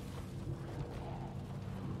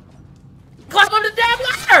 Climb up the damn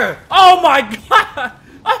ladder! Oh my god!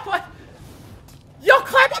 Oh my... Yo,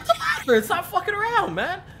 climb up the ladder! Stop fucking around,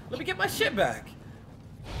 man. Let me get my shit back.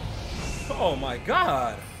 Oh my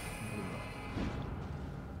god.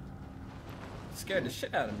 Scared the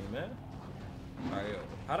shit out of me, man. Alright, yo.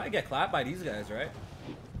 How did I get clapped by these guys, right?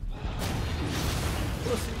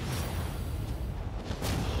 Pussy.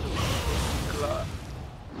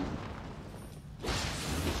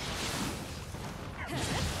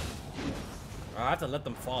 I have to let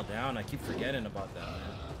them fall down. I keep forgetting about that,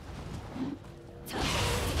 man.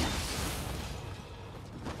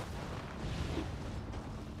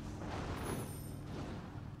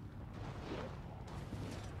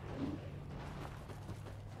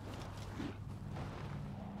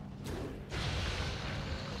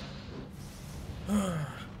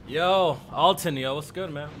 Yo, Alton, yo, what's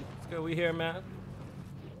good, man? What's good? We here, man.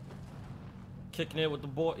 Kicking it with the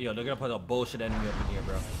boy. Yo, they're gonna put a bullshit enemy up in here,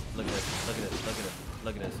 bro. Look at this. Look at this. Look at this.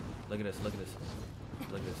 Look at this. Look at this. Look at this.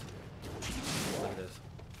 Look at this. Look at this.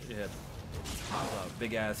 Look at your head.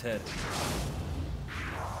 Big ass head.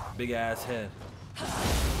 Big ass head.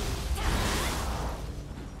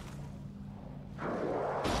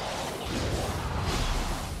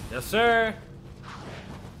 Yes, sir.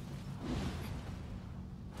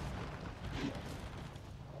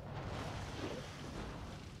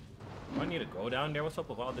 Do I need to go down there? What's up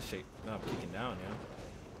with all this shit? No, I'm kicking down, yeah.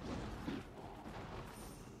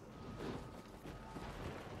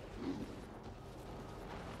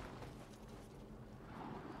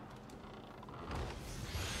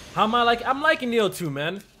 How am I like? I'm liking Nioh 2,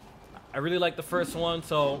 man. I really like the first one,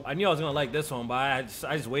 so I knew I was gonna like this one, but I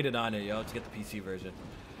just waited on it, yo, to get the PC version.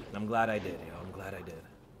 And I'm glad I did, yo. I'm glad I did.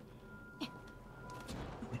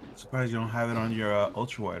 Surprised you don't have it on your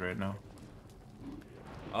ultra wide right now.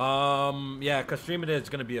 Yeah, cause streaming is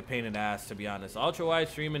gonna be a pain in the ass, to be honest. Ultra wide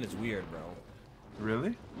streaming is weird, bro.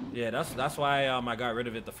 Really? Yeah, that's why I got rid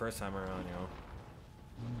of it the first time around, yo.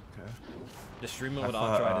 Okay. The streaming with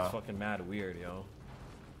ultra wide is fucking mad weird, yo.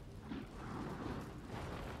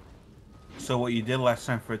 So what you did last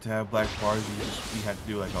time for it to have black bars, you had to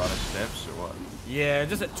do like a lot of steps or what? Yeah,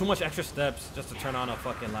 just too much extra steps just to turn on a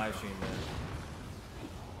fucking live stream, man.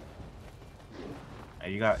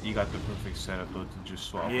 You got the perfect setup though to just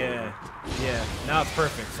swap. Yeah, over. yeah. Now it's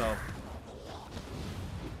perfect. So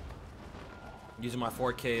using my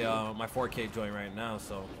 4K joint right now.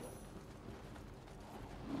 So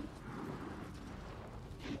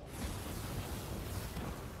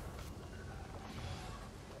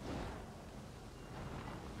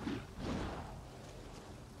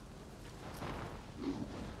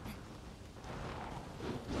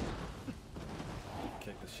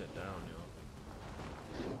kick this shit down, yo.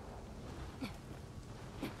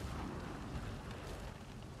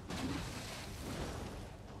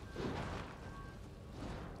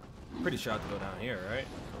 Pretty sure I have to go down here, right?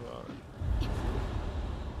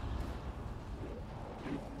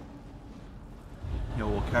 Yo,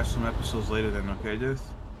 we'll catch some episodes later then, okay, dude?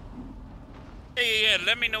 Yeah.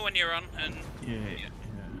 Let me know when you're on, and Yeah,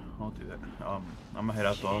 I'll do that. I'm gonna head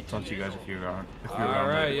out though. I'll talk to you guys if you're around. All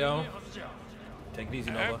right, yo. Take it easy,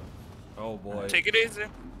 Nova. Oh boy. take it easy.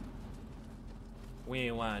 We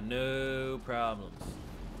ain't want no problems.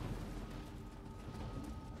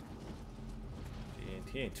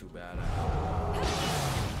 He ain't too bad.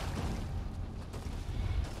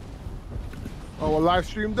 Oh, well, live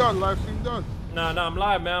stream done. Live stream done. Nah, I'm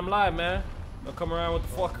live, man. I'm live, man. Don't come around with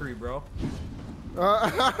the fuckery, bro.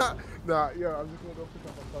 Nah, yeah, I'm just gonna go pick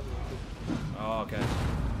up my cousin. Oh, okay.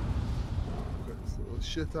 Okay, so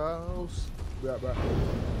shit house. Be right back.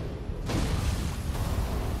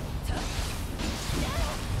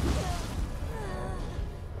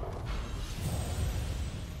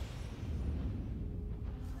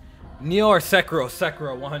 Nioh or Sekiro?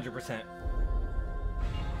 Sekiro, 100%.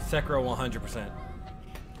 Sekiro, 100%.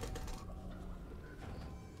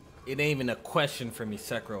 It ain't even a question for me,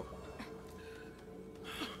 Sekiro.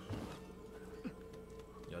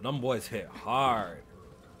 them boys hit hard.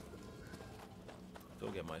 Go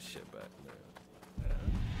get my shit back,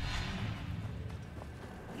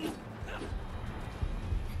 man.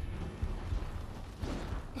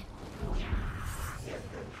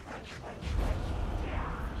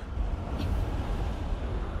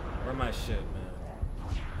 Where my shit, man?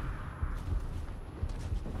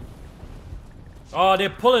 Oh, they're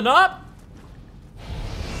pulling up?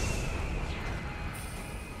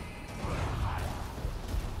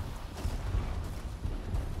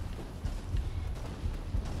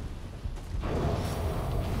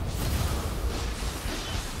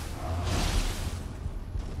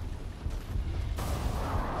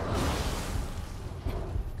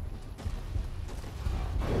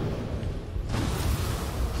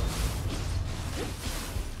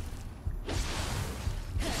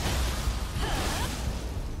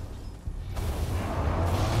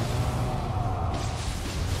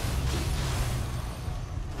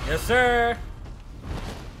 Yes, sir.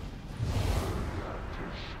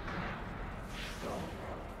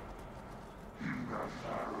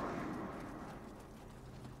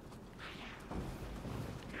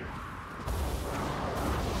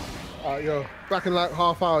 Alright, yo, back in like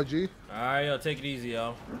half hour, G. Alright, yo, take it easy,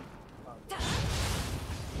 yo.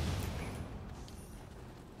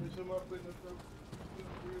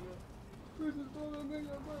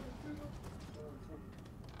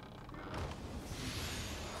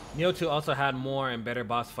 Nioh 2 also had more and better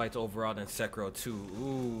boss fights overall than Sekiro 2.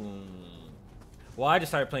 Ooh. Well, I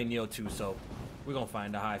just started playing Nioh 2, so we're gonna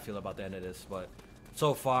find out how I feel about the end of this. But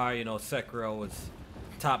so far, you know, Sekiro was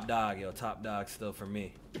top dog, yo. Top dog still for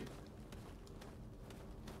me.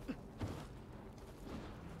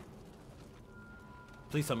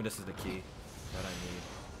 Please tell me this is the key that I need.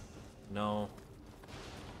 No.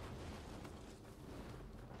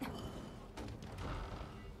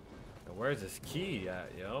 Where's this key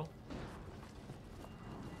at, yo?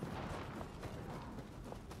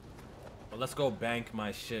 Well, let's go bank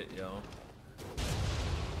my shit, yo.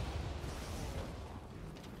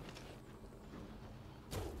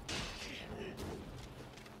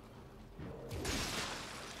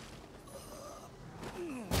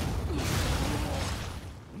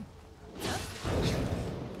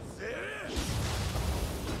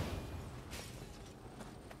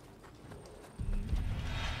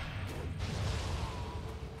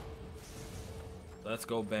 Let's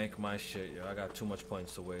go bank my shit, yo. I got too much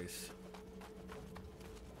points to waste.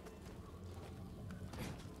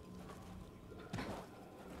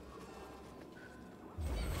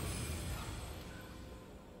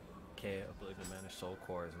 Okay, ability to manage soul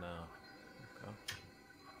cores now. Okay.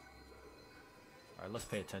 Alright, let's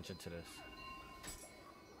pay attention to this.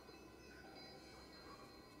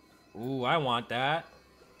 Ooh, I want that.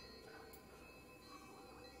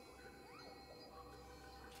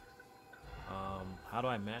 How do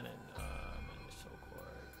I manage soul core?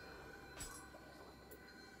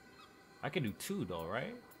 I can do 2 though,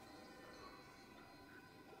 right?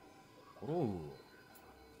 Ooh.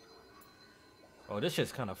 Oh, this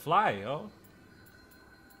shit's kind of fly, yo.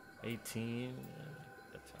 18.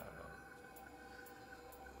 That's how.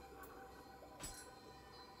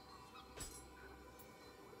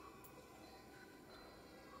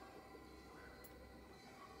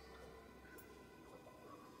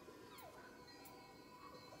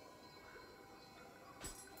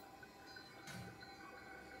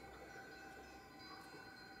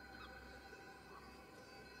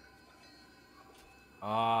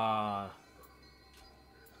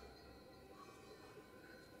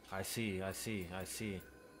 I see. I see. I see.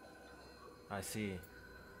 I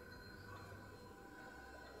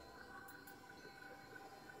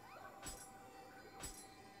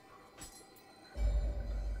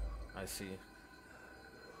see.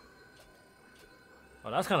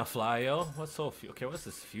 Oh, that's kind of fly, yo. What's so okay? What's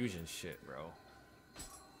this fusion shit, bro?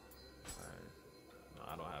 Alright. No,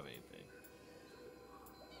 I don't have anything.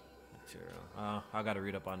 Material. I gotta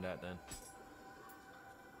read up on that then.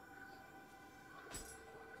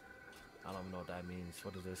 I don't know what that means.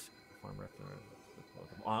 What is this? Form reference.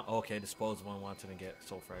 Okay, dispose one wanting to get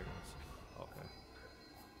soul fragrance. Okay.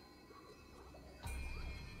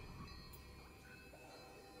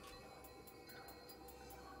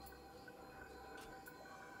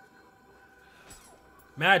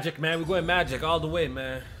 Magic, man. We're going magic all the way,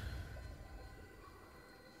 man.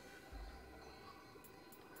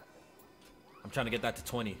 I'm trying to get that to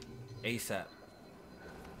 20 ASAP.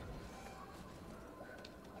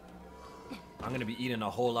 I'm going to be eating a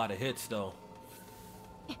whole lot of hits, though.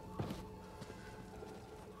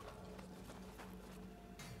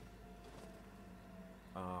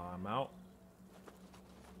 I'm out.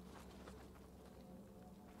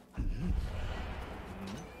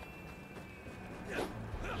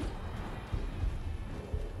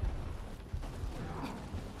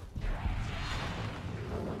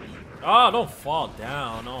 Oh, don't fall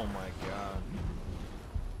down. Oh my god.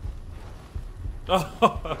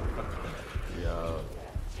 Oh, yo.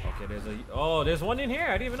 Okay, there's one in here.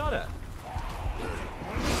 I didn't even know that.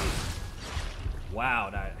 Wow,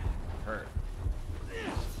 that hurt.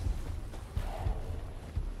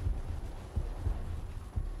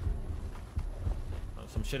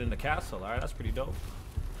 Some shit in the castle. All right, that's pretty dope.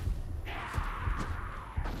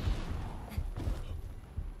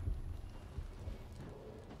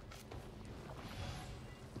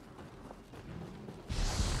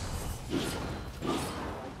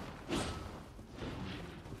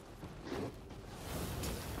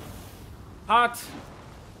 Hot.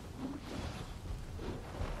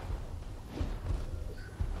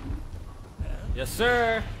 Yes,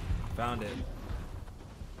 sir. Found it.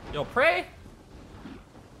 Yo, pray.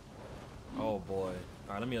 Oh boy.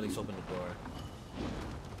 All right, let me at least open the door.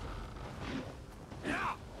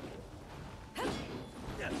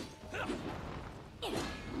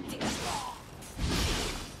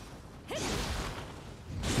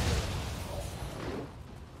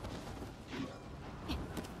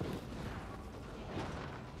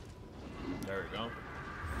 There we go.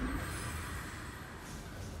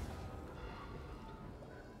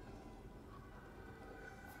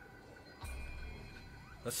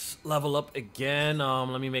 Let's level up again.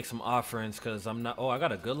 Let me make some offerings because I'm not. Oh, I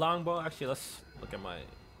got a good longbow. Actually, let's look at my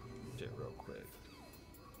shit real quick.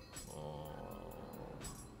 Oh,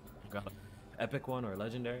 got an epic one or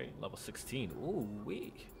legendary level 16. Ooh,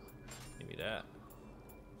 wee. Give me that.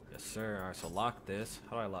 Yes, sir. All right, so lock this.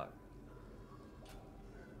 How do I lock?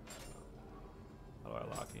 How do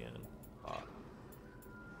I lock in? Lock.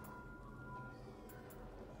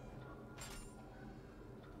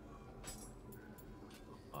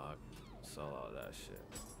 Sell all that shit.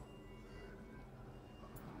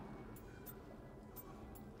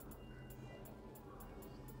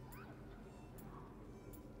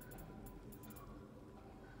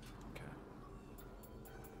 Okay.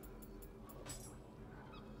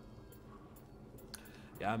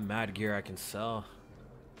 Yeah, I have mad gear I can sell.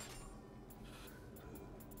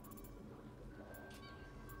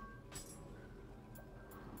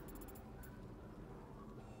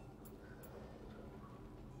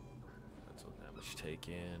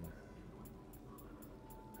 Taken.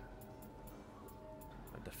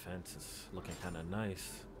 My defense is looking kind of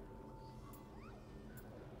nice.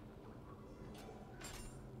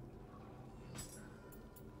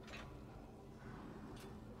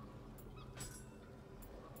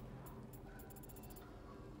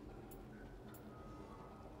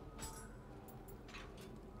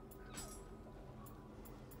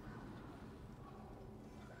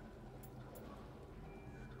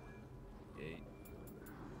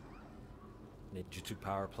 Jutsu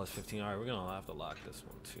power plus 15. All right, we're gonna have to lock this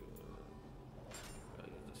one too.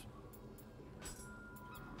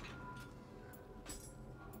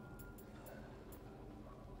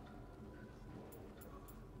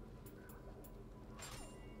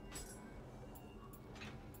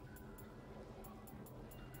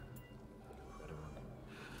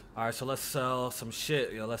 All right, so let's sell some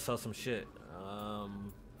shit. Yo, let's sell some shit.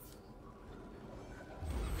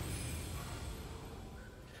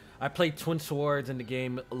 I played Twin Swords in the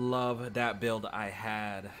game. Love that build I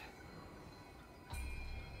had.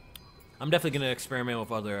 I'm definitely gonna experiment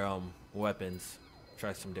with other weapons.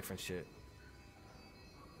 Try some different shit.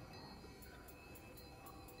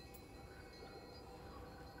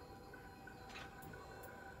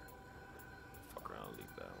 Fuck around,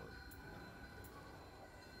 leave that one.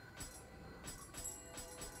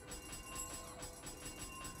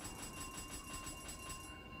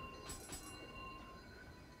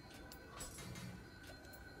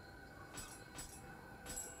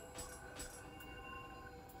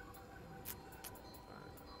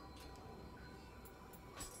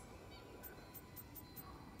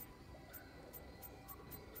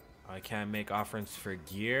 I can't make offerings for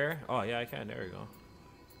gear. Oh yeah, I can. There we go.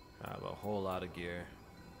 I have a whole lot of gear.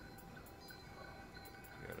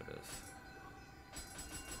 Get rid of this.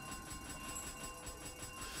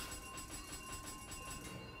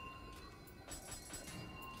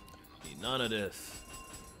 Need none of this.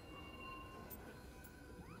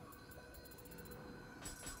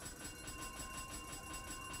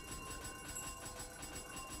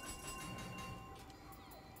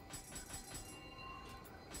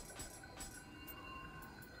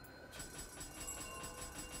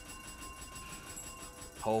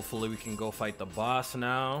 Hopefully we can go fight the boss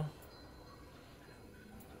now.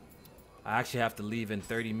 I actually have to leave in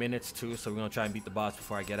 30 minutes too, so we're gonna try and beat the boss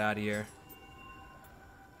before I get out of here.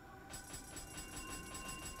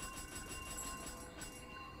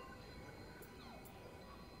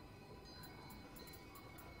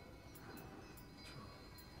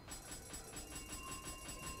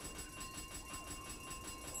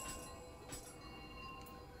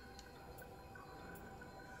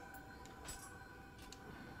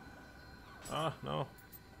 Ah, no.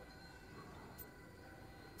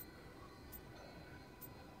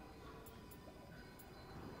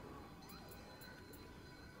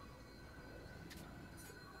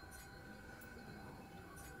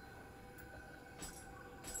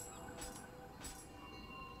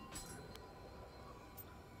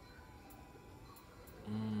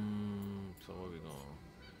 So what are we going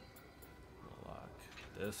to lock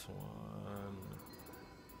this one?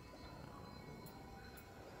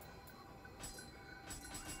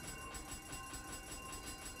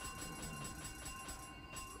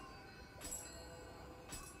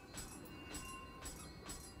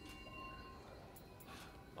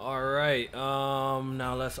 All right.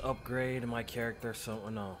 Now let's upgrade my character. So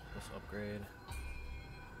no, let's upgrade.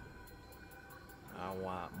 I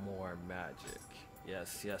want more magic.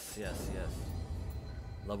 Yes, yes, yes, yes.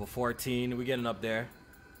 Level 14. We getting up there.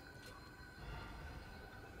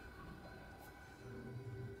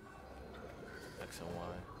 X and Y.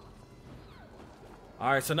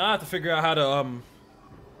 All right. So now I have to figure out how to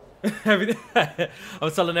everything.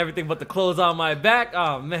 I'm selling everything but the clothes on my back.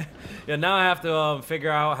 Oh man. Yeah, now I have to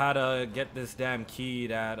figure out how to get this damn key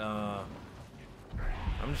that I'm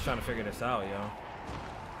just trying to figure this out, yo.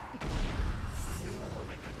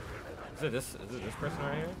 Is it this person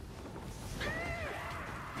right here?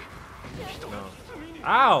 No.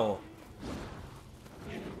 Ow!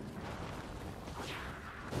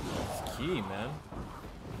 This key, man.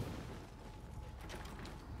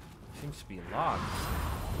 Seems to be locked.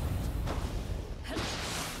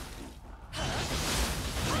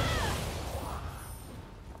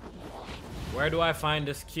 Where do I find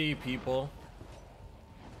this key, people?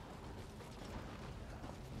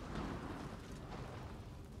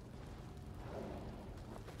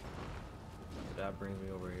 That brings me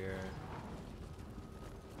over here.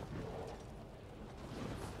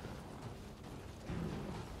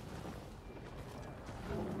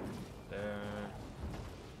 There.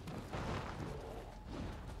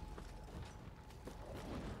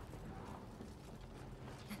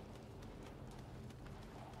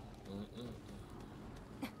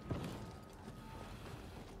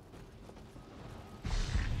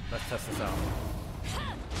 Let's test this out.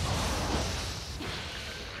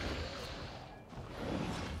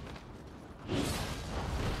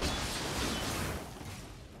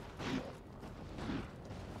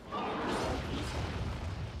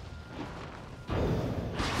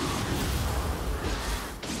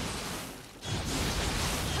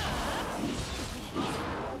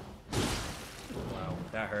 Wow,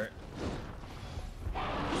 that hurt.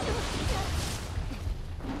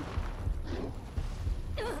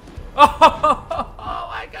 Oh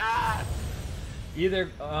my god!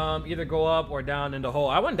 Either go up or down in the hole.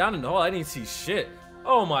 I went down in the hole. I didn't see shit.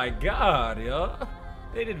 Oh my god, yo.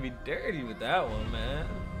 They did me dirty with that one, man.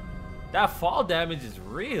 That fall damage is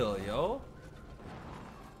real, yo.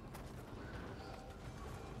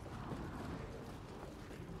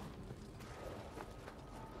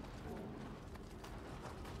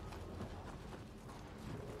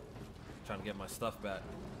 Trying to get my stuff back.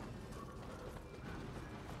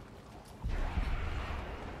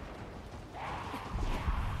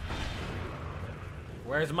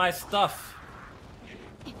 Where's my stuff?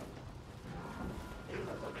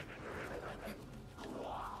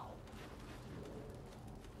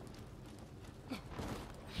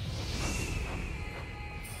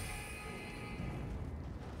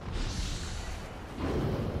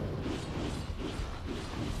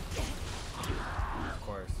 Of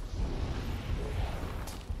course.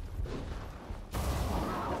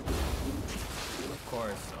 Of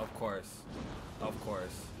course, of course, of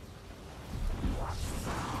course.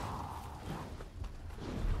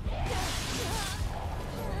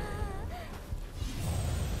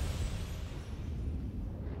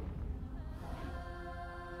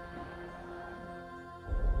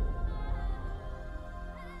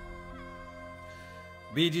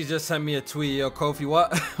 BG just sent me a tweet, yo, Kofi,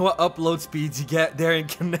 what upload speeds you get there in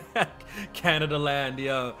Canada land,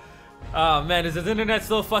 yo? Oh man, is his internet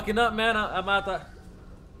still fucking up, man? I'm out the...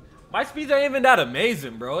 My speeds aren't even that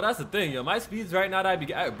amazing, bro. That's the thing, yo. My speeds right now,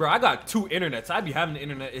 bro, I got 2 internets. I be having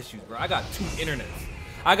internet issues, bro. I got 2 internets.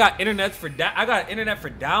 I got internet for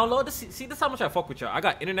download. See, this is how much I fuck with y'all. I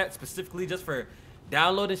got internet specifically just for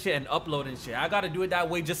downloading shit and uploading shit. I gotta do it that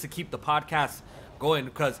way just to keep the podcast going,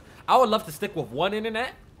 because I would love to stick with one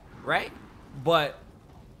internet, right? But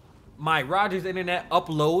my Rogers internet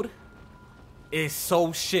upload is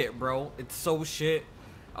so shit, bro. It's so shit.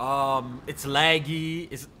 It's laggy,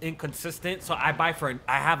 it's inconsistent. So I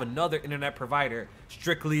have another internet provider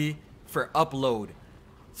strictly for upload.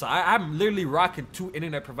 So I'm literally rocking 2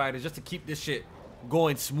 internet providers just to keep this shit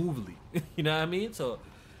going smoothly. You know what I mean? So,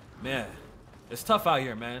 man, it's tough out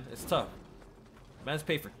here, man. It's tough. Man's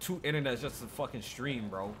paid for 2 internets just to fucking stream,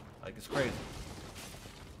 bro. Like, it's crazy.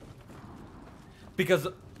 Because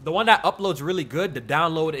the one that uploads really good, the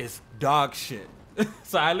download is dog shit.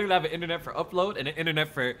 So I literally have an internet for upload and an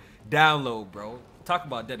internet for download, bro. Talk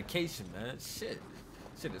about dedication, man. Shit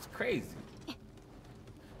is crazy.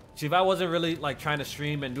 See, if I wasn't really like trying to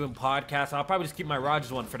stream and doing podcasts, I'll probably just keep my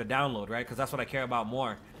Rogers one for the download, right? Because that's what I care about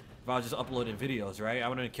more. If I was just uploading videos, right? I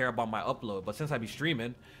wouldn't care about my upload. But since I be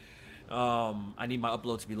streaming, I need my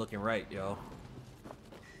upload to be looking right, yo.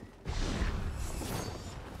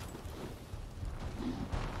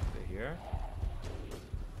 Here.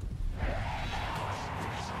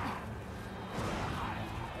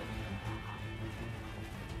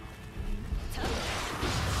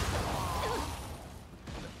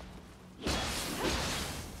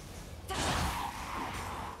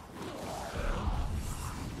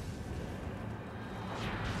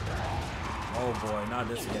 Oh boy, not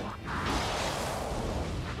this again.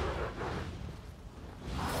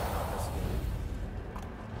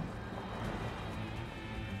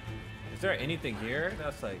 Is there anything here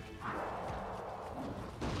that's like...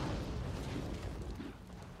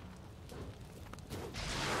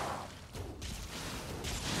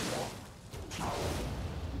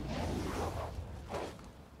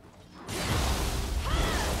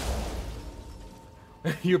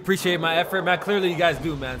 You appreciate my effort, man? Clearly you guys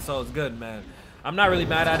do, man, so it's good, man. I'm not really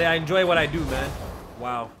mad at it. I enjoy what I do, man.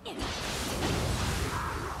 Wow.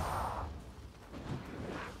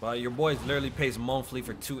 But your boy literally pays monthly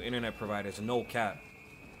for 2 internet providers, no cap.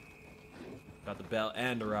 Got the Bell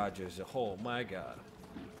and the Rogers. Oh my god.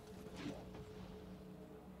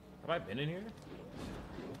 Have I been in here?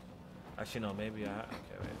 Actually, no, maybe I...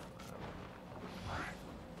 Okay, wait.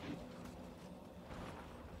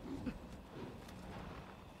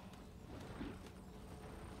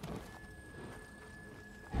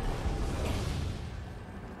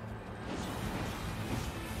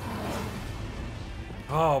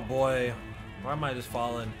 Oh boy, why am I just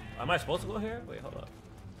falling? Am I supposed to go here? Wait, hold up.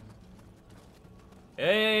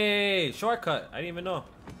 Hey, shortcut. I didn't even know.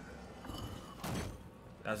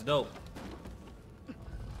 That's dope.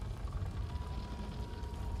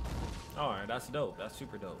 Alright, that's dope. That's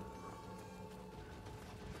super dope.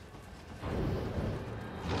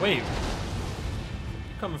 Wait, where you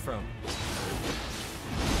coming from?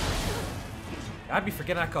 I'd be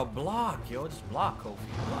forgetting I could block, yo. Just block, Kofi.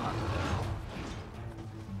 Block.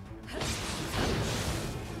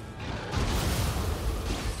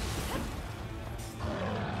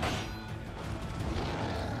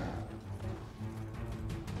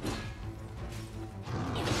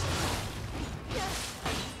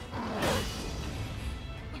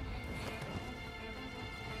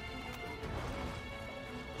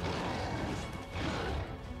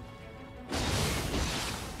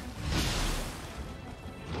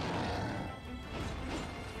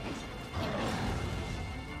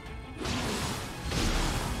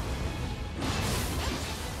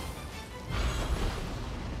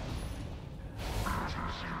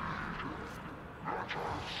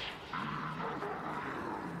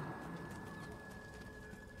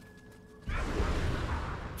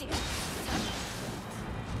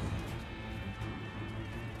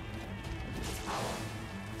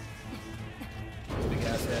 Big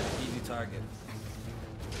ass head, easy target.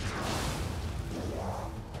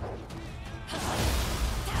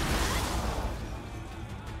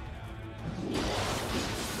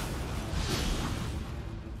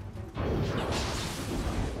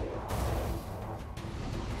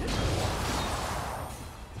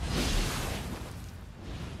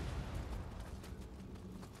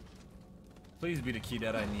 Please be the key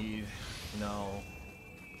that I need. No.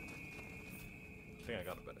 I think I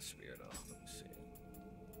got a better spear though. Let me see.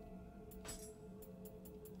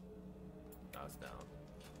 That's down.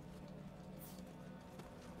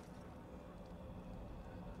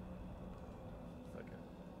 Okay.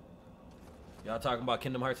 Y'all talking about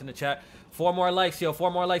Kingdom Hearts in the chat? 4 more likes, yo.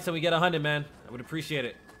 4 more likes and we get 100, man. I would appreciate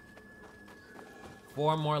it.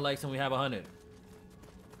 4 more likes and we have 100.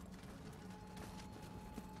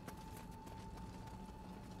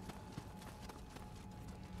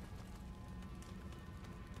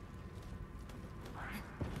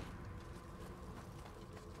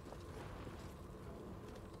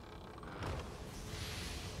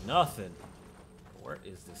 Nothing. Where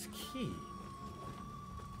is this key?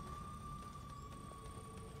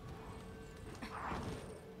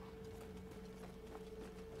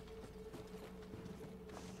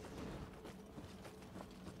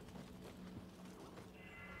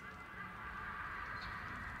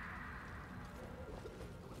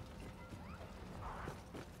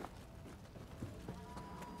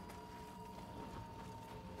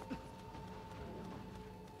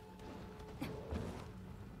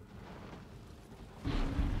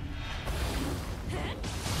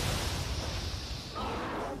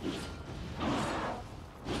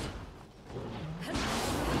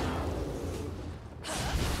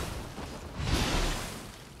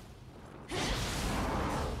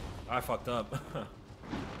 I fucked up.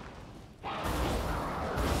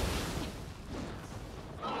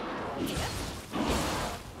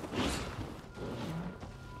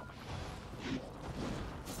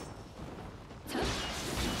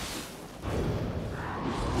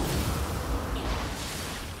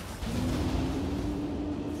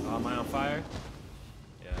 Am I on fire?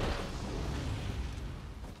 Yeah.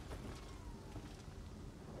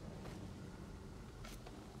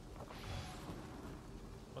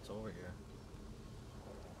 What's over here?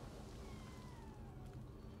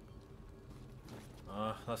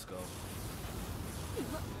 Let's go.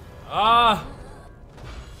 Whatever,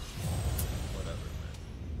 man.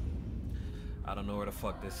 I don't know where the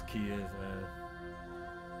fuck this key is, man.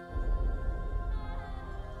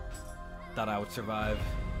 Thought I would survive.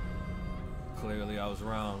 Clearly, I was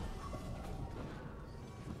wrong.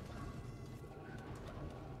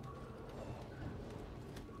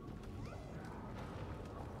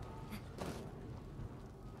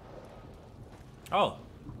 Oh.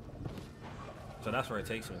 So that's where it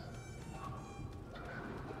takes me.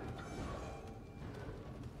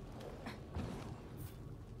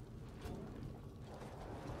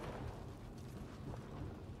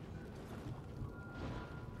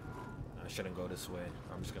 I shouldn't go this way.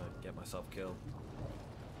 I'm just gonna get myself killed.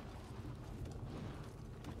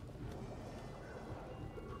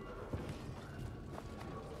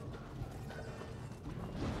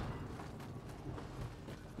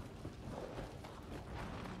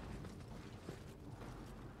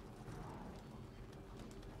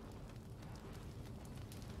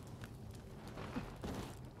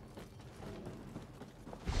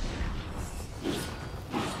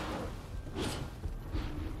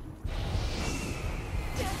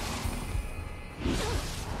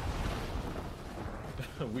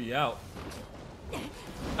 We out.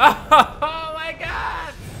 Oh my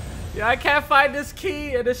god! Yeah, I can't find this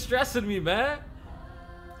key and it's stressing me, man.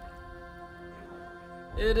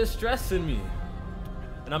 It is stressing me.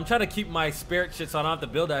 And I'm trying to keep my spirit shit so I don't have to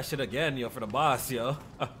build that shit again, yo, for the boss, yo.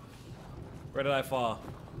 Where did I fall?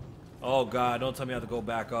 Oh god, don't tell me I have to go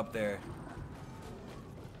back up there.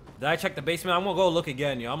 Did I check the basement? I'm gonna go look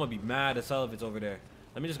again, yo. I'm gonna be mad as hell if it's over there.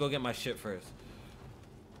 Let me just go get my shit first.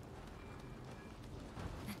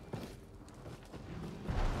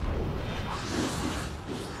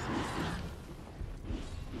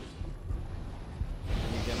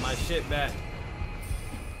 My shit back.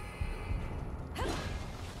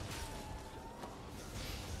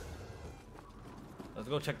 Let's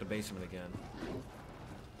go check the basement again.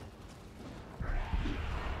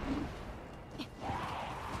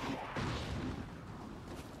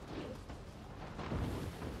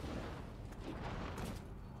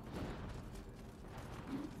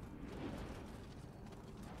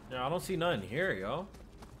 Yeah, I don't see nothing here, yo.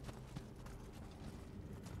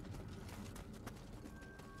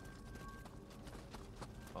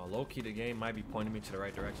 Low key, the game might be pointing me to the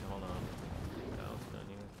right direction. Hold on. No, it's not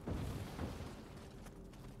here.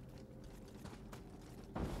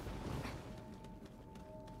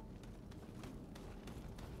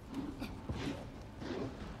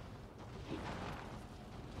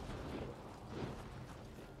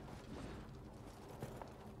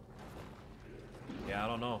 Yeah, I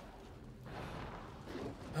don't know.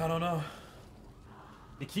 I don't know.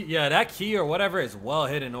 The key, yeah, that key or whatever is well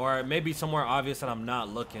hidden, or it may be somewhere obvious that I'm not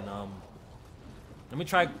looking. Let me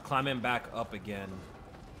try climbing back up again.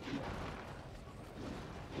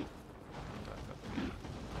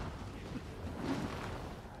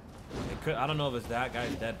 It could, I don't know if it's that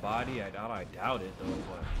guy's dead body. I doubt it though.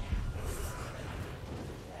 But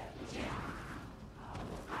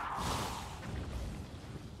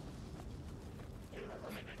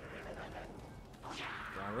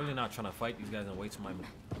I'm really not trying to fight these guys and waste my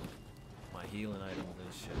healing items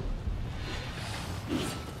and shit.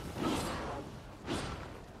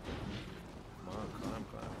 Come on,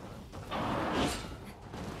 climb.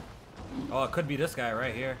 Oh, it could be this guy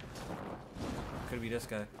right here. Could be this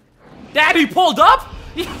guy. Daddy pulled up?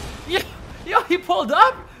 Yo, he pulled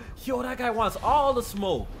up? Yo, that guy wants all the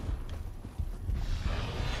smoke.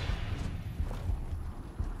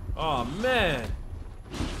 Oh, man.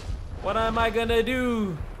 What am I gonna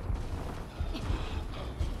do?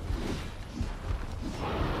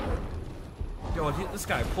 Yo, this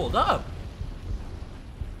guy pulled up.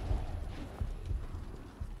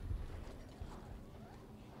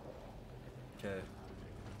 Okay.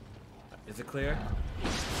 Is it clear?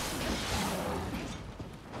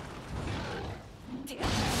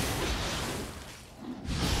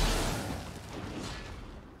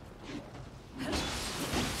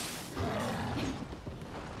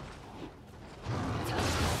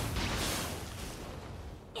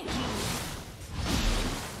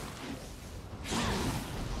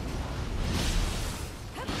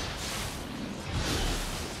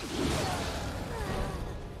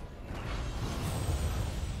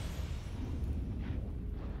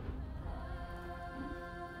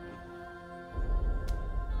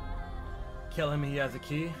 Kill him, he has a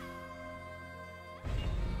key.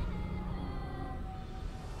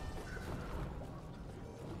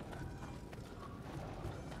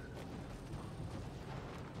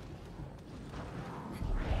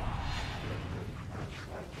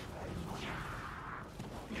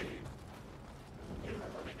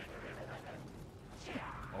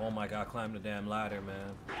 Oh my god, climb the damn ladder,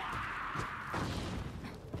 man.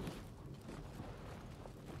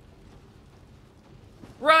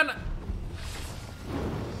 Run!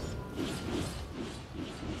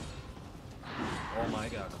 Oh my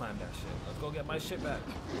god, climb that shit. Let's go get my shit back.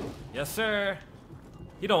 Yes, sir.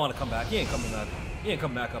 He don't want to come back. He ain't coming back. He ain't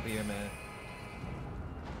coming back up here, man.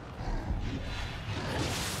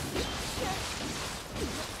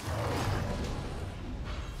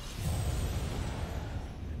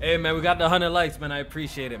 Hey, man, we got the 100 likes, man. I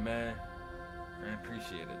appreciate it, man. I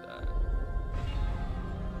appreciate it, dog.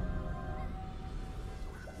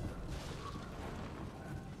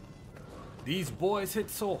 These boys hit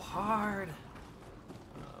so hard.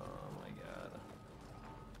 Oh my god.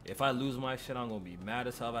 If I lose my shit, I'm gonna be mad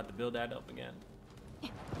as hell. I have to build that up again.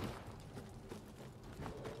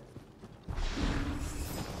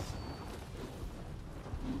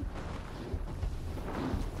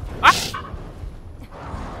 Ah!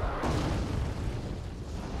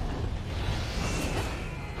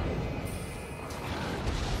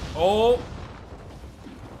 Oh.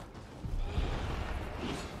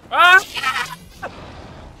 Ah!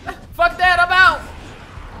 Fuck that, I'm out!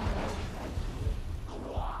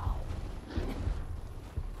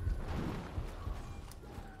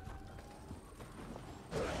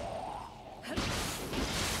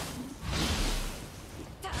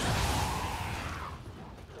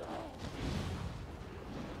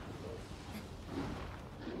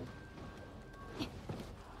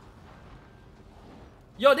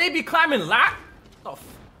 Yo, they be climbing lock? Oh,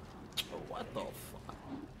 what the fuck?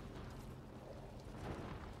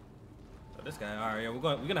 Oh, this guy, alright, yeah, we're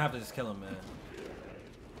gonna have to just kill him, man.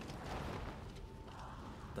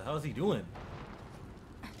 What the hell is he doing?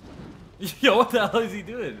 Yo, what the hell is he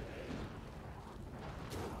doing?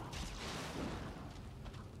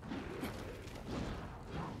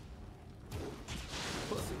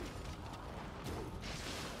 Pussy.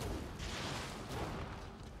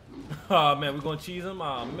 Oh man, we're gonna cheese him?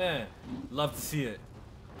 Oh man. Love to see it.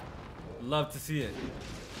 Love to see it.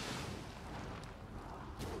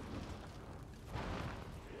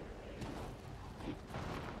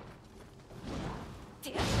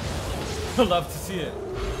 Love to see it.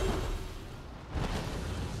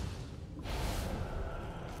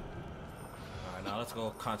 Alright, now let's go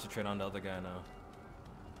concentrate on the other guy now.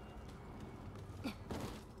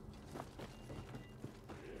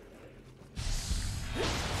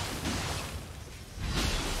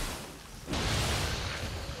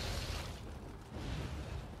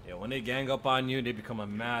 Yeah, when they gang up on you, they become a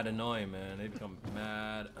mad annoying, man. They become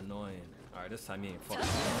mad annoying. Alright, this time he ain't fucking.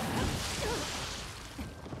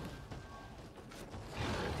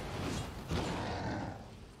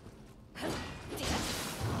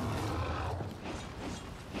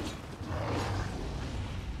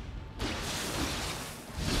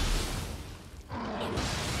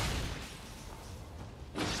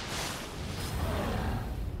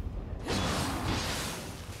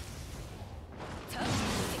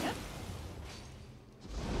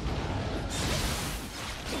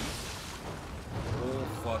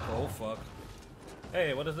 Oh fuck.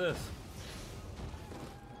 Hey, what is this?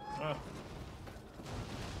 Oh.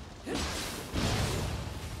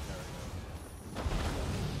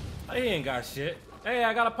 He ain't got shit. Hey,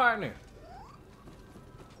 I got a partner.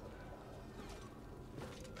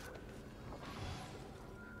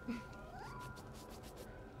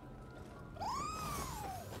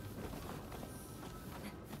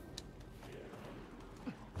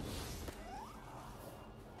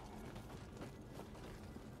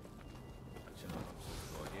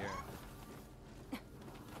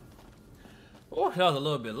 Oh, that was a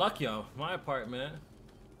little bit lucky on my part, man.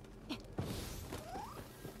 Let's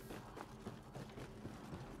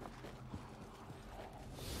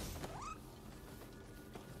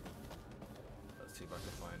see if I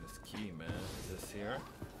can find this key, man. Is this here?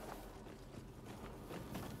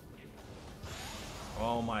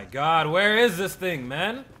 Oh my god, where is this thing,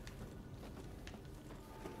 man?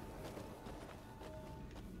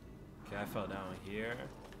 Okay, I fell down here.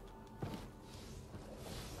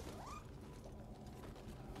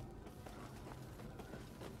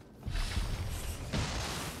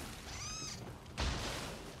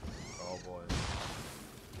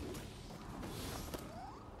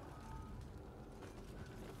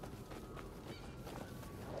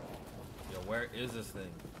 Where is this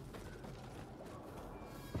thing?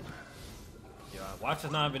 Watch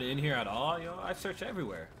is not even in here at all, yo. I search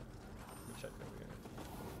everywhere. Check over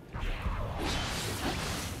here.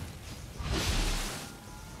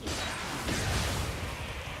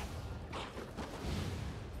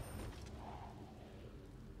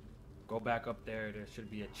 Go back up there. There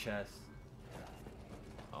should be a chest.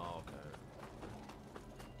 Oh,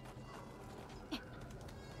 okay.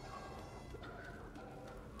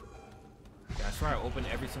 Yeah, I swear I opened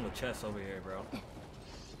every single chest over here, bro.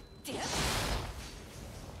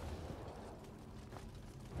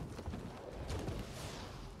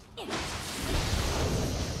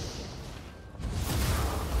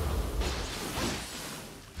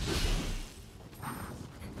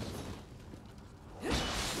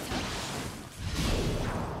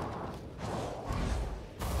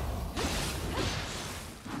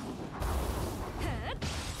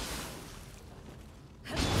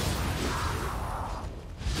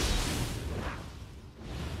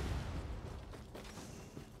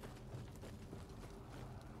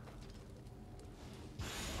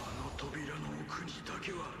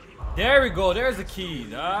 There we go. There's the key,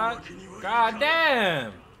 dog. God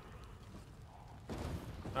damn.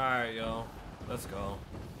 All right, yo. Let's go.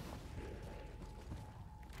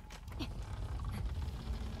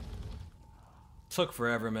 Took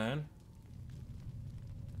forever, man.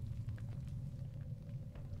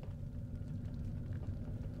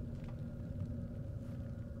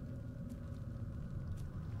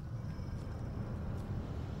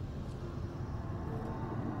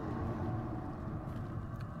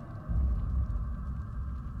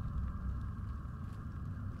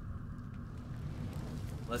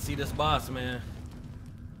 Let's see this boss, man.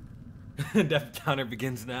 Death counter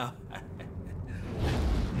begins now.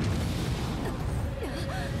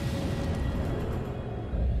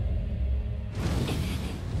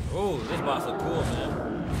 Oh, this boss look cool, man.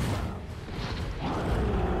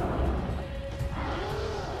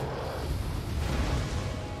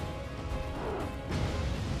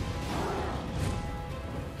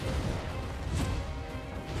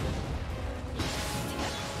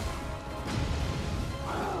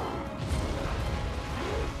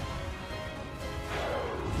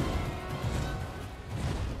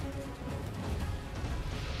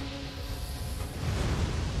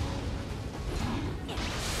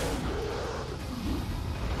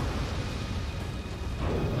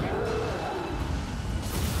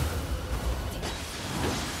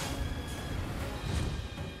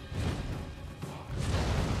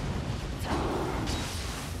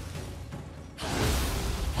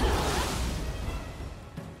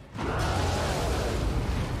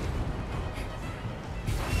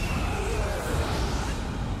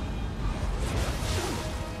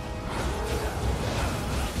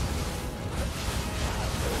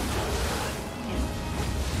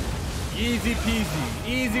 Easy peasy,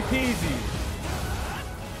 easy peasy.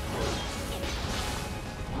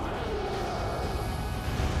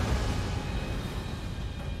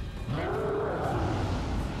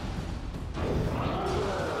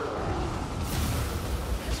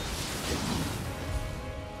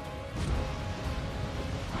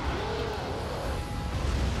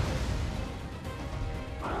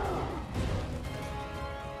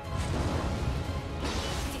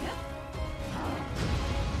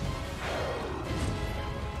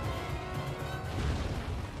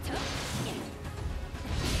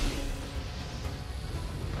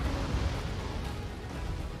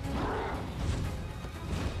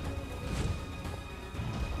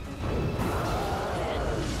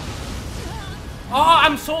 Oh,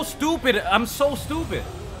 I'm so stupid. I'm so stupid.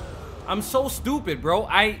 I'm so stupid, bro.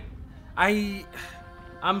 I'm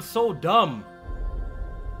so dumb.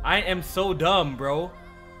 I am so dumb, bro.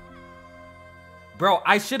 Bro,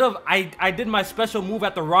 I should have. I did my special move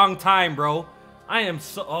at the wrong time, bro. I am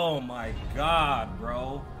so. Oh my god,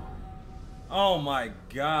 bro. Oh my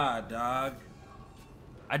god, dog.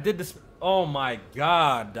 I did this. Oh my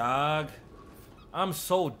god, dog. I'm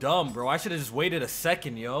so dumb, bro. I should have just waited a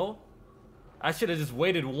second, yo. I should have just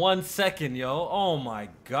waited 1 second, yo. Oh my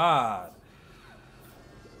god.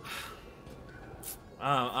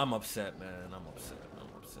 I'm upset, man. I'm upset. I'm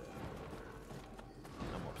upset.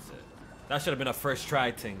 I'm upset. That should have been a first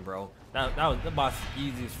try thing, bro. That was the boss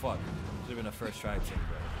easy as fuck. Should have been a first try thing,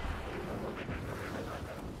 bro.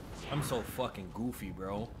 I'm so fucking goofy,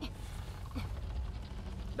 bro.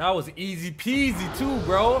 That was easy peasy too,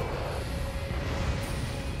 bro.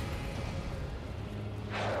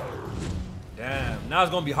 Damn, now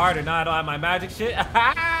it's gonna be harder now I don't have my magic shit.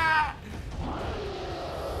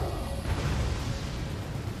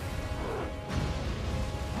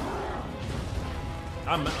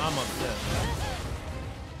 I'm upset, man.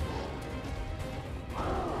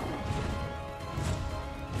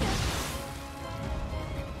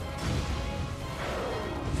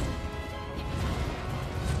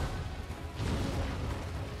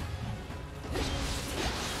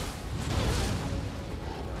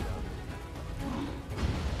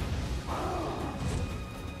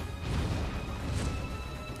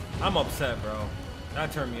 I'm upset, bro.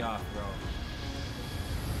 That turned me off, bro.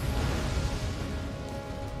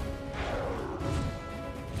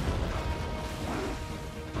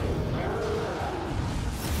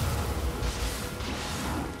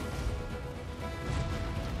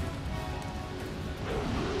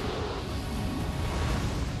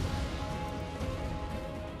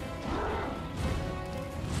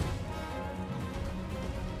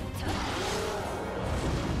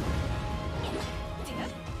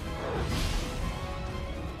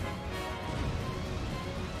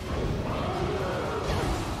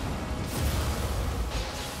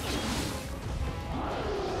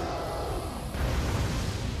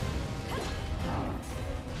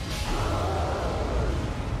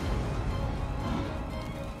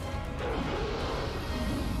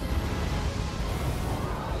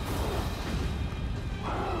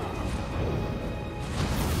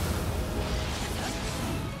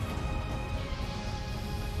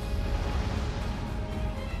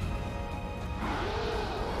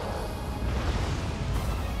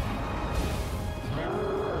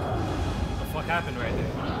 What happened right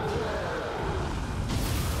there?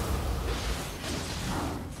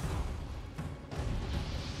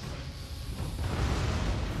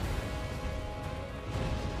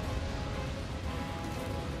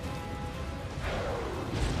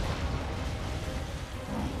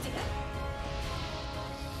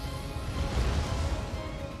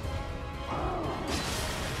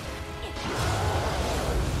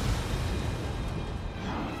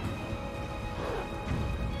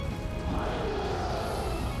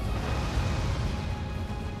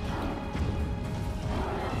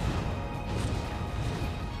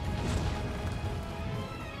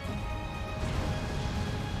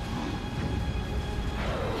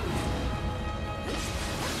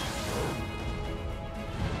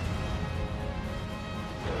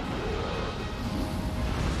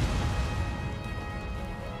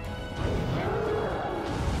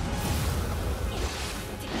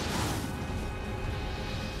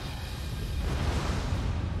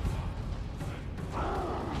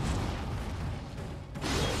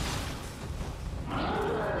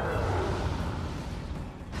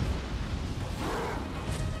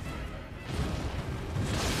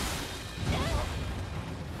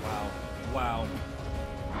 Wow.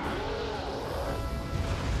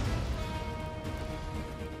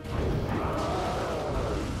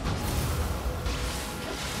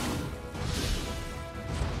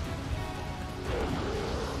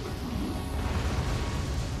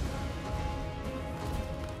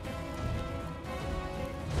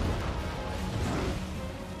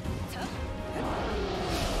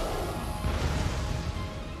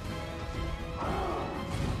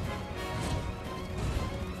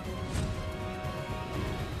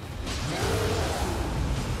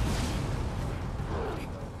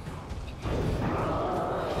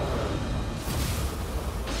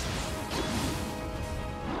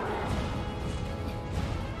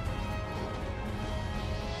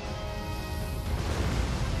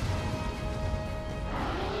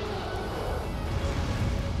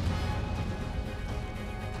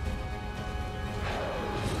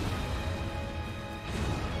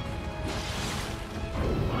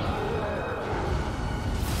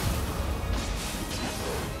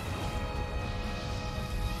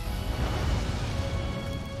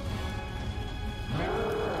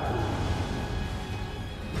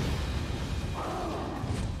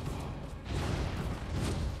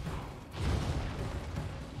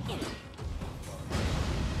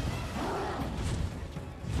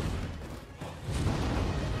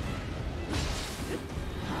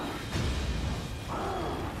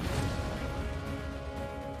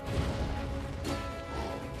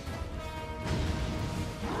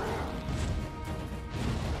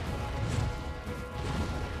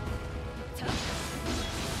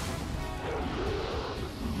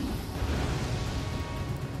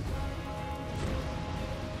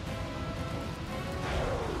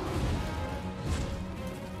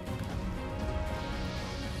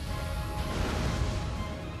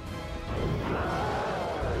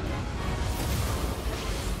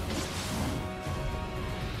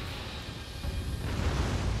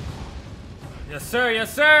 Yes, sir.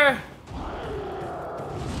 Yes, sir.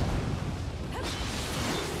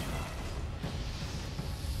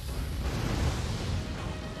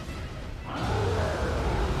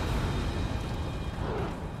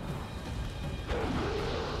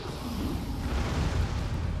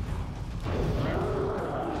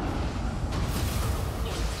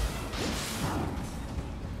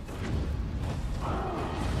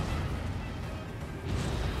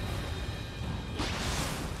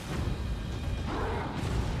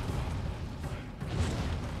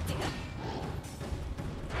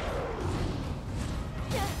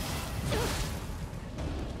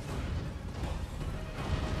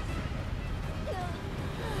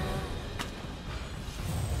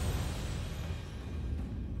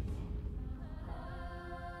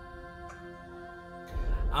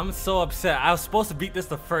 I'm so upset. I was supposed to beat this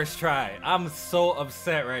the first try. I'm so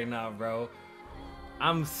upset right now, bro.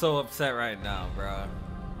 I'm so upset right now, bro.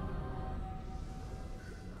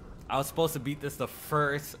 I was supposed to beat this the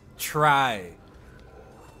first try.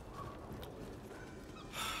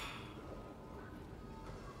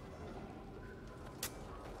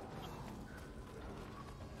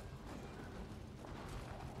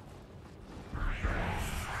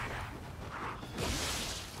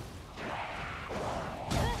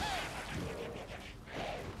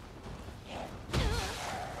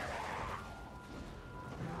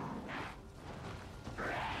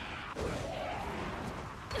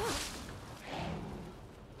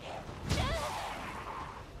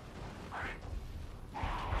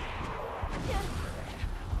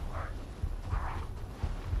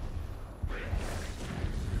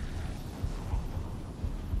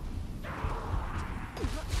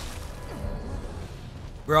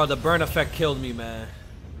 Bro, the burn effect killed me, man.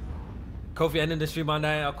 Kofi ending the stream on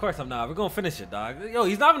that? Of course I'm not. We're gonna finish it, dog. Yo,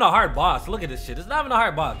 he's not even a hard boss. Look at this shit. It's not even a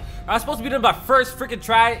hard boss. I was supposed to beat him my first freaking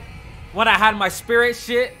try when I had my spirit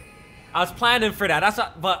shit. I was planning for that. That's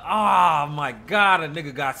what, but oh my god, a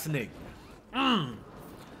nigga got snaked.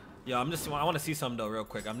 Yo, I want to see some though, real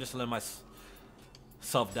quick. I'm just letting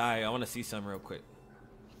myself die. I want to see some real quick.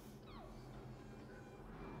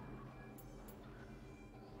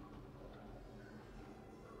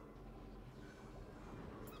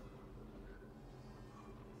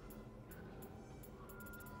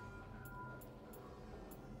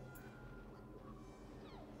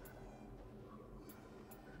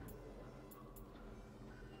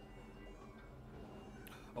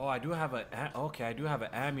 Oh, I do have a okay. I do have an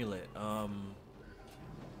amulet.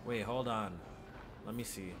 Wait, hold on. Let me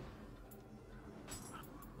see.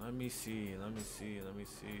 Let me see.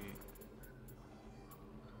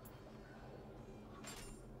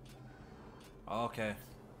 Okay.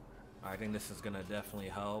 I think this is gonna definitely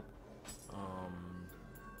help.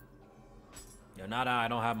 Yeah, now that I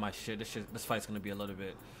don't have my shit, this fight's gonna be a little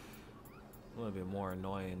bit more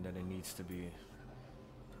annoying than it needs to be.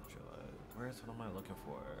 What am I looking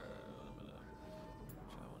for?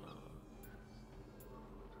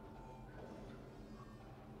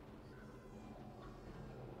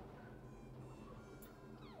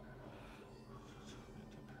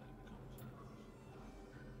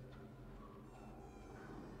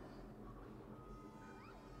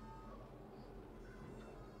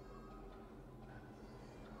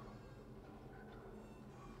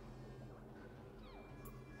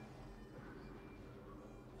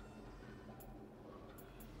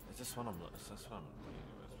 That's what I'm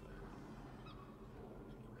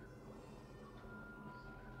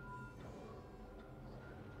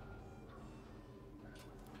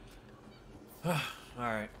all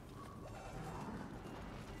right.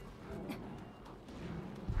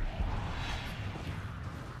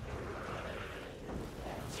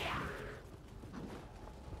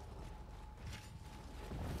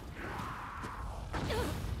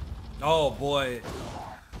 Oh boy.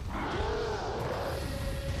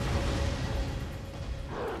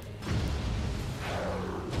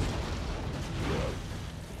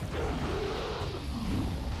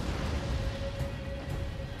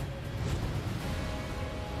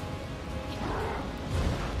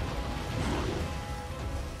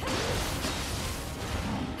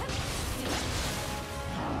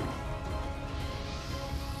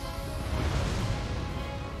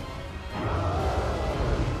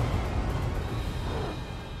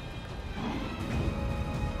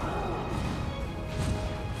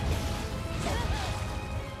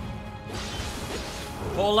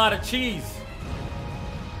 Whole lot of cheese.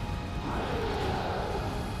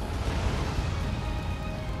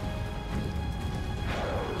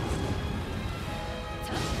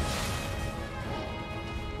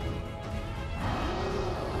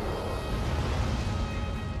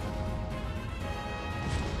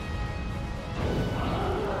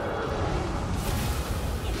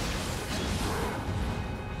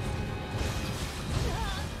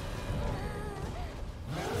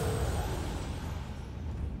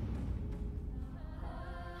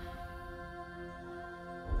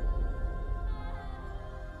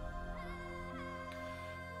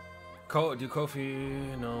 Do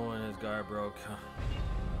Kofi know when his guard broke?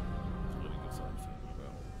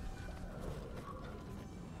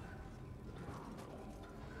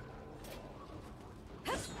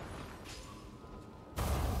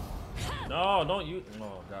 No, don't you.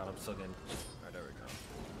 Oh god, I'm still getting. Alright, there we go.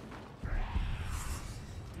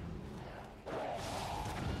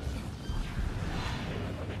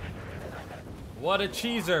 What a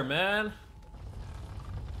cheeser, man.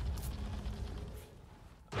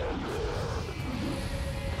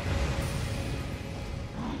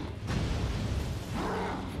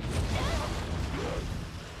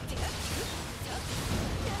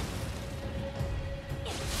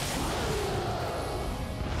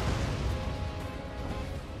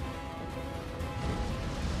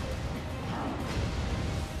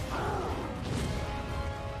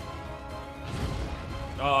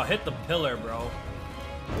 Oh, hit the pillar, bro.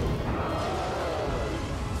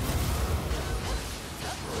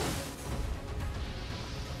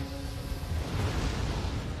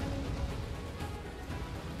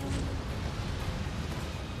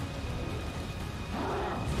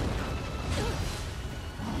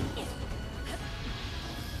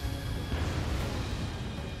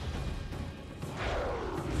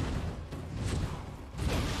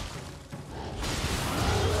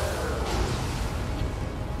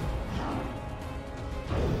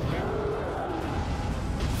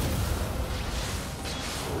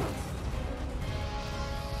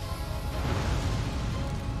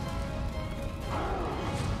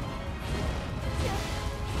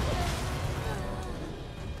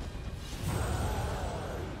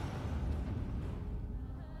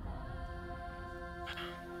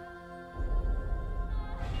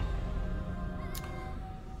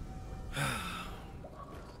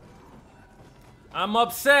 I'm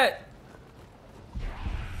upset.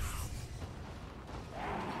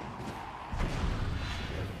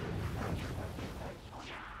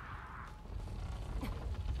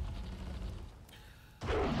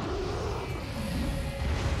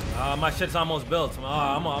 My shit's almost built. Don't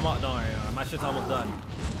worry. My shit's almost done.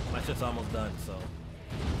 My shit's almost done, so.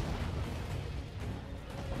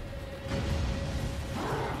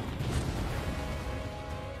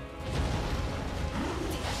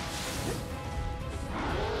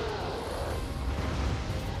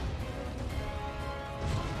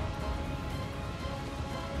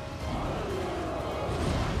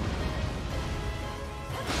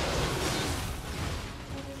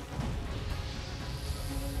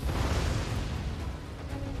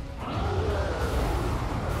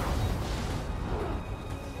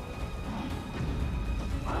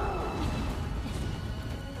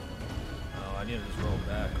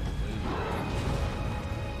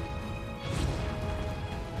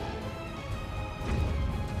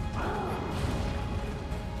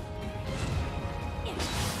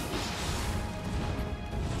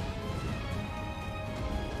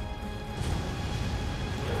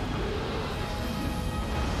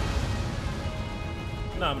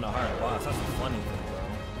 No, I'm in a hard boss. That's a funny thing, bro.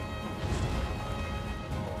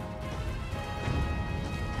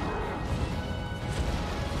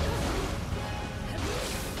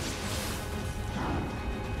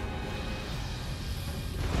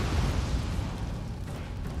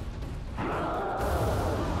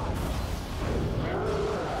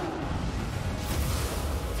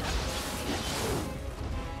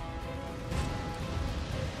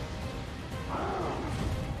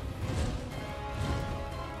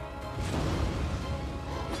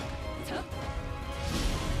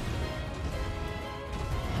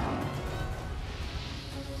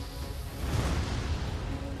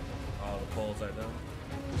 Poles are done.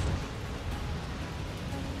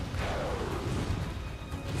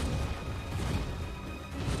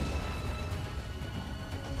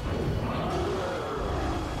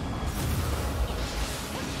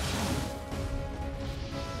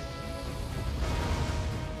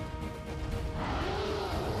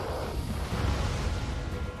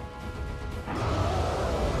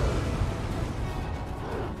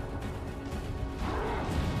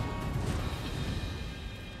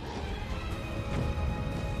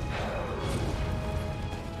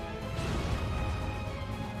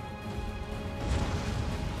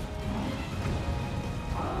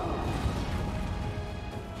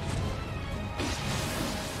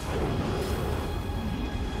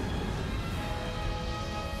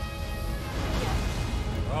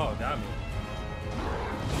 Oh, got me.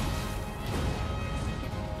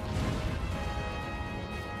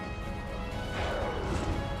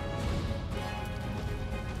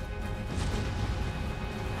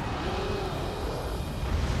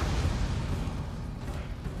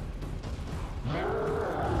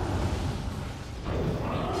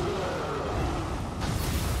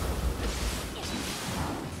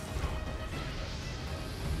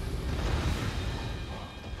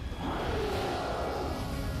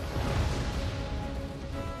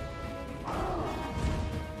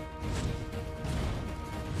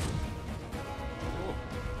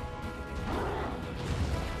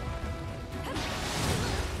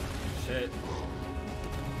 Shit.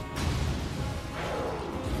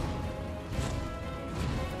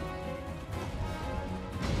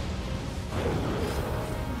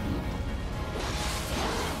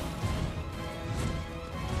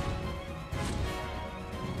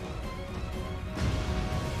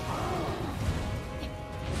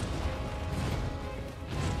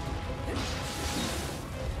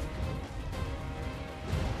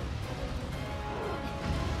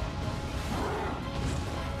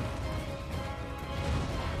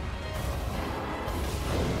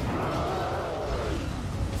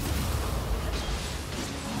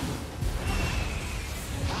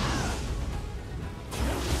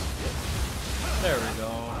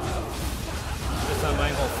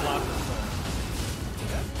 flop this one.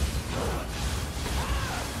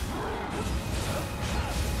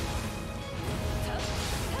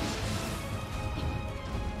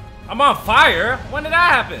 I'm on fire? When did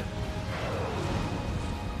that happen?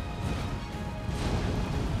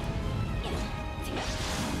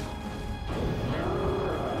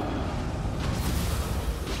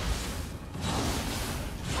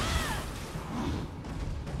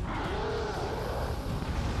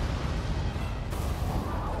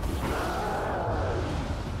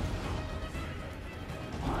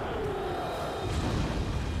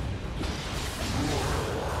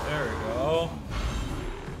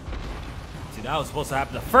 That was supposed to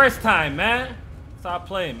happen the first time, man. Stop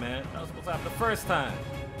playing, man. That was supposed to happen the first time.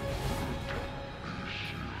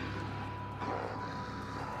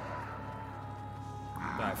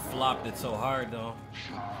 I flopped it so hard, though.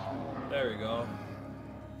 There we go.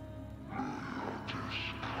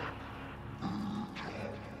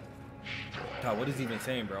 God, what is he even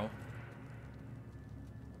saying, bro?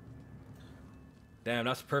 Damn,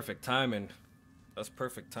 that's perfect timing. That's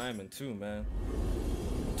perfect timing, too, man.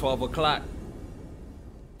 12 o'clock.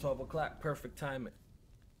 12 o'clock, perfect timing.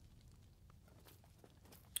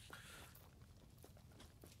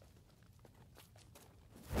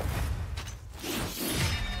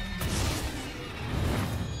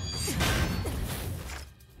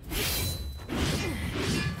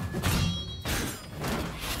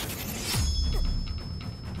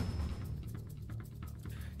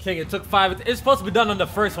 King, it took 5. It's supposed to be done on the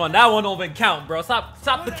first one. That one don't even count, bro. Stop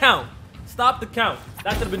the count. Stop the count.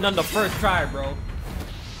 That should have been done the first try, bro.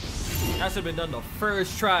 That should have been done the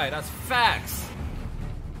first try. That's facts.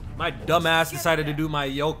 My dumb ass decided to do my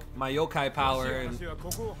yokai power and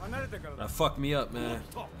that fucked me up, man.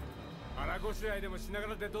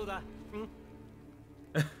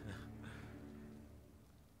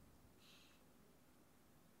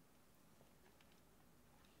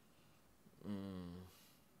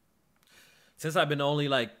 Since I've been only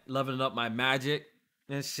like leveling up my magic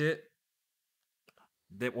and shit,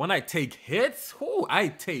 that when I take hits, whoo, I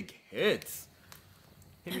take hits.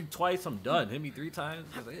 Hit me twice, I'm done. Hit me 3 times,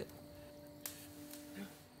 that's it.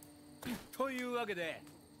 というわけで、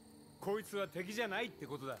こいつは敵じゃないって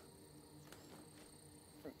ことだ。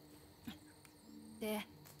で、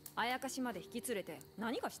あやかしまで引き連れて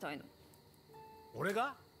何がしたいの？俺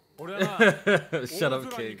が？俺はな、Shut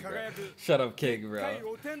up, King, bro. Shut up, King, bro.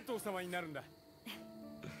 Oh,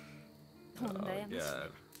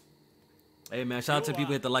 God. Hey, man, shout out to the people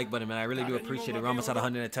who hit the like button, man. I really do appreciate it. We're almost at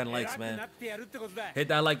 110 likes, man. Hit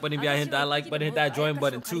that like button if y'all hit that like button. Hit that join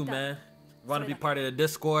button, too, man. Want to be part of the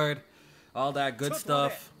Discord. All that good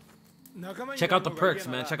stuff. Check out the perks,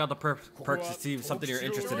 man. Check out the perks to see something you're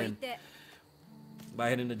interested in by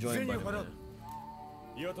hitting the join button, man.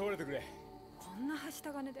 You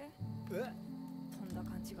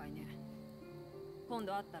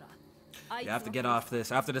have to get off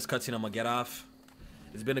this. After this cutscene, I'm gonna get off.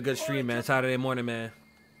 It's been a good stream, man. Saturday morning, man.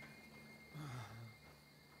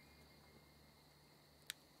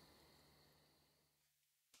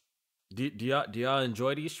 Do y'all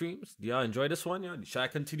enjoy these streams? Do y'all enjoy this one? Should I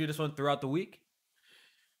continue this one throughout the week?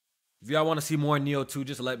 If y'all want to see more Nioh 2,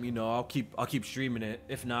 just let me know. I'll keep streaming it.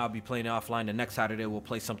 If not, I'll be playing it offline. The next Saturday we'll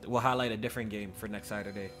play something. We'll highlight a different game for next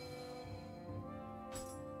Saturday.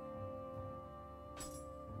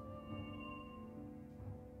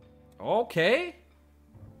 Okay.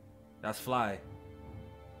 That's fly.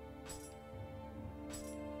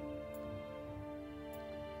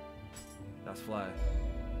 That's fly.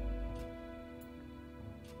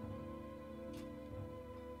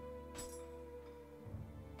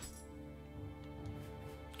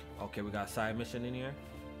 Okay, we got side mission in here.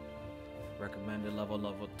 Recommended level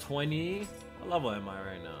 20. What level am I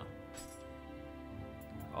right now?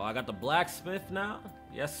 Oh, I got the blacksmith now.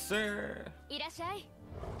 Yes, sir. That's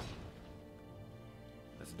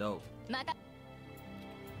dope.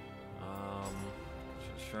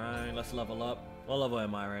 Shrine. Let's level up. What level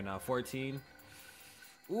am I right now? 14.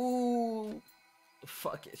 Ooh.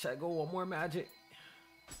 Fuck it. Should I go one more magic?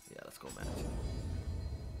 Yeah, let's go magic.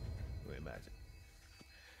 Wait, magic.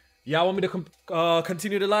 Y'all want me to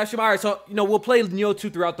continue the live stream? All right, so we'll play Nioh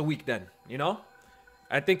 2 throughout the week then.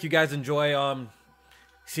 I think you guys enjoy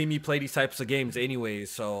seeing me play these types of games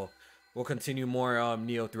anyways, so we'll continue more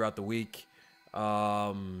Nioh throughout the week.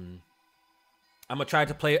 I'm gonna try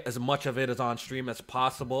to play as much of it as on stream as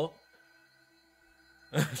possible.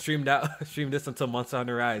 Stream this until Monster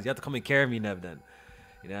Hunter Rise. You have to come and carry me, Nev, then.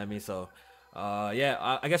 You know what I mean? So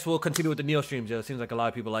yeah, I guess we'll continue with the Nioh streams. It seems like a lot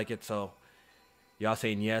of people like it, so y'all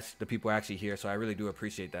saying yes, the people are actually here, so I really do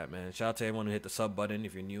appreciate that, man. Shout out to everyone who hit the sub button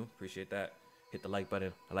if you're new. Appreciate that. hit the like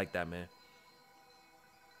button. I like that, man.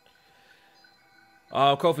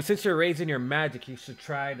 Kofi, since you're raising your magic, you should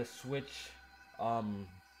try to switch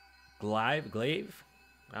glaive.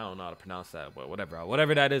 I don't know how to pronounce that, but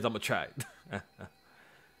whatever that is, I'm gonna try it.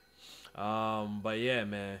 But yeah,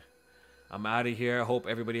 man, I'm out of here. I hope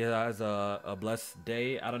everybody has a blessed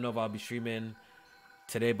day. I don't know if I'll be streaming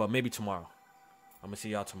today, but maybe tomorrow. I'm gonna see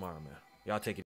y'all tomorrow, man. Y'all take it.